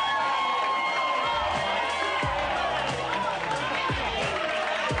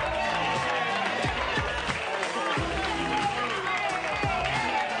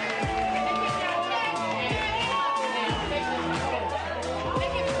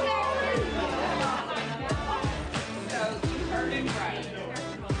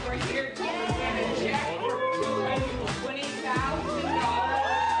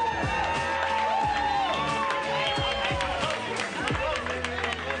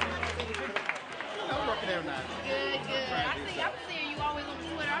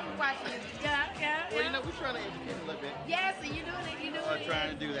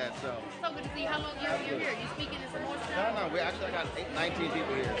trying to do that, so. So good to see you. How long you're here? You speaking in some more stuff? No, we actually got 19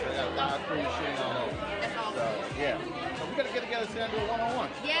 people here, so we got a lot of crew shooting all over. That's awesome. So, yeah. So we got to get together and do a one-on-one.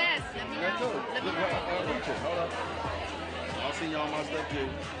 Yes, let me know. Let me know. Hold up. I'll see y'all my stuff too.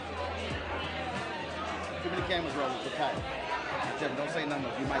 Too many cameras rolling, so tight. Don't say nothing,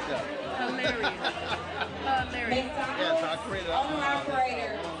 you might tell. Hilarious. Hilarious. Yeah, so I created a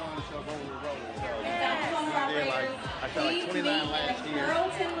operator. one-on-one show, Roller. So Yes. I shot like 29 last year.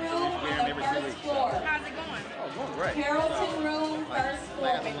 Carrollton Room on the first floor. How's it going? Oh, going great. Carrollton Room, first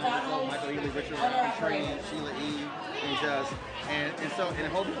floor, McDonald's. Michael Ely, Richard Train, Sheila E. And the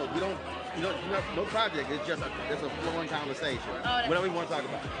whole deal, we have no project. It's just it's a flowing conversation. Oh, whatever we want to talk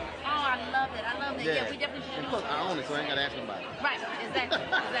about. Oh, I love it. I love it. Yeah, we definitely should. And plus, I own it, so I ain't got to ask nobody. Right, exactly.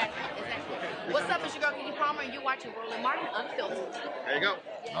 What's up, it's your girl, Kiki Palmer, and you're watching Roland Martin Unfiltered. There you go.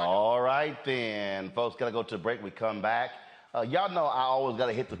 All right, then. Folks, got to go to the break. We come back. Y'all know I always got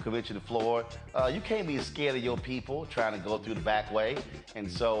to hit the convention floor. You can't be scared of your people trying to go through the back way. And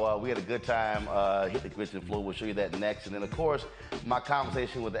so we had a good time hit the convention floor. We'll show you that next. And then, of course, my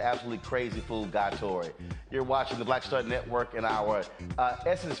conversation with the absolutely crazy fool, Guy Torry. You're watching the Black Star Network and our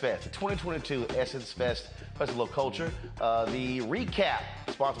Essence Fest, the 2022 Essence Fest Festival of Culture. The recap,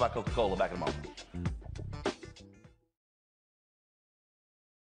 sponsored by Coca-Cola. Back in a moment.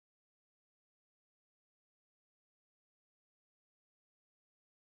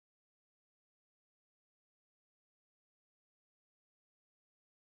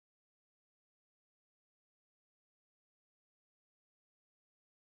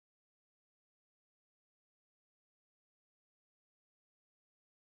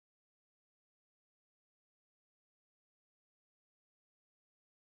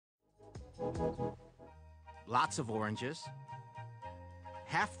 Lots of oranges,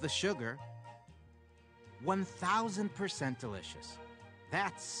 half the sugar, 1,000% delicious.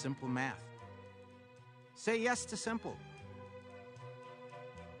 That's simple math. Say yes to simple.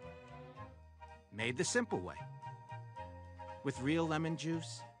 Made the simple way. With real lemon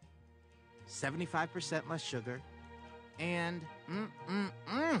juice, 75% less sugar, and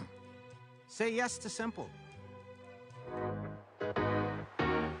say yes to simple.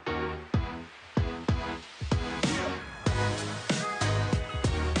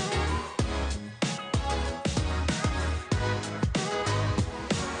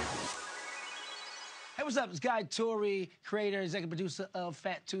 what's up? It's Guy Torrey, creator, executive producer of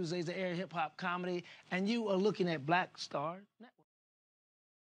Fat Tuesdays, the air hip-hop comedy, and you are looking at Black Star Network.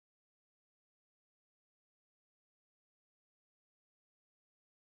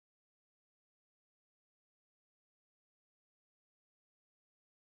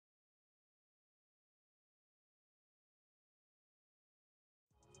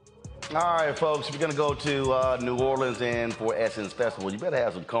 All right, folks, if you're going to go to New Orleans and for Essence Festival, you better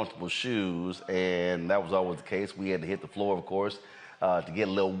have some comfortable shoes, and that was always the case. We had to hit the floor, of course, to get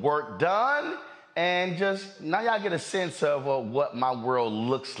a little work done, and just now y'all get a sense of what my world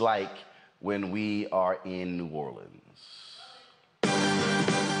looks like when we are in New Orleans.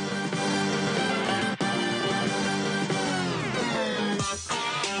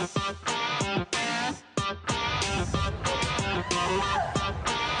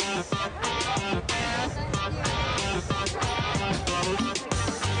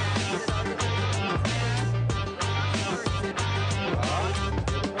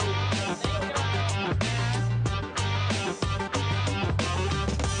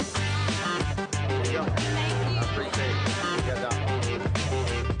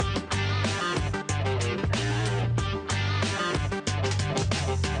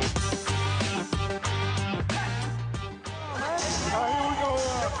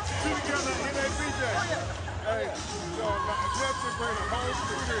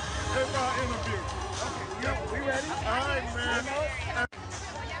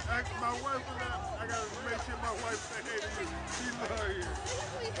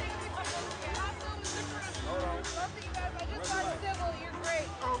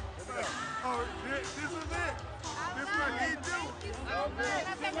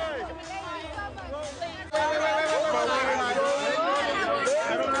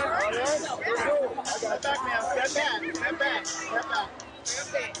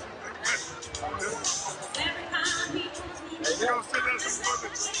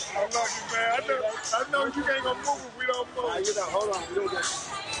 I know you ain't gonna move if we don't move. Hold on.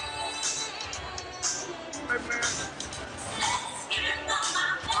 Hey, man.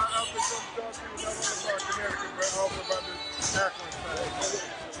 I've been going to talk to you about Connecticut, man. All about this Akron thing.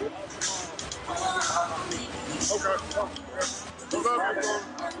 Okay. I love you, bro.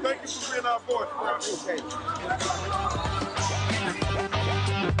 Thank you for being our voice, bro.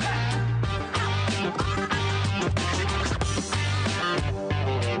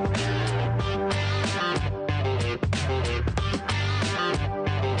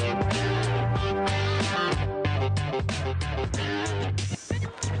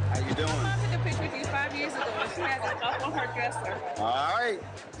 All right.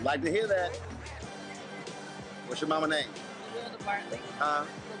 Like to hear that. What's your mama name? LaWilda Bartley. Huh?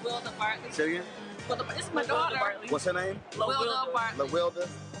 LaWilda Bartley. Say again? It's my daughter. What's her name? LaWilda Bartley. LaWilda?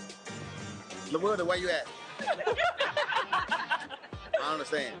 LaWilda, where you at? I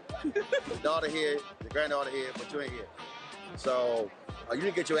understand. The daughter here, the granddaughter here, but you ain't here. So, you need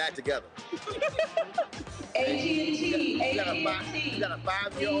to get your act together. AT&T. You got a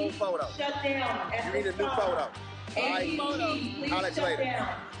 5-year-old photo. Shut down. You need a new photo. All right. I'll let you later.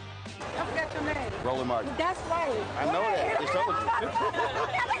 I forgot your name. Roland Martin. That's right. I know that. Just told you.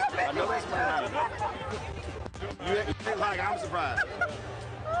 I know that's my name. You act like I'm surprised.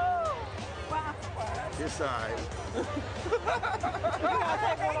 This side.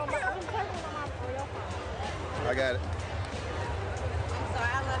 I got it. I'm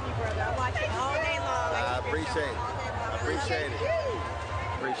sorry. I love you, brother. I watch you all day long. I appreciate it. I appreciate it.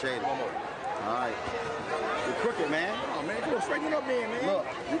 Appreciate it. One more. All right. You're crooked, man. Oh, man, come on, straighten it up then, man. Look.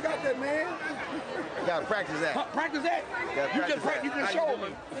 You got that, man. You gotta practice that. Practice that. You just showed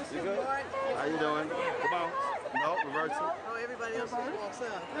me. You good? How you doing? Come on. No, reverse it. Oh, everybody else walks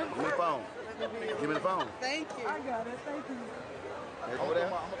up. Give me the phone. Give me the phone. Thank you. I got it. Thank you. Over there.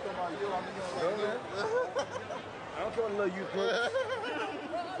 I'm gonna throw my you on the I don't want to know you crook.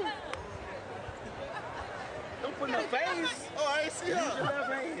 Don't put no face. Oh, I ain't see Use her. your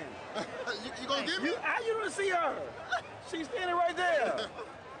left hand. You gonna give me? How you don't see her? She's standing right there.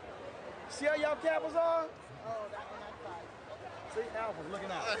 See how y'all cappers are? Oh, that one I tried. See, Alpha's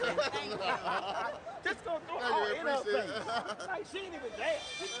looking out. Just gonna throw it all in her face. Like she ain't even there.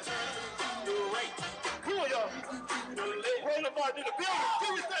 Come on, y'all. Roland Martin in the building. Do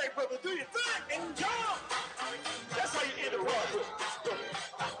your thing, brother. Do your thing. And jump. That's how you end the run.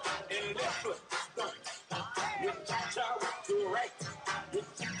 And left foot. You touch out to the right. You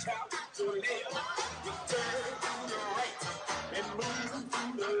touch out to the left. You turn to the right and move to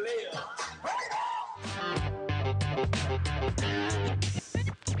the left. Right on.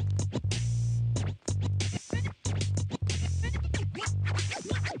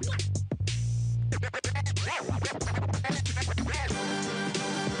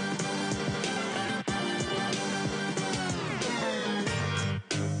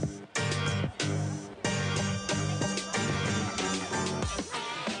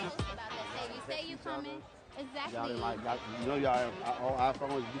 Y'all didn't like, y'all all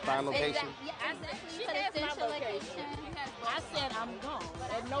iPhones, you find location? Yeah, I said she has my location. I said I'm gone.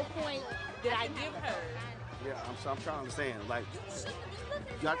 At no point did I give her. Yeah, I'm trying to understand. Like,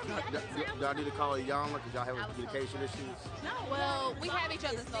 y'all need to call Yana because y'all having communication issues? No, well, we have each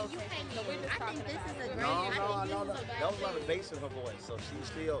other's location, so we're just talking about it. No, I know that. That was a lot of bass in her voice, so she's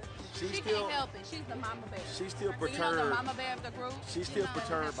still. She can't help it. She's the mama bear. She's still perturbed. You know the mama bear of the group? She's still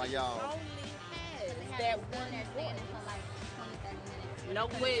perturbed by y'all. That one voice. No,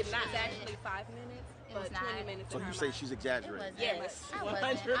 it's not. It's actually 5 minutes, but 20 minutes. So you say she's exaggerating? Yes,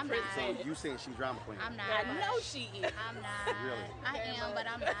 100%. So you saying she's drama queen? I'm not. I know she is. I'm not. Really? I am, but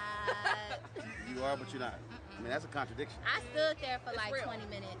I'm not. You are, but you're not. I mean, that's a contradiction. I stood there for like 20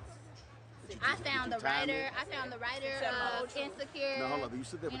 minutes. I found the writer of Insecure. No, hold on. You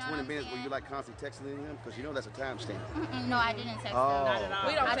stood there for 20 minutes where you like constantly texting him? Because you know that's a timestamp. No, I didn't text them. Not at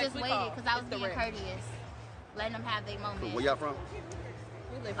all. I just waited because I was being courteous. Letting them have their moment. Where y'all from?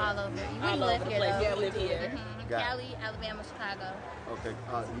 We live all over. We live here, though. Yeah, we live here. Cali, Alabama, Chicago. Okay.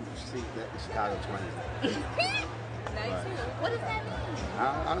 You see that in Chicago 20. Nice. What does that mean?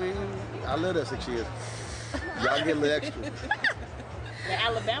 I mean, I lived there 6 years. Y'all get a little extra.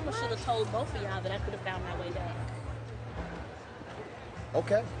 Alabama should have told both of y'all that I could have found my way back.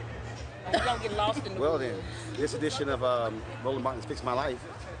 Okay. You don't get lost in the Well then, this edition of Roland Martin's Fix My Life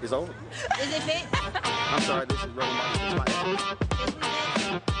is over. Is it fit? I'm sorry, this is Roland Martin's Fix My Life.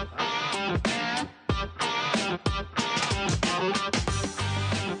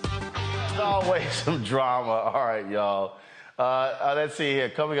 There's always some drama. All right, y'all. Let's see here.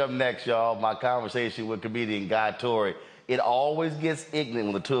 Coming up next, y'all, my conversation with comedian Guy Torry. It always gets ignorant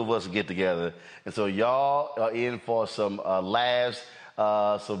when the two of us get together. And so y'all are in for some laughs.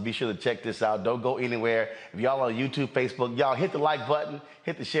 So be sure to check this out. Don't go anywhere. If y'all on YouTube, Facebook, y'all hit the like button,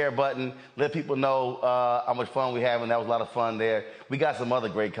 hit the share button. Let people know how much fun we're having. That was a lot of fun there. We got some other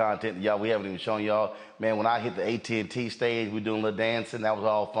great content that we haven't even shown y'all. Man, when I hit the AT&T stage, we doing a little dancing. That was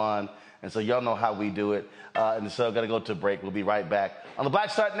all fun. And so y'all know how we do it. And so got to go to a break. We'll be right back on the Black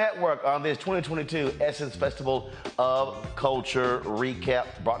Star Network on this 2022 Essence Festival of Culture recap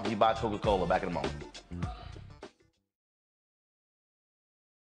brought to you by Coca-Cola. Back in a moment.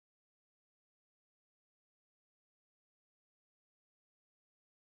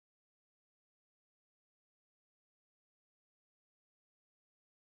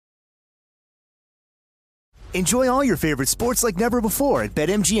 Enjoy all your favorite sports like never before at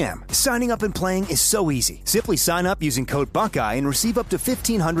BetMGM. Signing up and playing is so easy. Simply sign up using code Buckeye and receive up to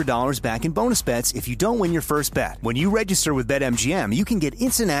 $1,500 back in bonus bets if you don't win your first bet. When you register with BetMGM, you can get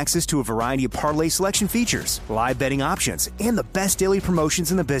instant access to a variety of parlay selection features, live betting options, and the best daily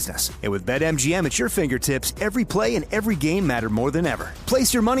promotions in the business. And with BetMGM at your fingertips, every play and every game matter more than ever.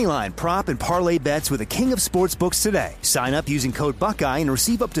 Place your moneyline, prop, and parlay bets with the king of sportsbooks today. Sign up using code Buckeye and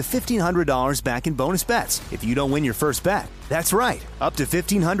receive up to $1,500 back in bonus bets if you don't win your first bet. That's right, up to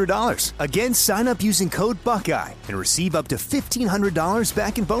 $1,500. Again, sign up using code Buckeye and receive up to $1,500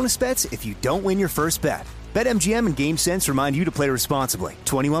 back in bonus bets if you don't win your first bet. BetMGM and GameSense remind you to play responsibly.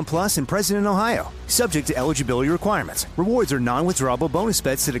 21 plus and present in Ohio. Subject to eligibility requirements. Rewards are non-withdrawable bonus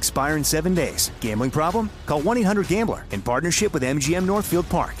bets that expire in 7 days. Gambling problem? Call 1-800-GAMBLER in partnership with MGM Northfield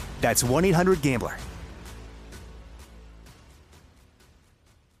Park. That's 1-800-GAMBLER.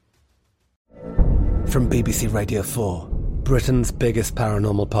 From BBC Radio 4, Britain's biggest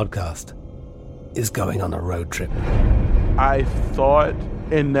paranormal podcast is going on a road trip. I thought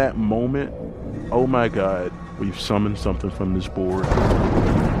in that moment, oh my God, we've summoned something from this board.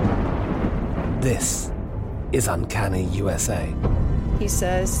 This is Uncanny USA. He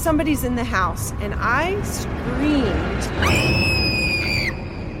says, somebody's in the house, and I screamed.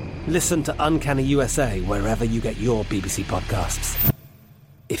 Listen to Uncanny USA wherever you get your BBC podcasts,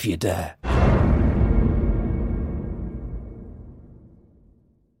 if you dare.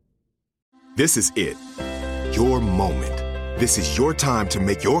 This is it. Your moment. This is your time to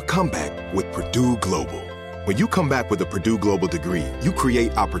make your comeback with Purdue Global. When you come back with a Purdue Global degree, you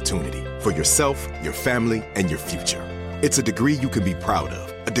create opportunity for yourself, your family, and your future. It's a degree you can be proud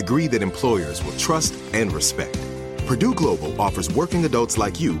of, a degree that employers will trust and respect. Purdue Global offers working adults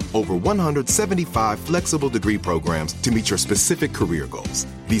like you over 175 flexible degree programs to meet your specific career goals.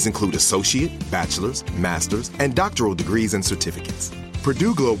 These include associate, bachelor's, master's, and doctoral degrees and certificates.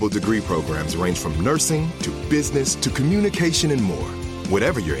 Purdue Global degree programs range from nursing to business to communication and more.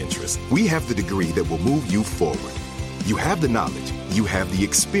 Whatever your interest, we have the degree that will move you forward. You have the knowledge, you have the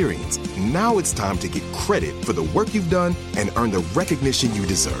experience. Now it's time to get credit for the work you've done and earn the recognition you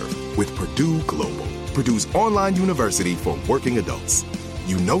deserve with Purdue Global, Purdue's online university for working adults.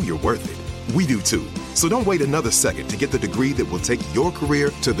 You know you're worth it. We do too. So don't wait another second to get the degree that will take your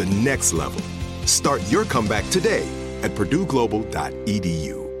career to the next level. Start your comeback today at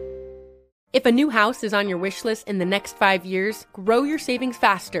PurdueGlobal.edu. If a new house is on your wish list in the next 5 years, grow your savings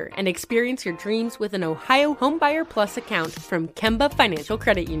faster and experience your dreams with an Ohio Homebuyer Plus account from Kemba Financial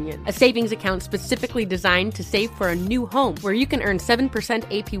Credit Union. A savings account specifically designed to save for a new home where you can earn 7%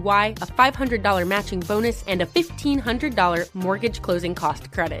 APY, a $500 matching bonus, and a $1,500 mortgage closing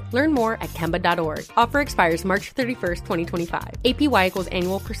cost credit. Learn more at Kemba.org. Offer expires March 31st, 2025. APY equals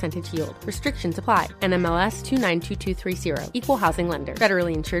annual percentage yield. Restrictions apply. NMLS 292230. Equal housing lender.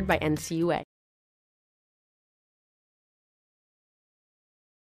 Federally insured by NCUA.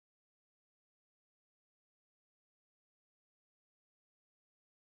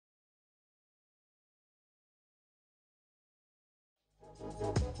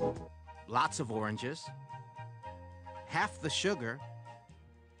 Lots of oranges, half the sugar,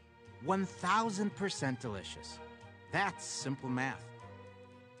 1,000% delicious. That's simple math.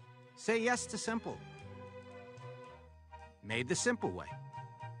 Say yes to simple. Made the simple way.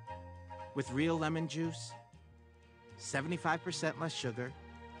 With real lemon juice, 75% less sugar,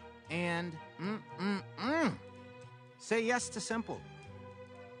 and say yes to simple.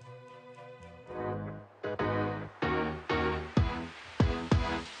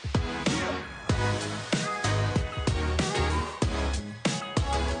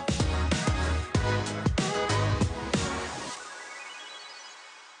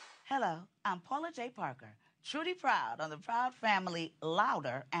 Hello, I'm Paula J. Parker, truly proud on the Proud Family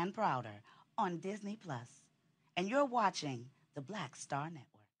Louder and Prouder on Disney+. And you're watching the Black Star Network.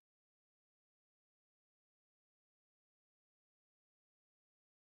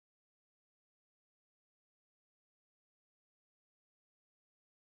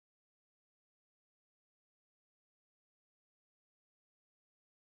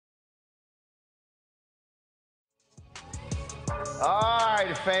 All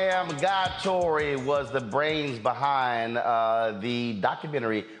right, fam. Guy Torry was the brains behind the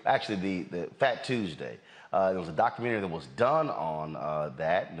documentary, actually the Fat Tuesday. There was a documentary that was done on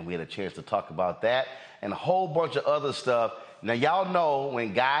that, and we had a chance to talk about that and a whole bunch of other stuff. Now, y'all know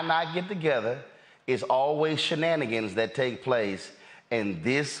when Guy and I get together, it's always shenanigans that take place, and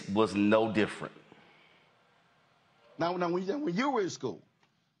this was no different. Now when you were in school,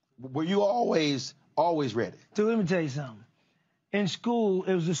 were you always ready? Dude, let me tell you something. In school,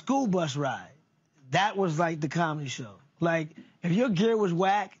 it was a school bus ride. That was like the comedy show. Like, if your gear was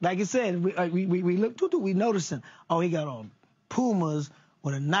whack, like I said, we looked, we noticing, oh, he got on Pumas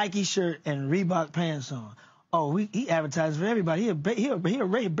with a Nike shirt and Reebok pants on. Oh, he advertised for everybody. He a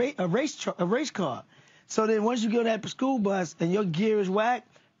race car. So then once you go to that school bus and your gear is whack,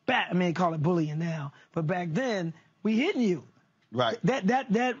 call it bullying now. But back then, we hitting you. Right.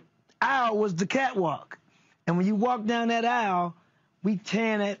 That aisle was the catwalk. And when you walk down that aisle, we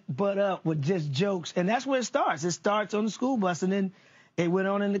tearing that butt up with just jokes. And that's where it starts. It starts on the school bus, and then it went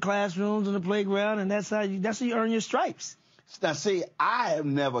on in the classrooms and the playground, and that's how you earn your stripes. Now, see, I have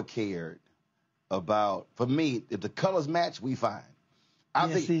never cared about, for me, if the colors match, we fine. I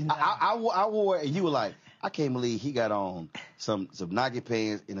wore it, and you were like, I can't believe he got on some Nike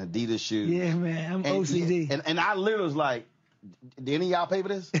pants and Adidas shoes. Yeah, man, I'm OCD. And I literally was like, did any of y'all pay for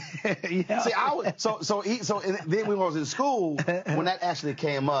this? Yeah. See, then we was in school when that actually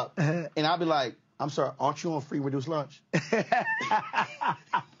came up, and I'd be like, I'm sorry, aren't you on free reduced lunch? Then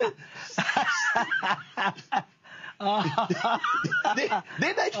they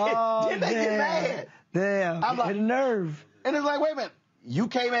get mad. Damn, I'm like, the nerve. And it's like, wait a minute, you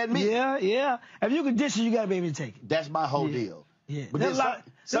came at me. Yeah. If you can dish it, you gotta be able to take it. That's my whole deal. Yeah. But There's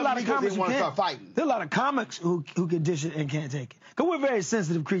a lot of comics want to start fighting. There's a lot of comics who can dish it and can't take it. Because we're very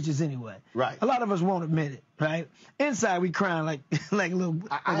sensitive creatures anyway. Right. A lot of us won't admit it, right? Inside, we crying like a little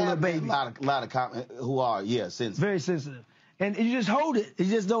baby. A lot of comics who are, sensitive. Very sensitive. And you just hold it.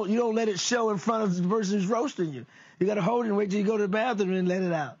 You don't let it show in front of the person who's roasting you. You got to hold it and wait till you go to the bathroom and let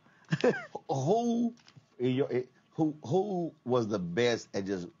it out. Who was the best at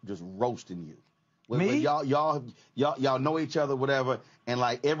just roasting you? Me? Y'all know each other, whatever, and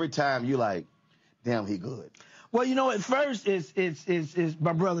like every time you like, damn, he good. Well, at first it's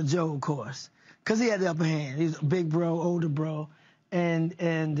my brother Joe, of course, because he had the upper hand. He's a big bro, older bro, and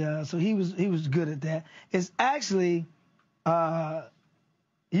so he was good at that. It's actually, works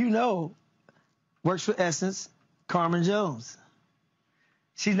for Essence, Carmen Jones.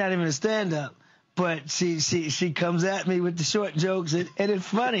 She's not even a stand-up. But she comes at me with the short jokes, and it's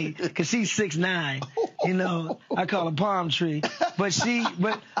funny because she's 6'9". I call her palm tree.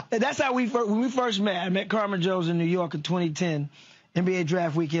 But that's how when we first met. I met Carmen Jones in New York in 2010, NBA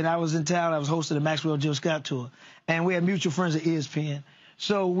draft weekend. I was in town. I was hosting the Maxwell Jill Scott tour, and we had mutual friends at ESPN.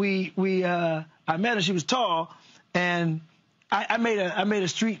 So I met her. She was tall, and I made a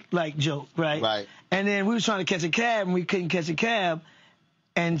street-like joke, right? Right. And then we were trying to catch a cab, and we couldn't catch a cab.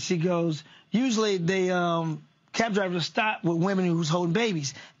 And she goes, usually they cab drivers stop with women who's holding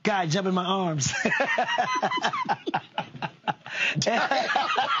babies. Guy, jump in my arms.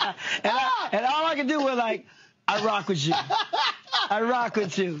 and all I could do was like, I rock with you. I rock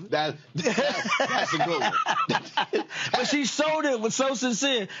with you. That's a good one. But she sold it was so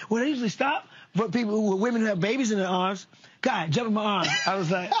sincere. Well, they usually stop for people who women who have babies in their arms. God, jump in my arms. I was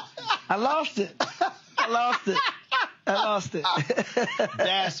like, I lost it.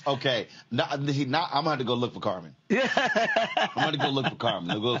 That's okay. Now I'm gonna have to go look for Carmen. Yeah. I'm gonna go look for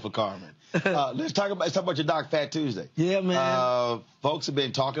Carmen. Let's talk about your doc, Fat Tuesday. Yeah, man. Folks have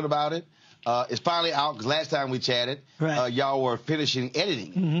been talking about it. It's finally out because last time we chatted, y'all were finishing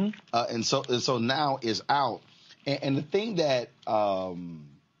editing, and so now it's out. And the thing that I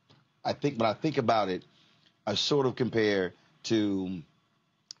think when I think about it, I sort of compare to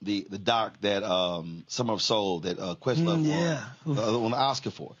the doc that Summer of Soul that Questlove won the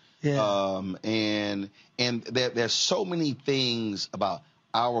Oscar for. Yeah. And there's so many things about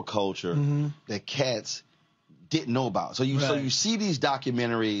our culture that cats didn't know about. So you see these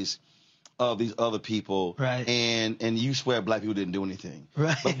documentaries of these other people, and you swear black people didn't do anything.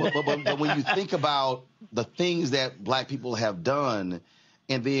 Right. But when you think about the things that black people have done,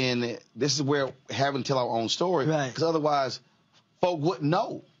 and then this is where having to tell our own story, because otherwise folk wouldn't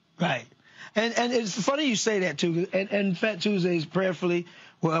know. Right. And it's funny you say that, too. And Fat Tuesdays prayerfully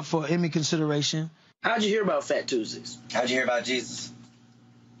were up for Emmy consideration. How'd you hear about Fat Tuesdays? How'd you hear about Jesus?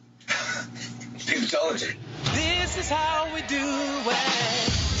 People told you. This is how we do it.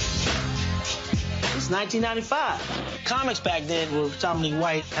 It's 1995. Comics back then were predominantly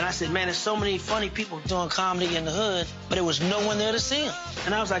white, and I said, man, there's so many funny people doing comedy in the hood, but there was no one there to see them.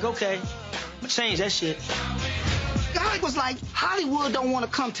 And I was like, okay, change that shit. God was like, Hollywood don't want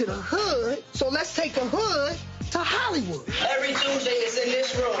to come to the hood, so let's take the hood to Hollywood. Every Tuesday is in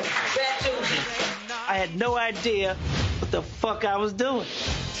this room. Fat Tuesday. I had no idea what the fuck I was doing.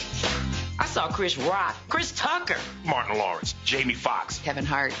 I saw Chris Rock, Chris Tucker, Martin Lawrence, Jamie Foxx, Kevin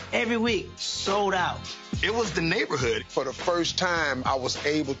Hart. Every week, sold out. It was the neighborhood. For the first time, I was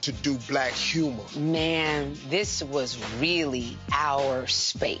able to do black humor. Man, this was really our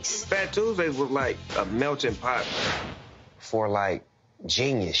space. Fat Tuesdays was like a melting pot for like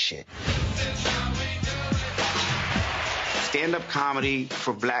genius shit. Stand-up comedy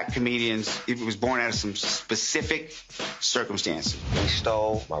for black comedians, it was born out of some specific circumstances. He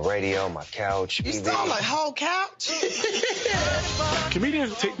stole my radio, my couch. You stole my whole couch?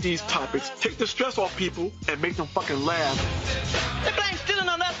 Comedians take these topics, take the stress off people, and make them fucking laugh. They blame stealing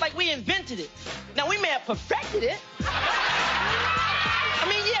on us like we invented it. Now, we may have perfected it. I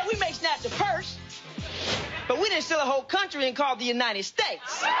mean, yeah, we may snatch a purse, but we didn't steal a whole country and call it the United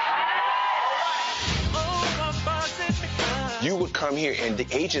States. You would come here and the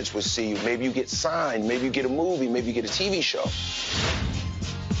agents would see you. Maybe you get signed, maybe you get a movie, maybe you get a TV show.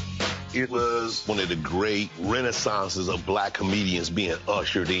 It was one of the great renaissances of black comedians being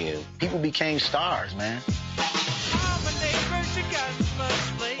ushered in. People became stars, man.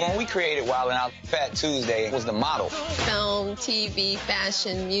 When we created Wild 'N Out, Fat Tuesday was the model. Film, TV,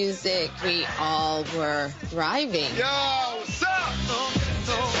 fashion, music, we all were thriving. Yo, what's up?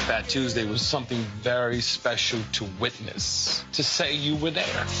 Fat Tuesday was something very special to witness, to say you were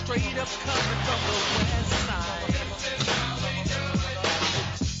there. Straight up coming from the west side.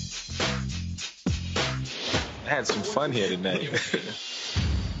 I had some fun here tonight.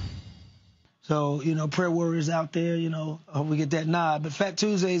 So, prayer warriors out there, I hope we get that nod. But Fat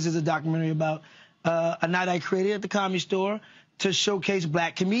Tuesdays is a documentary about a night I created at the Comedy Store to showcase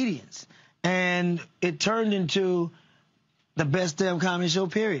black comedians. And it turned into the best damn comedy show,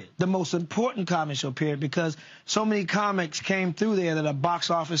 period. The most important comedy show, period, because so many comics came through there that are box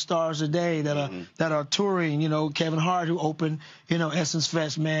office stars today, that are touring. Kevin Hart, who opened, Essence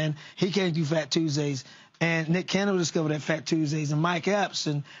Fest, man, he came through Fat Tuesdays. And Nick Cannon discovered at Fat Tuesdays, and Mike Epps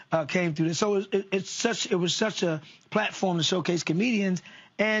came through this. So it was such a platform to showcase comedians.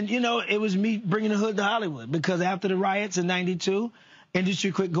 And, it was me bringing the hood to Hollywood, because after the riots in '92,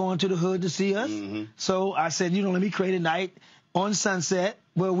 industry quit going to the hood to see us. So I said, let me create a night on Sunset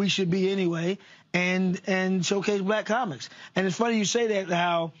where we should be anyway, and showcase black comics. And it's funny you say that,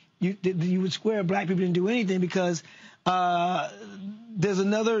 how you would swear black people didn't do anything, because there's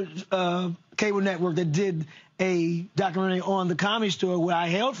another cable network that did a documentary on the Comedy Store where I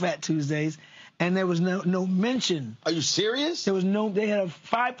held Fat Tuesdays, and there was no mention. Are you serious? There was no. They had a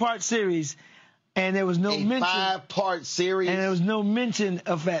 5-part series, and there was no mention. 5-part series, and there was no mention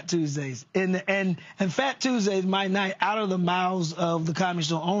of Fat Tuesdays. And Fat Tuesdays, my night, out of the mouths of the Comedy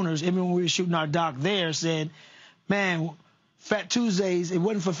Store owners, even when we were shooting our doc there, said, "Man, Fat Tuesdays. It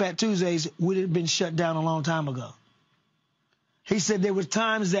wasn't for Fat Tuesdays, would have been shut down a long time ago." He said there were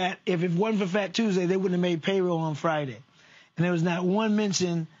times that if it wasn't for Fat Tuesday, they wouldn't have made payroll on Friday. And there was not one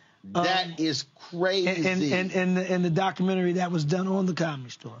mention. That is crazy. In the documentary that was done on the Comedy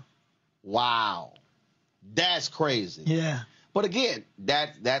Store. Wow. That's crazy. Yeah. But again,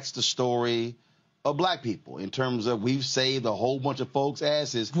 that's the story of black people in terms of we've saved a whole bunch of folks'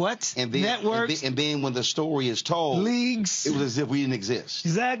 asses. What? And then, networks. And then when the story is told, leagues. It was as if we didn't exist.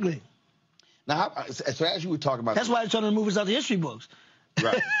 Exactly. Now, so as you were talking about... That's why they're trying to move us out the history books.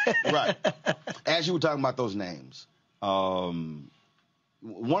 Right, right. As you were talking about those names, one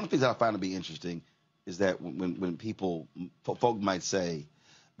of the things that I find to be interesting is that when people, folk might say,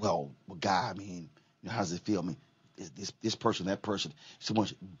 well, Guy, I mean, how does it feel? I mean, this person, that person, so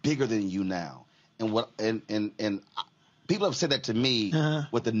much bigger than you now. And people have said that to me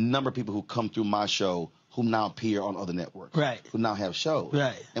with the number of people who come through my show who now appear on other networks, right? Who now have shows,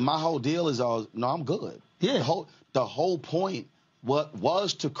 right? And my whole deal is no, I'm good. Yeah. The whole point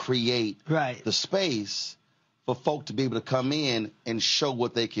was to create the space for folk to be able to come in and show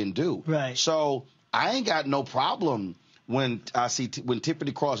what they can do. Right. So I ain't got no problem when I see when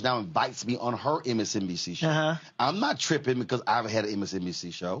Tiffany Cross now invites me on her MSNBC show. I'm not tripping because I've had an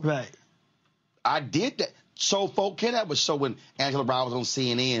MSNBC show. Right. I did that. So folk can have a show when Angela Brown was on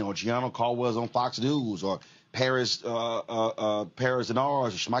CNN or Gianna Caldwell was on Fox News or Paris Denars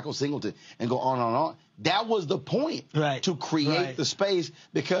or Schmeichel Singleton and go on and on. That was the point, right? To create the space,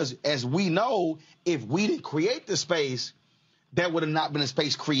 because as we know, if we didn't create the space, there would have not been a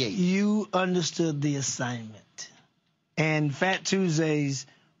space created. You understood the assignment, and Fat Tuesdays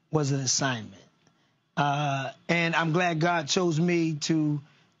was an assignment, and I'm glad God chose me to,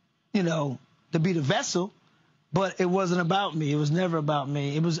 to be the vessel. But it wasn't about me. It was never about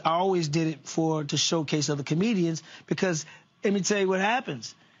me. I always did it to showcase other comedians, because let me tell you what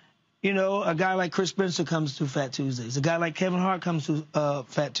happens. A guy like Chris Spencer comes to Fat Tuesdays. A guy like Kevin Hart comes to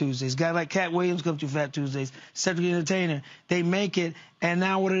Fat Tuesdays. A guy like Cat Williams comes to Fat Tuesdays. Cedric the Entertainer. They make it, and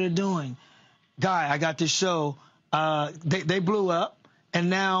now what are they doing? Guy, I got this show. They blew up, and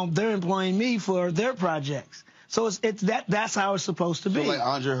now they're employing me for their projects. So that's how it's supposed to be. So like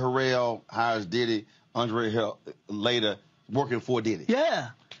Andre Harrell hires Diddy. Andre Harrell later working for Diddy.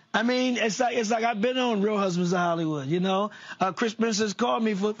 Yeah. I mean, it's like I've been on Real Husbands of Hollywood, Chris Spencer's called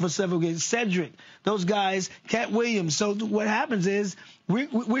me for several gigs. Cedric, those guys, Cat Williams. So what happens is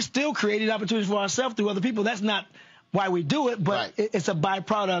we're still creating opportunities for ourselves through other people. That's not why we do it, but it's a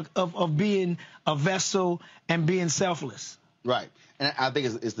byproduct of being a vessel and being selfless. Right. And I think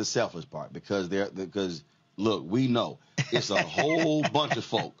it's the selfless part, because look, we know it's a whole bunch of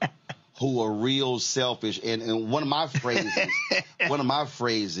folk who are real selfish. And one of my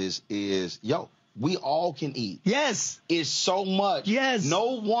phrases is, yo, we all can eat. Yes. It's so much. Yes.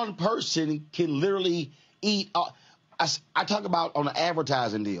 No one person can literally eat. I talk about on an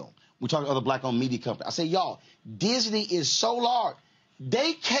advertising deal. We talk to other black-owned media companies. I say, y'all, Disney is so large,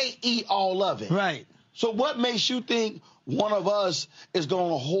 they can't eat all of it. Right. So what makes you think one of us is going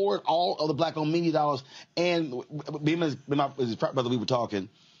to hoard all of the black-owned media dollars? And me and my brother, we were talking,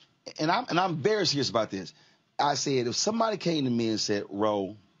 and I'm very serious about this. I said, if somebody came to me and said,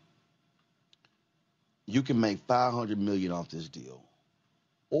 Ro, you can make $500 million off this deal,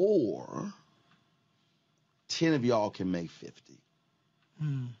 or 10 of y'all can make 50.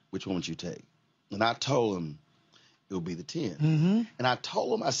 Which one would you take? And I told him it would be the 10. Mm-hmm. And I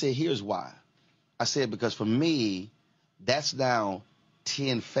told him, I said, here's why. I said, because for me, that's now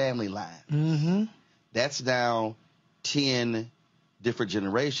 10 family lines. Mm-hmm. That's now 10 different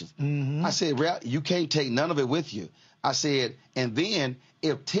generations. Mm-hmm. I said, you can't take none of it with you. I said, and then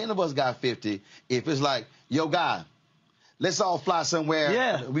if 10 of us got 50, if it's like, yo, Guy, let's all fly somewhere.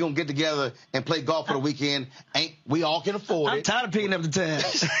 Yeah. We're going to get together and play golf for the weekend. We all can afford it. I'm tired of picking up the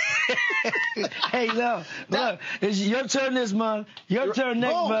tabs. Hey, look, it's your turn this month, your turn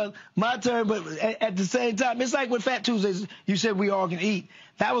next month, my turn. But at the same time, it's like with Fat Tuesdays, you said we all can eat.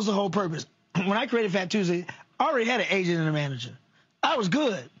 That was the whole purpose. When I created Fat Tuesday, I already had an agent and a manager. I was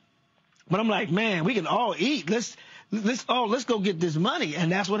good. But I'm like, man, we can all eat. Let's go get this money.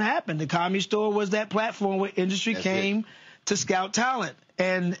 And that's what happened. The Comedy Store was that platform where industry came to scout talent.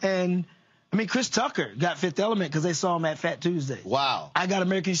 And I mean, Chris Tucker got Fifth Element because they saw him at Fat Tuesday. Wow. I got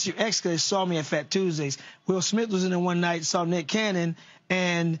American History X because they saw me at Fat Tuesdays. Will Smith was in there one night, saw Nick Cannon,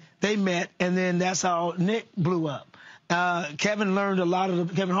 and they met, and then that's how Nick blew up. Kevin Hart learned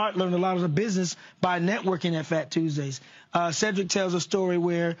a lot of the business by networking at Fat Tuesdays. Cedric tells a story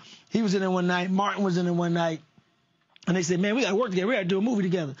where he was in there one night, Martin was in there one night, and they said, man, we got to work together. We got to do a movie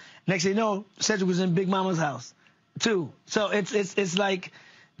together. Next thing you know, Cedric was in Big Mama's house, too. So it's like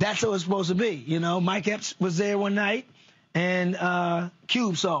that's what it's supposed to be. You know, Mike Epps was there one night, and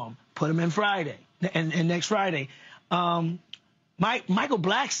Cube saw him, put him in Friday, and next Friday. Michael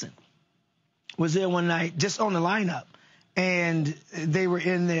Blackson was there one night, just on the lineup, and they were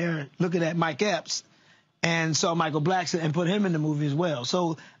in there looking at Mike Epps and saw Michael Blackson and put him in the movie as well.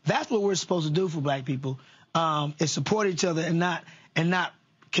 So that's what we're supposed to do for black people, is support each other and not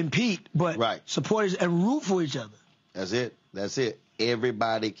compete, but support each and root for each other. That's it. That's it.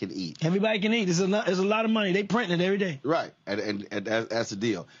 Everybody can eat. Everybody can eat. There's a lot of money. They printing it every day. Right, and that's the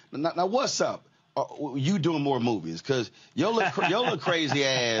deal. Now what's up? You doing more movies? Because your little crazy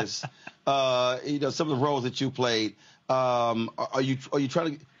ass, some of the roles that you played. Are you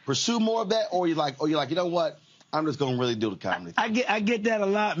trying to pursue more of that, or you like, you know what? I'm just gonna really do the comedy. I get that a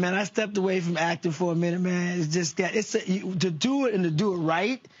lot, man. I stepped away from acting for a minute, man. It's just that to do it and to do it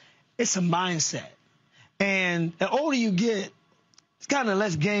right. It's a mindset, and the older you get, it's kind of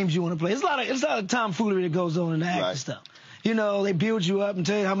less games you want to play. It's a lot of tomfoolery that goes on in the acting stuff. You know, they build you up and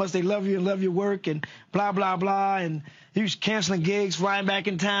tell you how much they love you and love your work and blah, blah, blah. And you canceling gigs, flying back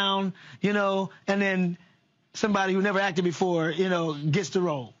in town, you know, and then somebody who never acted before, you know, gets the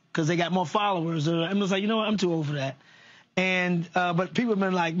role because they got more followers. I'm just like, you know what, I'm too old for that. And but people have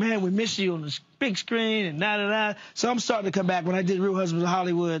been like, man, we miss you on the big screen and da-da-da. So I'm starting to come back. When I did Real Husbands of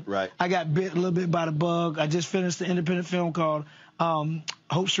Hollywood, I got bit a little bit by the bug. I just finished the independent film called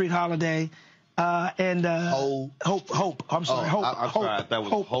Hope Street Holiday. Hope. I'm sorry. Hope. That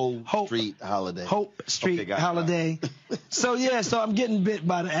was Hope Street Holiday. Hope Street Holiday. So I'm getting bit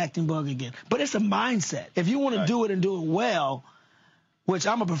by the acting bug again. But it's a mindset. If you want to do it and do it well, which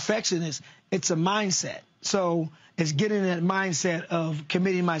I'm a perfectionist, it's a mindset. So it's getting that mindset of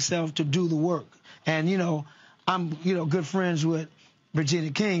committing myself to do the work. And, you know, I'm, good friends with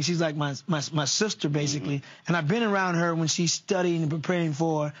Virginia King. She's like my sister, basically. And I've been around her when she's studying and preparing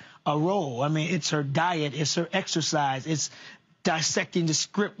for a role. I mean, it's her diet, it's her exercise, it's dissecting the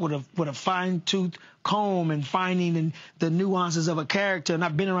script with a fine-tooth comb and finding the nuances of a character. And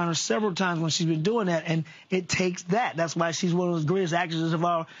I've been around her several times when she's been doing that, and it takes that. That's why she's one of those greatest actresses of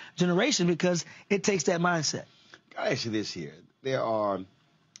our generation, because it takes that mindset. I ask you this here. There are, and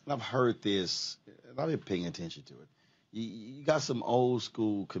I've heard this, and I've been paying attention to it. You got some old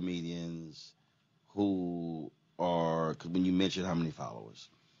school comedians who are, because when you mention how many followers,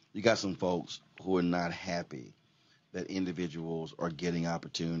 you got some folks who are not happy that individuals are getting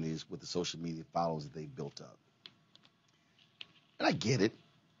opportunities with the social media followers that they've built up. And I get it.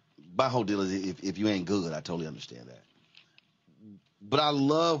 My whole deal is if you ain't good, I totally understand that. But I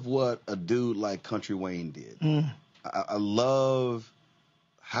love what a dude like Country Wayne did. I love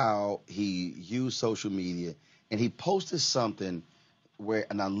how he used social media, and he posted something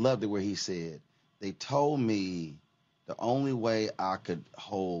and I loved it, where he said, they told me the only way I could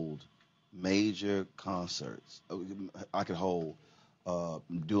hold major concerts, I could hold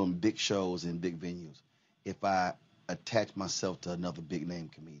doing big shows in big venues, if I attached myself to another big name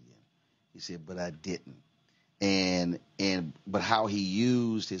comedian. He said, but I didn't. But how he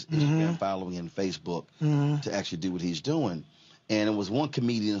used his Instagram following and Facebook to actually do what he's doing. And it was one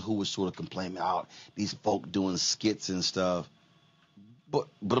comedian who was sort of complaining about these folk doing skits and stuff. But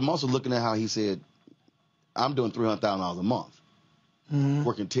I'm also looking at how he said, I'm doing $300,000 a month,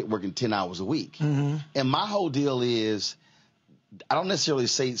 working 10 hours a week. And my whole deal is, I don't necessarily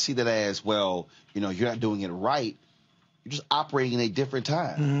see that as, well, you're not doing it right. You're just operating in a different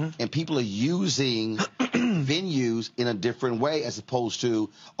time. And people are using venues in a different way, as opposed to,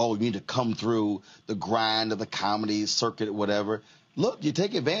 you need to come through the grind of the comedy circuit or whatever. Look, you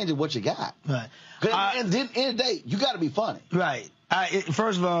take advantage of what you got. Right. And then, in the day, you got to be funny. Right.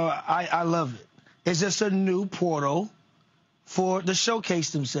 First of all, I love it. It's just a new portal for to showcase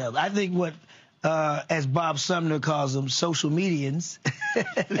themselves. I think what, as Bob Sumner calls them, social medians,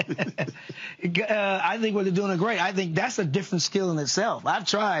 I think what they're doing is great. I think that's a different skill in itself. I've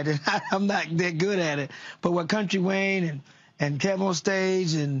tried, and I'm not that good at it. But what Country Wayne and Kevin on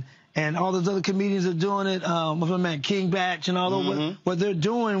Stage and all those other comedians are doing it, my man King Batch and all those, what they're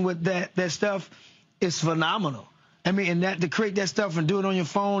doing with that stuff is phenomenal. I mean, and to create that stuff and do it on your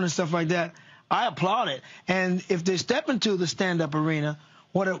phone and stuff like that, I applaud it. And if they step into the stand-up arena,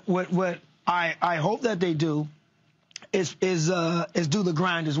 what I hope that they do is do the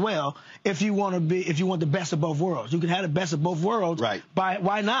grind as well. If you want the best of both worlds, you can have the best of both worlds. Right.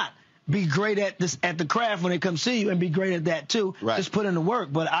 Why not be great at the craft when they come see you and be great at that too? Right. Just put in the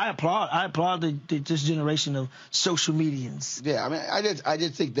work. But I applaud this generation of social medians. Yeah, I mean, I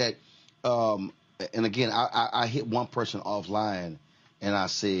just think that, and again, I hit one person offline, and I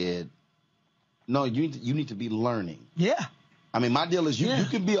said, no, you need to be learning. Yeah. I mean, my deal is you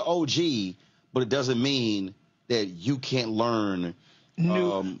can be an OG, but it doesn't mean that you can't learn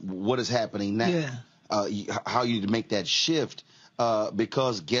what is happening now. Yeah. How you need to make that shift,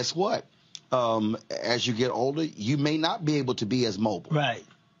 because guess what? As you get older, you may not be able to be as mobile. Right.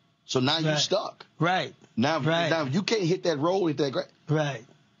 So now you're stuck. Right. Now you can't hit that roll, hit that. Right.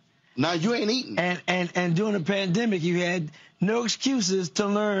 Now you ain't eating. And during the pandemic, you had no excuses to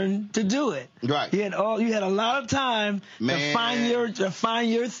learn to do it. Right. You had a lot of time to find your.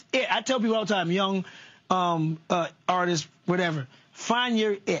 I tell people all the time, young artists, whatever, find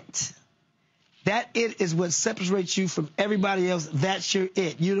your it. That it is what separates you from everybody else. That's your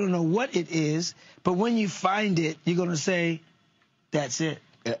it. You don't know what it is, but when you find it, you're gonna say, "That's it."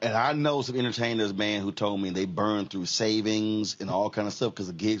 And I know some entertainers, man, who told me they burned through savings and all kind of stuff because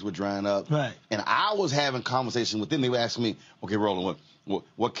the gigs were drying up. Right. And I was having conversations with them. They were asking me, okay, Roland,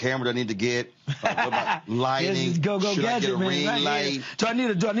 what camera do I need to get? What about lighting? Go Should gadget, I get a ring light? Yeah. Do I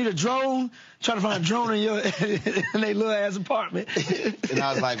need a drone? Trying to find a drone in their little ass apartment. And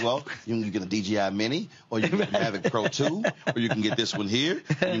I was like, well, you can get a DJI Mini, or you can get the Mavic Pro 2, or you can get this one here,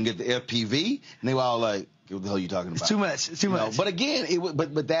 or you can get the FPV. And they were all like, what the hell are you talking about? It's too much. It's too much. But again,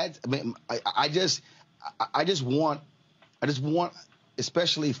 but that, I mean, I just want,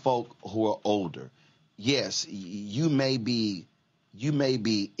 especially folk who are older. Yes, you may be in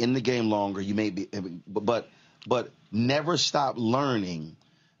the game longer. You may be, but never stop learning,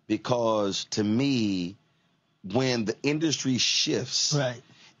 because to me, when the industry shifts, right,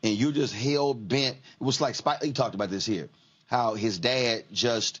 and you're just hell bent, it was like Spike Lee talked about this here, how his dad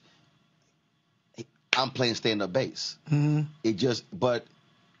just. I'm playing stand-up bass. Mm-hmm. But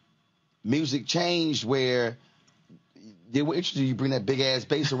music changed where they were interested. You bring that big ass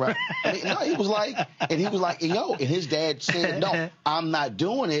bass around. I mean, no, he was like, and his dad said, no, I'm not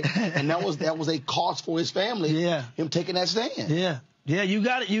doing it. And that was a cost for his family. Yeah. Him taking that stand. Yeah. Yeah. You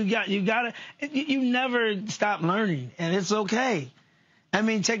got it. You never stop learning, and it's okay. I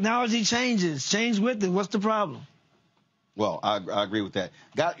mean, technology changes. Change with it. What's the problem? Well, I agree with that.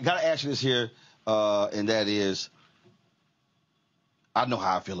 Got to ask you this here. And that is, I know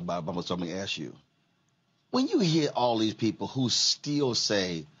how I feel about it, but I'm going to ask you. When you hear all these people who still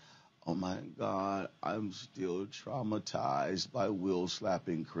say, oh, my God, I'm still traumatized by Will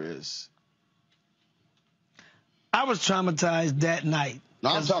slapping Chris. I was traumatized that night. No,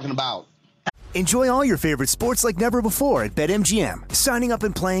 I'm talking about. Enjoy all your favorite sports like never before at BetMGM. Signing up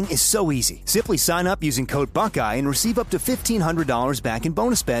and playing is so easy. Simply sign up using code Buckeye and receive up to $1,500 back in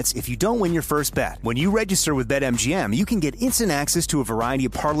bonus bets if you don't win your first bet. When you register with BetMGM, you can get instant access to a variety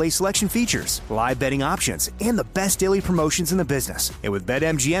of parlay selection features, live betting options, and the best daily promotions in the business. And with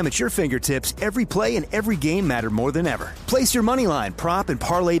BetMGM at your fingertips, every play and every game matter more than ever. Place your moneyline, prop, and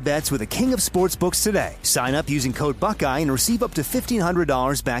parlay bets with the king of sportsbooks today. Sign up using code Buckeye and receive up to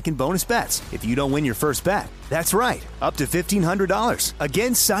 $1,500 back in bonus bets if you don't win your first bet. That's right, up to $1,500.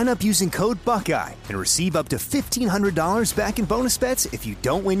 Again, sign up using code Buckeye and receive up to $1,500 back in bonus bets if you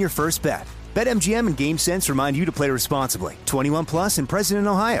don't win your first bet. BetMGM and GameSense remind you to play responsibly. 21 plus and present in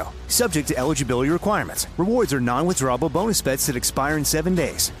Ohio. Subject to eligibility requirements. Rewards are non-withdrawable bonus bets that expire in 7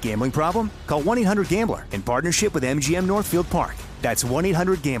 days. Gambling problem? Call 1-800-GAMBLER in partnership with MGM Northfield Park. That's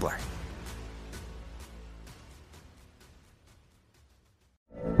 1-800-GAMBLER.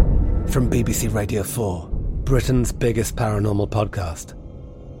 From BBC Radio 4, Britain's biggest paranormal podcast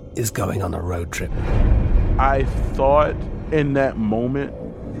is going on a road trip. I thought in that moment,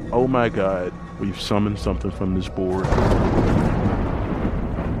 oh my God, we've summoned something from this board.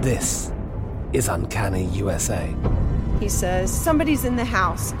 This is Uncanny USA. He says, somebody's in the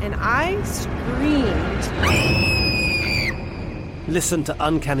house, and I screamed. Listen to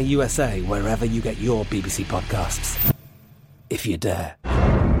Uncanny USA wherever you get your BBC podcasts, if you dare.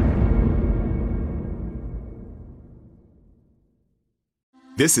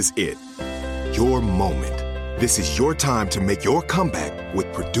 This is it. Your moment. This is your time to make your comeback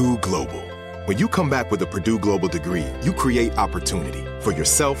with Purdue Global. When you come back with a Purdue Global degree, you create opportunity for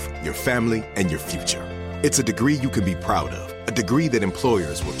yourself, your family, and your future. It's a degree you can be proud of, a degree that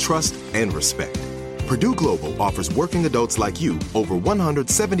employers will trust and respect. Purdue Global offers working adults like you over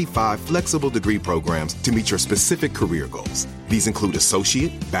 175 flexible degree programs to meet your specific career goals. These include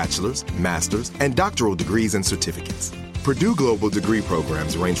associate, bachelor's, master's, and doctoral degrees and certificates. Purdue Global degree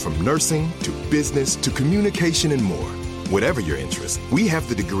programs range from nursing to business to communication and more. Whatever your interest, we have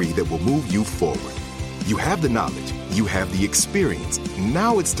the degree that will move you forward. You have the knowledge, you have the experience.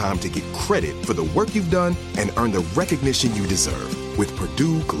 Now it's time to get credit for the work you've done and earn the recognition you deserve with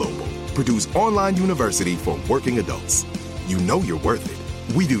Purdue Global, Purdue's online university for working adults. You know you're worth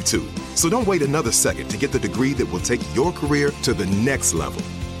it. We do too. So don't wait another second to get the degree that will take your career to the next level.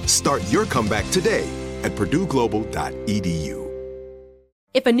 Start your comeback today at purdueglobal.edu.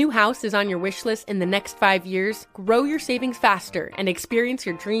 If a new house is on your wish list in the next 5 years, grow your savings faster and experience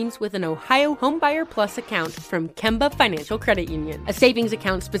your dreams with an Ohio Homebuyer Plus account from Kemba Financial Credit Union. A savings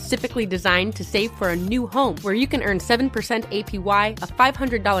account specifically designed to save for a new home where you can earn 7% APY,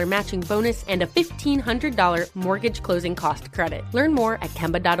 a $500 matching bonus, and a $1,500 mortgage closing cost credit. Learn more at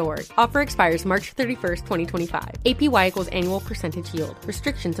Kemba.org. Offer expires March 31st, 2025. APY equals annual percentage yield.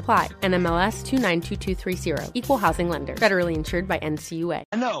 Restrictions apply. NMLS 292230. Equal housing lender. Federally insured by NCUA.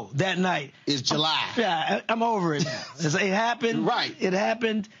 I know that night is July. Yeah, I'm over it now. It happened. Right. It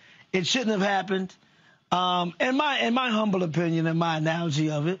happened. It shouldn't have happened. And my humble opinion and my analogy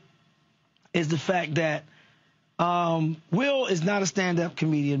of it is the fact that Will is not a stand-up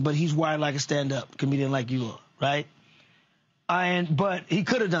comedian, but he's wired like a stand-up comedian like you are, right? But he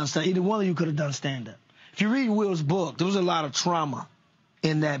could have done stand-up. Either one of you could have done stand-up. If you read Will's book, there was a lot of trauma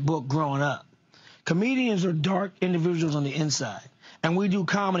in that book growing up. Comedians are dark individuals on the inside. And we do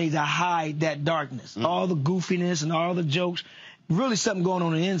comedy to hide that darkness, all the goofiness and all the jokes, really something going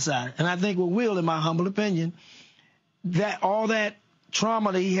on the inside. And I think with Will, in my humble opinion, that all that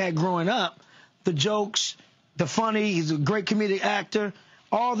trauma that he had growing up, the jokes, the funny, he's a great comedic actor,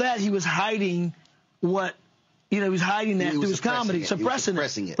 all that he was hiding he was hiding that through his comedy,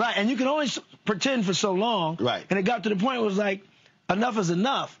 suppressing it. Right, and you can only pretend for so long. Right. And it got to the point where it was like, enough is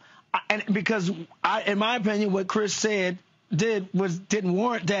enough. And because, in my opinion, what Chris said didn't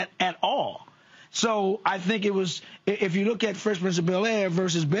warrant that at all. So I think it was, if you look at Fresh Prince of Bel-Air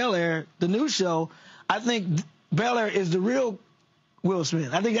versus Bel-Air, the new show, I think Bel-Air is the real Will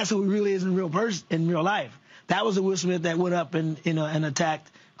Smith. I think that's who he really is in real life. That was the Will Smith that went up and attacked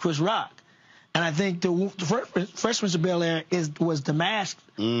Chris Rock. And I think the Fresh Prince of Bel-Air was the masked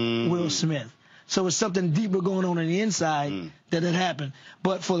Will Smith. So it's something deeper going on the inside that had happened.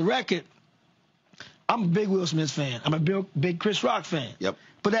 But for the record, I'm a big Will Smith fan. I'm a big Chris Rock fan. Yep.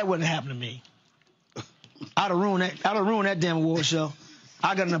 But that wouldn't happen to me. I'd have ruined that damn award show.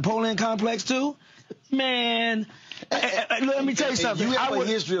 I got a Napoleon complex too. Man, let me tell you something. You have a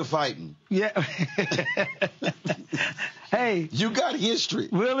history of fighting. Yeah. Hey, you got history.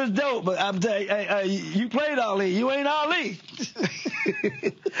 Will is dope, but I'm telling you, you played Ali. You ain't Ali.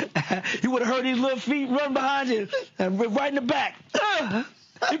 You would have heard these little feet run behind you and right in the back.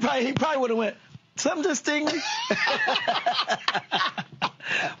 He probably would have went. Something to sting me.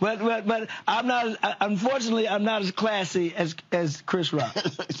 but I'm not. Unfortunately, I'm not as classy as Chris Rock.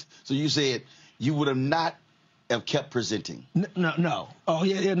 So you said you would have not have kept presenting. No. Oh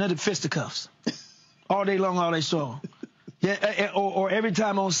yeah, another fisticuffs. All day long, all they saw. Yeah, or every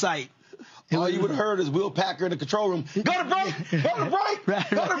time on site. All you would have heard is Will Packer in the control room. Go to break! Go to break!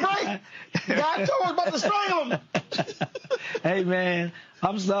 Go to break! God told us about to strangle him. Hey man,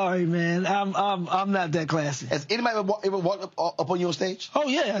 I'm sorry, man. I'm not that classy. Has anybody ever walked up on you on stage? Oh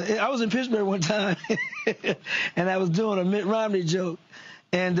yeah, I was in Pittsburgh one time, and I was doing a Mitt Romney joke,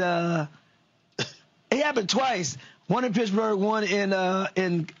 and it happened twice. One in Pittsburgh, one in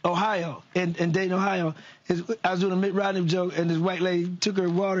Ohio, in Dayton, Ohio. I was doing a Mitt Romney joke, and this white lady took her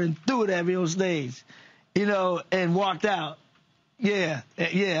water and threw it at me on stage, and walked out. Yeah.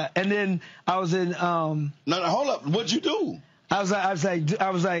 And then I was in. No, hold up. What'd you do? I was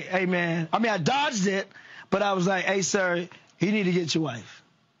like, hey man. I mean, I dodged it, but I was like, hey sir, you need to get your wife.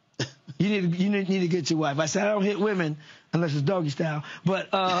 You need to get your wife. I said I don't hit women unless it's doggy style, but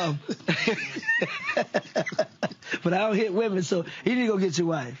but I don't hit women, so you need to go get your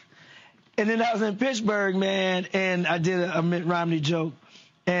wife. And then I was in Pittsburgh, man, and I did a Mitt Romney joke.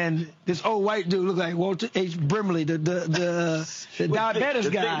 And this old white dude looked like Walter H. Brimley, the diabetes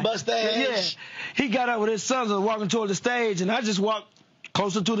guy. Big mustache. Yeah. He got up with his sons and was walking toward the stage, and I just walked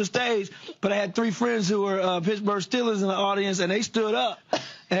closer to the stage. But I had three friends who were Pittsburgh Steelers in the audience, and they stood up.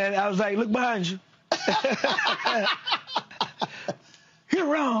 And I was like, look behind you. You're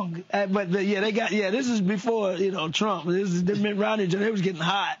wrong. This is before, Trump. This is the Mitt Romney joke. They was getting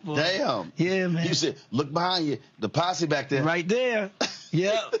hot. Boy. Damn. Yeah, man. You said, look behind you. The posse back there. Right there.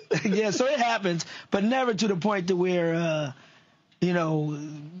 Yeah, yeah. So it happens, but never to the point to where,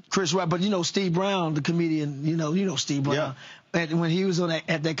 Chris Rock. But Steve Brown, the comedian. You know Steve Brown. Yeah. And when he was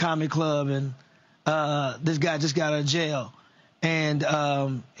at that comedy club, and this guy just got out of jail, and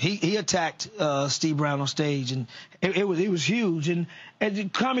he attacked Steve Brown on stage, and it was huge. And the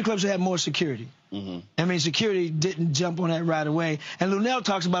comedy clubs had more security. Mm-hmm. I mean, security didn't jump on that right away. And Lunell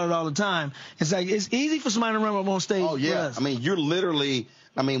talks about it all the time. It's like, it's easy for somebody to run up on stage. Oh, yeah. I mean, you're literally,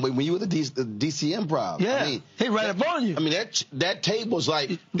 when you were the DC Improv. Yeah. I mean, he right up on you. I mean, that table's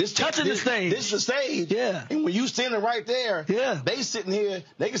like, touching the stage. This is the stage. Yeah. And when you standing right there, they sitting here,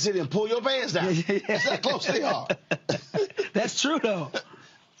 they can sit here and pull your pants down. That's how close they are. That's true, though.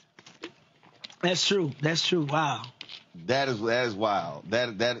 That's true. Wow. That is wild.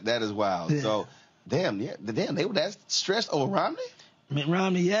 That is wild. Yeah. So, damn, they were that stressed over Romney? Mitt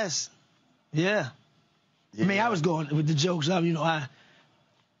Romney, yes. Yeah. I mean, I was going with the jokes. I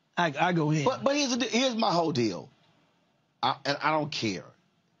go in. But here's my whole deal. And I don't care.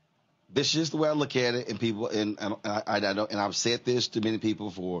 This is just the way I look at it, and people, and I don't, and I've said this to many people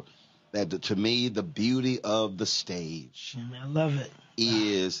before, that to me, the beauty of the stage, I love it,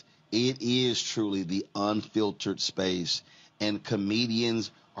 it is truly the unfiltered space, and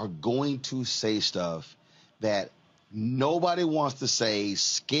comedians are going to say stuff that nobody wants to say,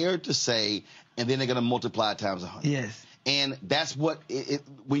 scared to say, and then they're going to multiply it times 100. Yes. And that's what,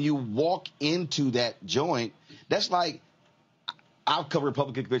 when you walk into that joint, that's like, I've covered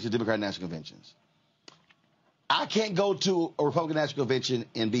Republican conventions, Democratic national conventions. I can't go to a Republican national convention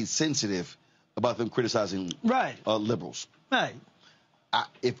and be sensitive about them criticizing liberals. Right.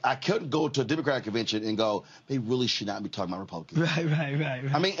 If I couldn't go to a Democratic convention and go, they really should not be talking about Republicans.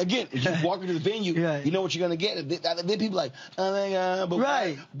 Right. I mean, again, if you walk into the venue, you know what you're going to get. Then people are like, oh my God, but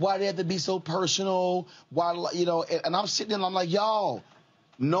why do they have to be so personal? Why, and I'm sitting there and I'm like, y'all,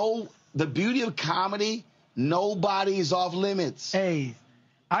 no, the beauty of comedy, nobody's off limits. Hey,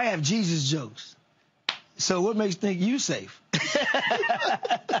 I have Jesus jokes. So what makes you think you safe?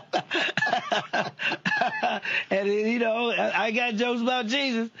 And, I got jokes about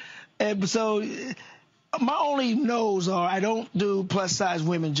Jesus. And so my only no's are I don't do plus-size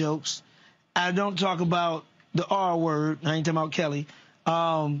women jokes. I don't talk about the R word. I ain't talking about Kelly.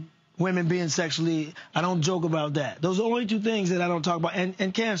 Women being sexually, I don't joke about that. Those are the only two things that I don't talk about.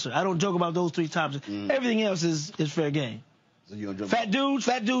 And cancer. I don't joke about those three topics. Everything else is fair game. So you don't joke fat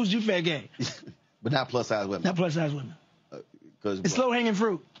dudes, you fair game. But not plus-size women. Not plus-size women. It's low-hanging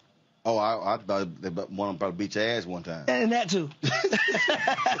fruit. Oh, I thought they want to probably beat your ass one time. And that, too.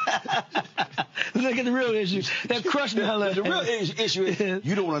 Look at the real issue. That crushed me. The real issue is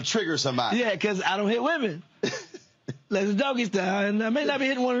you don't want to trigger somebody. Yeah, because I don't hit women. Like the doggy style, and I may not be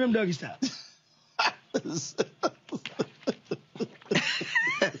hitting one of them doggy styles. But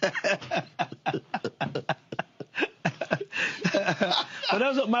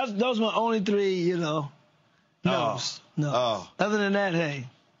those are my only three, no's. No. Oh. Other than that, hey.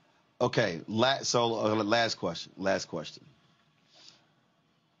 Okay, last question.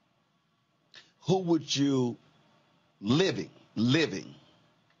 Who would you, living,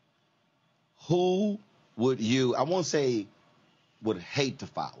 who would you, I won't say would hate to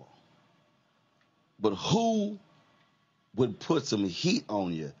follow, but who would put some heat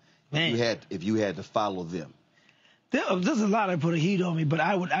on you if you had to follow them? There's a lot that put a heat on me, but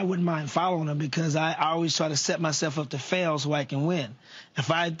I wouldn't mind following them because I always try to set myself up to fail so I can win.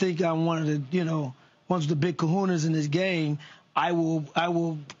 If I think I'm one of the big kahunas in this game, I will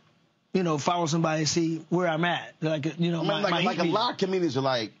follow somebody and see where I'm at. Like a lot of comedians are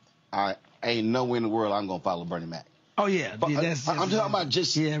like, I ain't nowhere in the world I'm gonna follow Bernie Mac. Oh yeah, but I'm talking about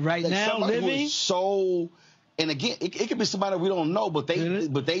just right now living. So, and again, it could be somebody we don't know, but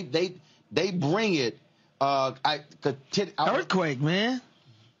they bring it. Earthquake, man.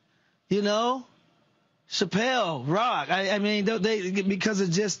 Chappelle, Rock. I mean, they because of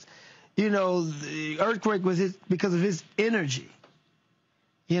just, the Earthquake was because of his energy.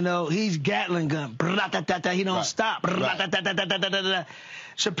 He's Gatling gun. He don't stop.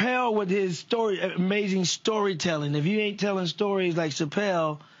 Chappelle with his amazing storytelling. If you ain't telling stories like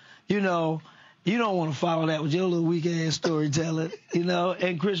Chappelle, you don't want to follow that with your little weak ass storytelling.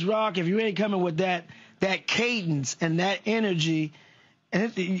 And Chris Rock, if you ain't coming with that cadence and that energy,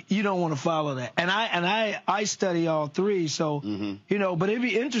 and you don't want to follow that. And I study all three, so but it'd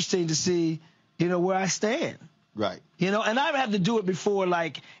be interesting to see, where I stand. Right. And I've had to do it before,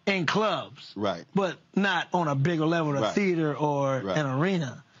 like in clubs. Right. But not on a bigger level, a theater or an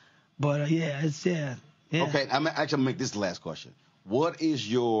arena. But yeah. Okay, I'm actually gonna make this the last question. What is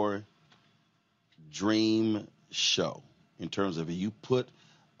your dream show in terms of if you put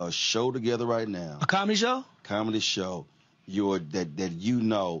a show together right now. A comedy show? Comedy show. That you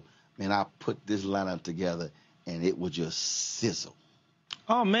know, man, I put this lineup together and it would just sizzle.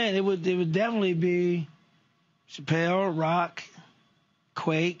 Oh man, it would definitely be Chappelle, Rock,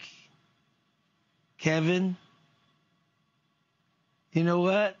 Quake, Kevin. You know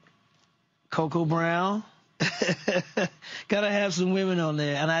what? Coco Brown. Gotta have some women on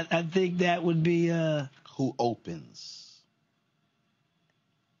there, and I think that would be. Who opens?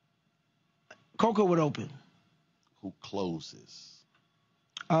 Coco would open. Who closes?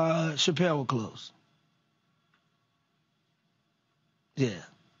 Chappelle would close. Yeah.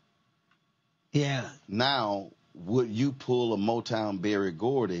 Yeah. Now, would you pull a Motown Berry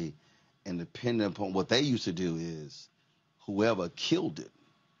Gordy, and depending upon what they used to do is, whoever killed it,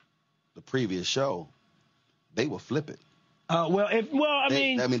 the previous show, they would flip it. I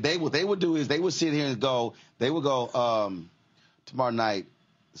mean, they would do is they would sit here and go, tomorrow night,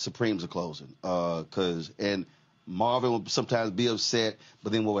 Supremes are closing, and Marvin would sometimes be upset,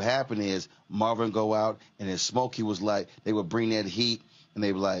 but then what would happen is Marvin would go out, and then Smokey was like, they would bring that heat, and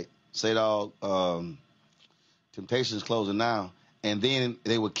they would like, say, dog, Temptations closing now, and then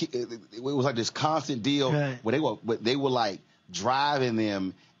they would keep, it was like this constant deal where they were like driving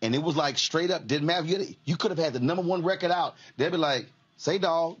them, and it was like straight up, didn't matter. You could have had the #1 record out. They'd be like, say,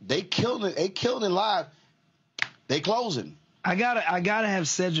 dog, they killed it live. They closing. I gotta have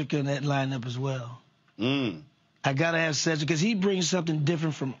Cedric in that lineup as well. I gotta have Cedric because he brings something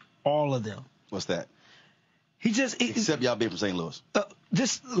different from all of them. What's that? Except y'all being from St. Louis.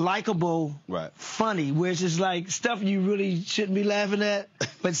 Just likable, funny, where it's just like stuff you really shouldn't be laughing at,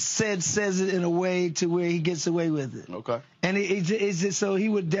 but says it in a way to where he gets away with it. Okay. And it's just, so he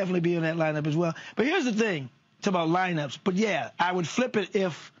would definitely be in that lineup as well. But here's the thing, talk about lineups. But yeah, I would flip it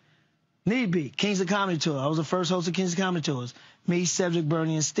if need be. Kings of Comedy Tour. I was the first host of Kings of Comedy Tours. Me, Cedric,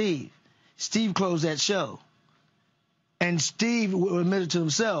 Bernie, and Steve. Steve closed that show. And Steve admitted to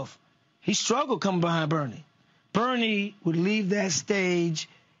himself, he struggled coming behind Bernie. Bernie would leave that stage.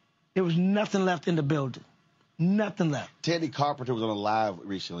 There was nothing left in the building. Nothing left. Teddy Carpenter was on a live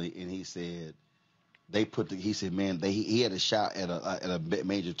recently, and he said he had a shot at a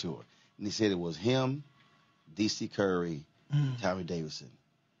major tour, and he said it was him, D.C. Curry, Tommy Davidson,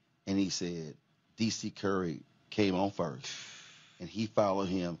 and he said D.C. Curry came on first, and he followed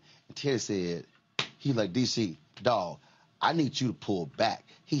him, and Teddy said, he like, D.C., dog, I need you to pull back.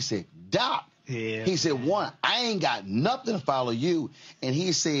 He said, Doc. Yeah. He said, one, I ain't got nothing to follow you. And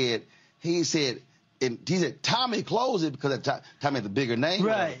he said, Tommy closed it because Tommy had the bigger name.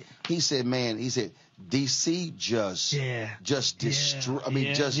 Right. He said, DC just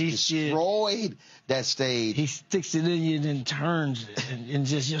destroyed that stage. He sticks it in you and then turns it, and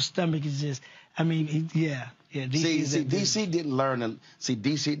just your stomach is just, DC didn't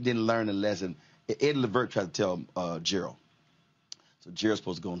learn the lesson. Ed Levert tried to tell Gerald. So Gerald's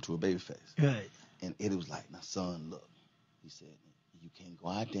supposed to go into a babyface. Right. And Eddie was like, now, son, look. He said, you can't go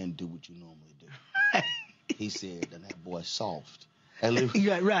out there and do what you normally do. He said, and that boy's soft.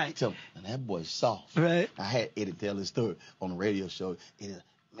 Right. And that boy's soft. Right. I had Eddie tell his story on the radio show. Eddie,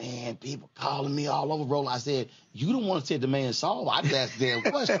 man, people calling me all over Roll. I said, you don't want to say the man soft. I just asked the damn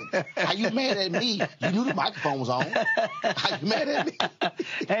question. How you mad at me? You knew the microphone was on. How you mad at me?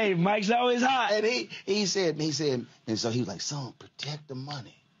 Hey, Mike's always hot. And he said, and so he was like, son, protect the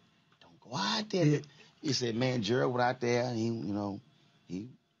money. Don't go out there. Yeah. He said, man, Gerald went out there and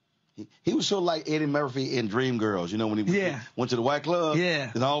he was sort of like Eddie Murphy in Dreamgirls, when he went to the White Club.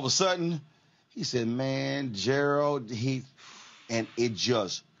 Yeah. And all of a sudden, he said, man, Gerald, and it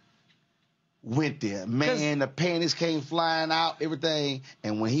just went there. Man, the panties came flying out, everything.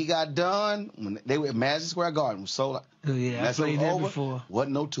 And when he got done, when they were at Madison Square Garden, so I played there before.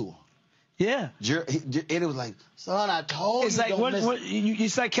 Wasn't no tour. Yeah. Eddie was like, son, I told it's you.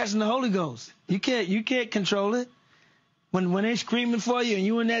 It's like catching the Holy Ghost. You can't control it. When they're screaming for you and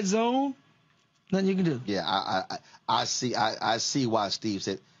you in that zone, nothing you can do. Yeah, I see why Steve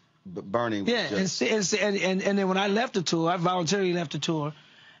said Bernie. Yeah, and then when I left the tour, I voluntarily left the tour,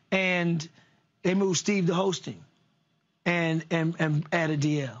 and they moved Steve to hosting, and added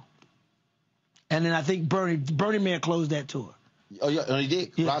DL, and then I think Bernie may have closed that tour. Oh yeah, he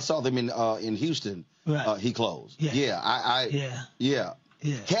did. Yeah. I saw them in Houston. Right. He closed. Yeah. Yeah.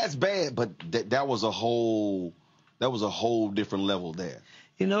 Cat's bad, but that was a whole different level there.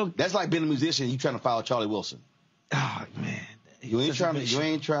 That's like being a musician. You trying to follow Charlie Wilson. Oh man. You ain't trying to. You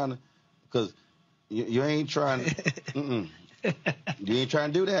ain't trying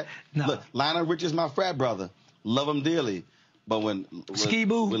to do that. No. Look, Lionel Richie's my frat brother. Love him dearly. But when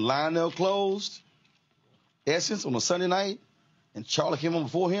Ski-Boo. when Lionel closed, Essence on a Sunday night, and Charlie came on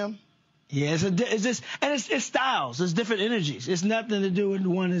before him. Yeah, it's styles. It's different energies. It's nothing to do with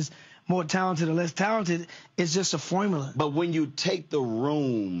one is more talented or less talented. It's just a formula. But when you take the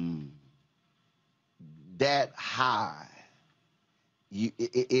room that high,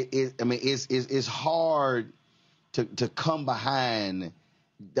 it's hard to come behind.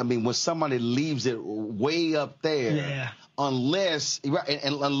 I mean, when somebody leaves it way up there, unless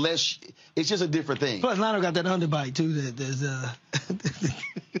it's just a different thing. Plus, Lionel got that underbite too.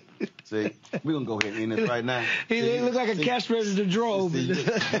 See, we're gonna go ahead and end this right now. He looks like a cash register drawer.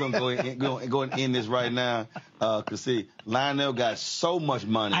 We're gonna go and end this right now. Cause see, Lionel got so much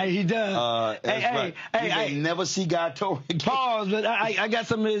money. He does. Hey, may never see Guy Torre again. Pause, but I got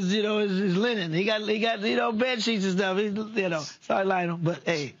some of his, his linen. He got, bed sheets and stuff. Sorry, Lionel, but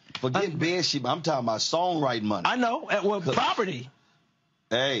hey. Forget bed sheets. I'm talking about songwriting money. I know. Well, property.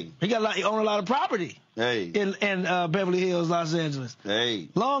 Hey. He own a lot of property. Hey. In Beverly Hills, Los Angeles. Hey.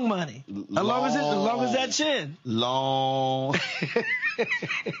 Long money. As long as that chin. Long.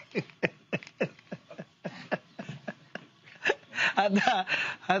 I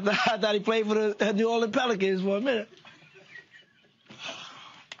thought he played for the New Orleans Pelicans for a minute.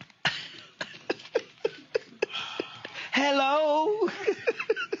 Hello.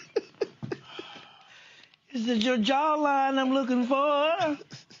 Is it your jawline I'm looking for?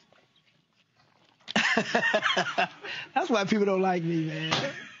 That's why people don't like me, man.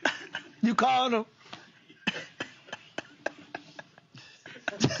 You called him.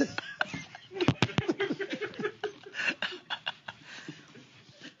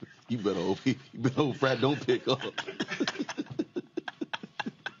 You better hope Frat don't pick up.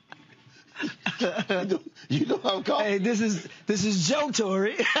 You know how I'm calling? Hey, this is Joe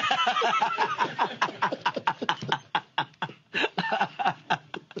Torre.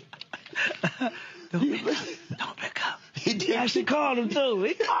 Don't pick up. He actually called him too.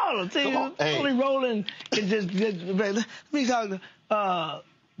 He called him too. Only rolling and just let me talk to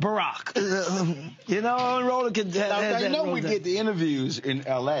Barack. Rolling can we did the interviews in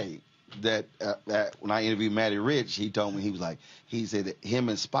L.A. that when I interviewed Matty Rich, he told me he said that him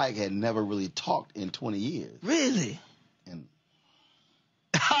and Spike had never really talked in 20 years. Really? And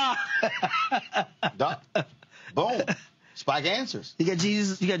boom, Spike answers. You got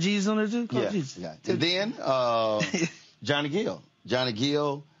Jesus on there too? Yeah. And then Johnny Gill.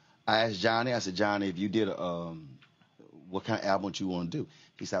 I asked Johnny. I said, Johnny, if you did what kind of album would you want to do?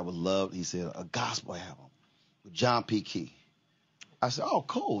 He said, I would love. He said a gospel album with John P. Key. I said, oh,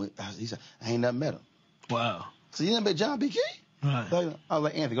 cool. He said, I ain't never met him. Wow. So you never met John P. Key? Right. I was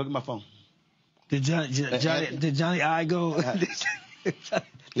like, Anthony, go get my phone. Did Johnny I go?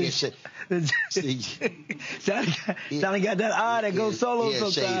 Johnny got that eye that goes solo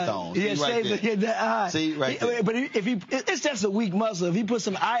sometimes. Shades on. Yeah, shades on. That eye. See, right there. But it's just a weak muscle. If he put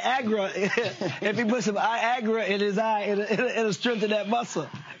some Viagra in his eye, it'll strengthen that muscle.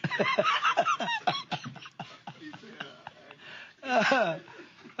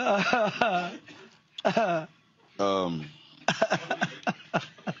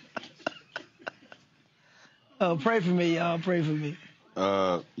 Pray for me, y'all. Pray for me.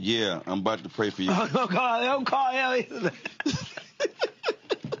 Yeah, I'm about to pray for you. Don't call him.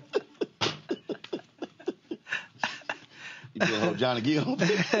 You better hope Johnny Gill.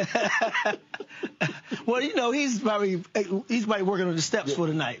 Well, he's probably working on the steps for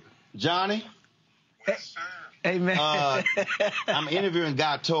tonight. Johnny. Hey man. I'm interviewing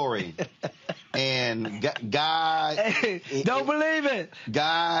Guy Torre, and Guy. Don't believe it.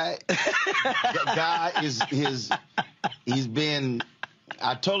 Guy he's been.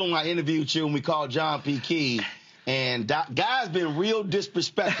 I told him I interviewed you and we called John P. Key. And Guy's been real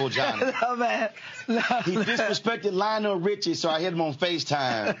disrespectful, Johnny. No, man. No, he disrespected Lionel Richie, so I hit him on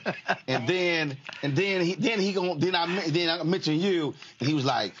FaceTime. and then I mentioned you, and he was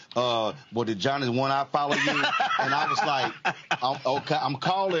like, well, did Johnny's one I follow you? And I was like, I'm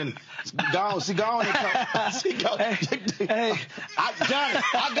calling. Go on. Johnny, I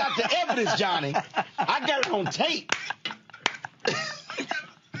got the evidence, Johnny. I got it on tape.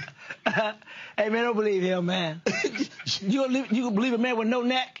 Hey, man, don't believe him, man. You gonna believe a man with no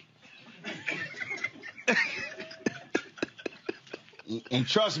neck? And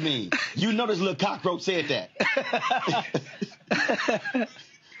trust me, you know this little cockroach said that.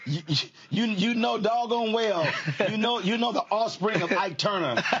 you know doggone well. You know the offspring of Ike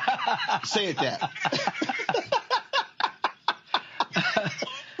Turner said that.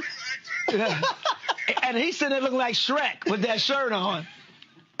 And he's sitting there looking like Shrek with that shirt on.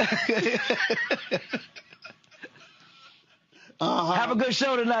 Have a good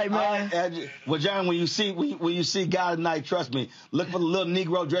show tonight, man. Well, John, when you see God tonight, trust me, look for the little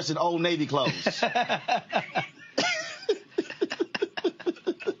Negro dressed in Old Navy clothes.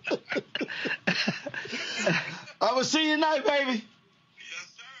 I will see you tonight, baby. Yes,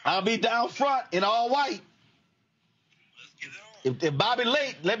 sir. I'll be down front in all white. Let's get it on. If Bobby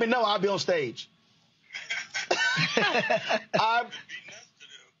late, let me know. I'll be on stage. All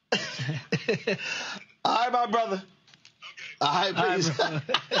right, my brother. Okay. All right, please.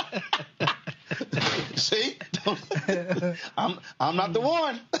 See? I'm not the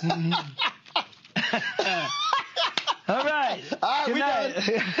one. All right. Good night.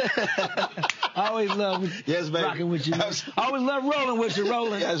 I always love rocking with you. I always love rolling with you,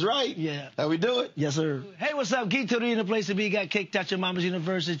 Roland. That's right. Yeah. How we do it? Yes, sir. Hey, what's up? Geek Tony in the place to be. Got kicked out your mama's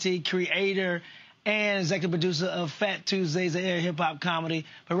university, creator and executive producer of Fat Tuesdays, the air hip-hop comedy.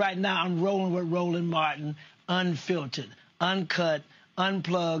 But right now, I'm rolling with Roland Martin, unfiltered, uncut,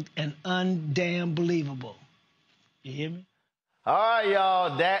 unplugged, and undamn believable. You hear me? All right,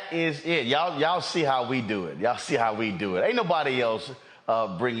 y'all, that is it. Y'all see how we do it. Y'all see how we do it. Ain't nobody else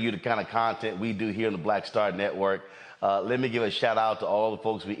bringing you the kind of content we do here on the Black Star Network. Let me give a shout out to all the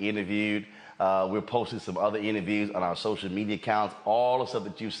folks we interviewed. We're posting some other interviews on our social media accounts. All the stuff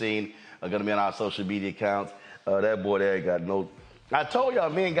that you've seen are going to be on our social media accounts. That boy there got no... I told y'all,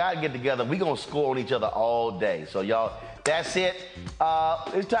 me and God get together, we're going to score on each other all day. So, y'all, that's it.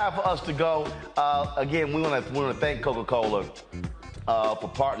 It's time for us to go. Again, we want to thank Coca-Cola for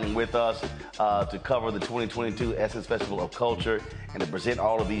partnering with us to cover the 2022 Essence Festival of Culture and to present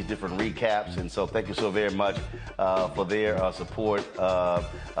all of these different recaps. And so thank you so very much for their support.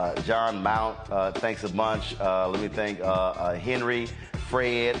 John Mount, thanks a bunch. Let me thank Henry,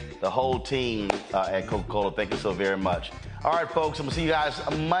 Fred, the whole team at Coca-Cola. Thank you so very much. All right, folks, I'm going to see you guys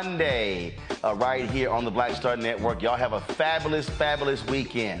Monday right here on the Black Star Network. Y'all have a fabulous, fabulous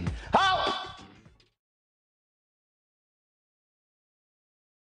weekend. Holla!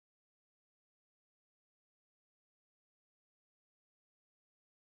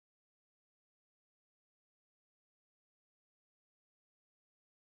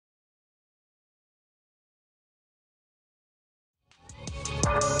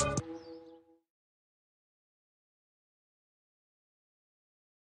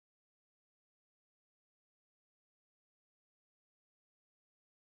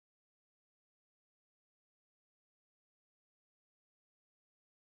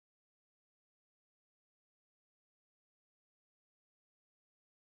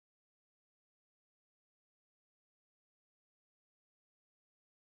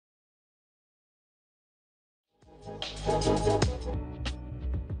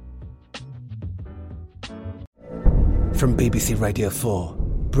 From BBC Radio 4,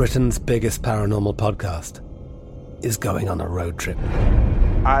 Britain's biggest paranormal podcast is going on a road trip.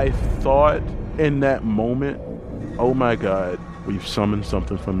 I thought in that moment, oh my God, we've summoned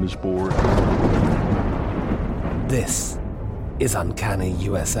something from this board. This is Uncanny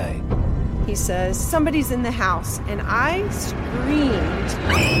USA. He says, somebody's in the house, and I screamed.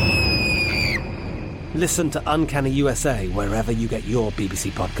 Listen to Uncanny USA wherever you get your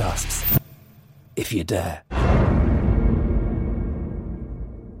BBC podcasts, if you dare.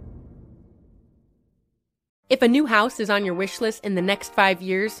 If a new house is on your wish list in the next 5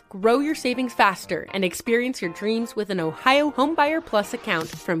 years, grow your savings faster and experience your dreams with an Ohio Homebuyer Plus account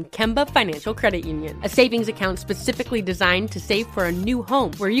from Kemba Financial Credit Union. A savings account specifically designed to save for a new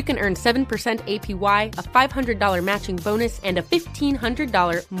home, where you can earn 7% APY, a $500 matching bonus, and a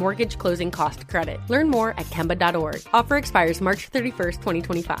 $1,500 mortgage closing cost credit. Learn more at Kemba.org. Offer expires March 31st,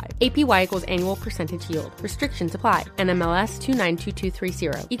 2025. APY equals annual percentage yield. Restrictions apply. NMLS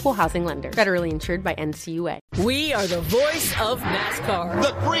 292230. Equal housing lender. Federally insured by NCUA. We are the voice of NASCAR.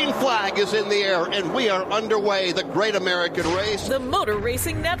 The green flag is in the air, and we are underway. The Great American Race. The Motor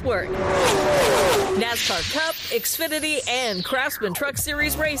Racing Network. NASCAR Cup, Xfinity, and Craftsman Truck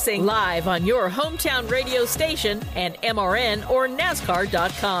Series Racing live on your hometown radio station and MRN or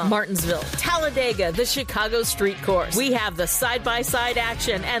NASCAR.com. Martinsville, Talladega, the Chicago Street Course. We have the side-by-side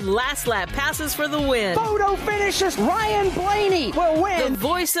action and last lap passes for the win. Photo finishes. Ryan Blaney will win. The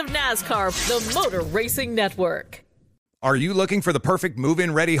voice of NASCAR, the Motor Racing Network. Are you looking for the perfect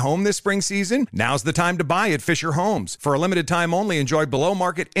move-in ready home this spring season? Now's the time to buy at Fisher Homes. For a limited time only, enjoy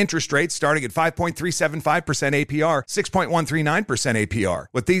below-market interest rates starting at 5.375% APR, 6.139% APR.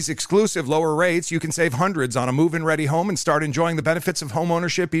 With these exclusive lower rates, you can save hundreds on a move-in ready home and start enjoying the benefits of home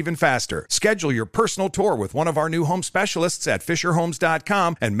ownership even faster. Schedule your personal tour with one of our new home specialists at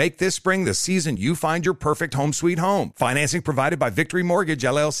FisherHomes.com and make this spring the season you find your perfect home sweet home. Financing provided by Victory Mortgage,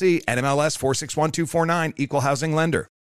 LLC, NMLS 461249, Equal Housing Lender.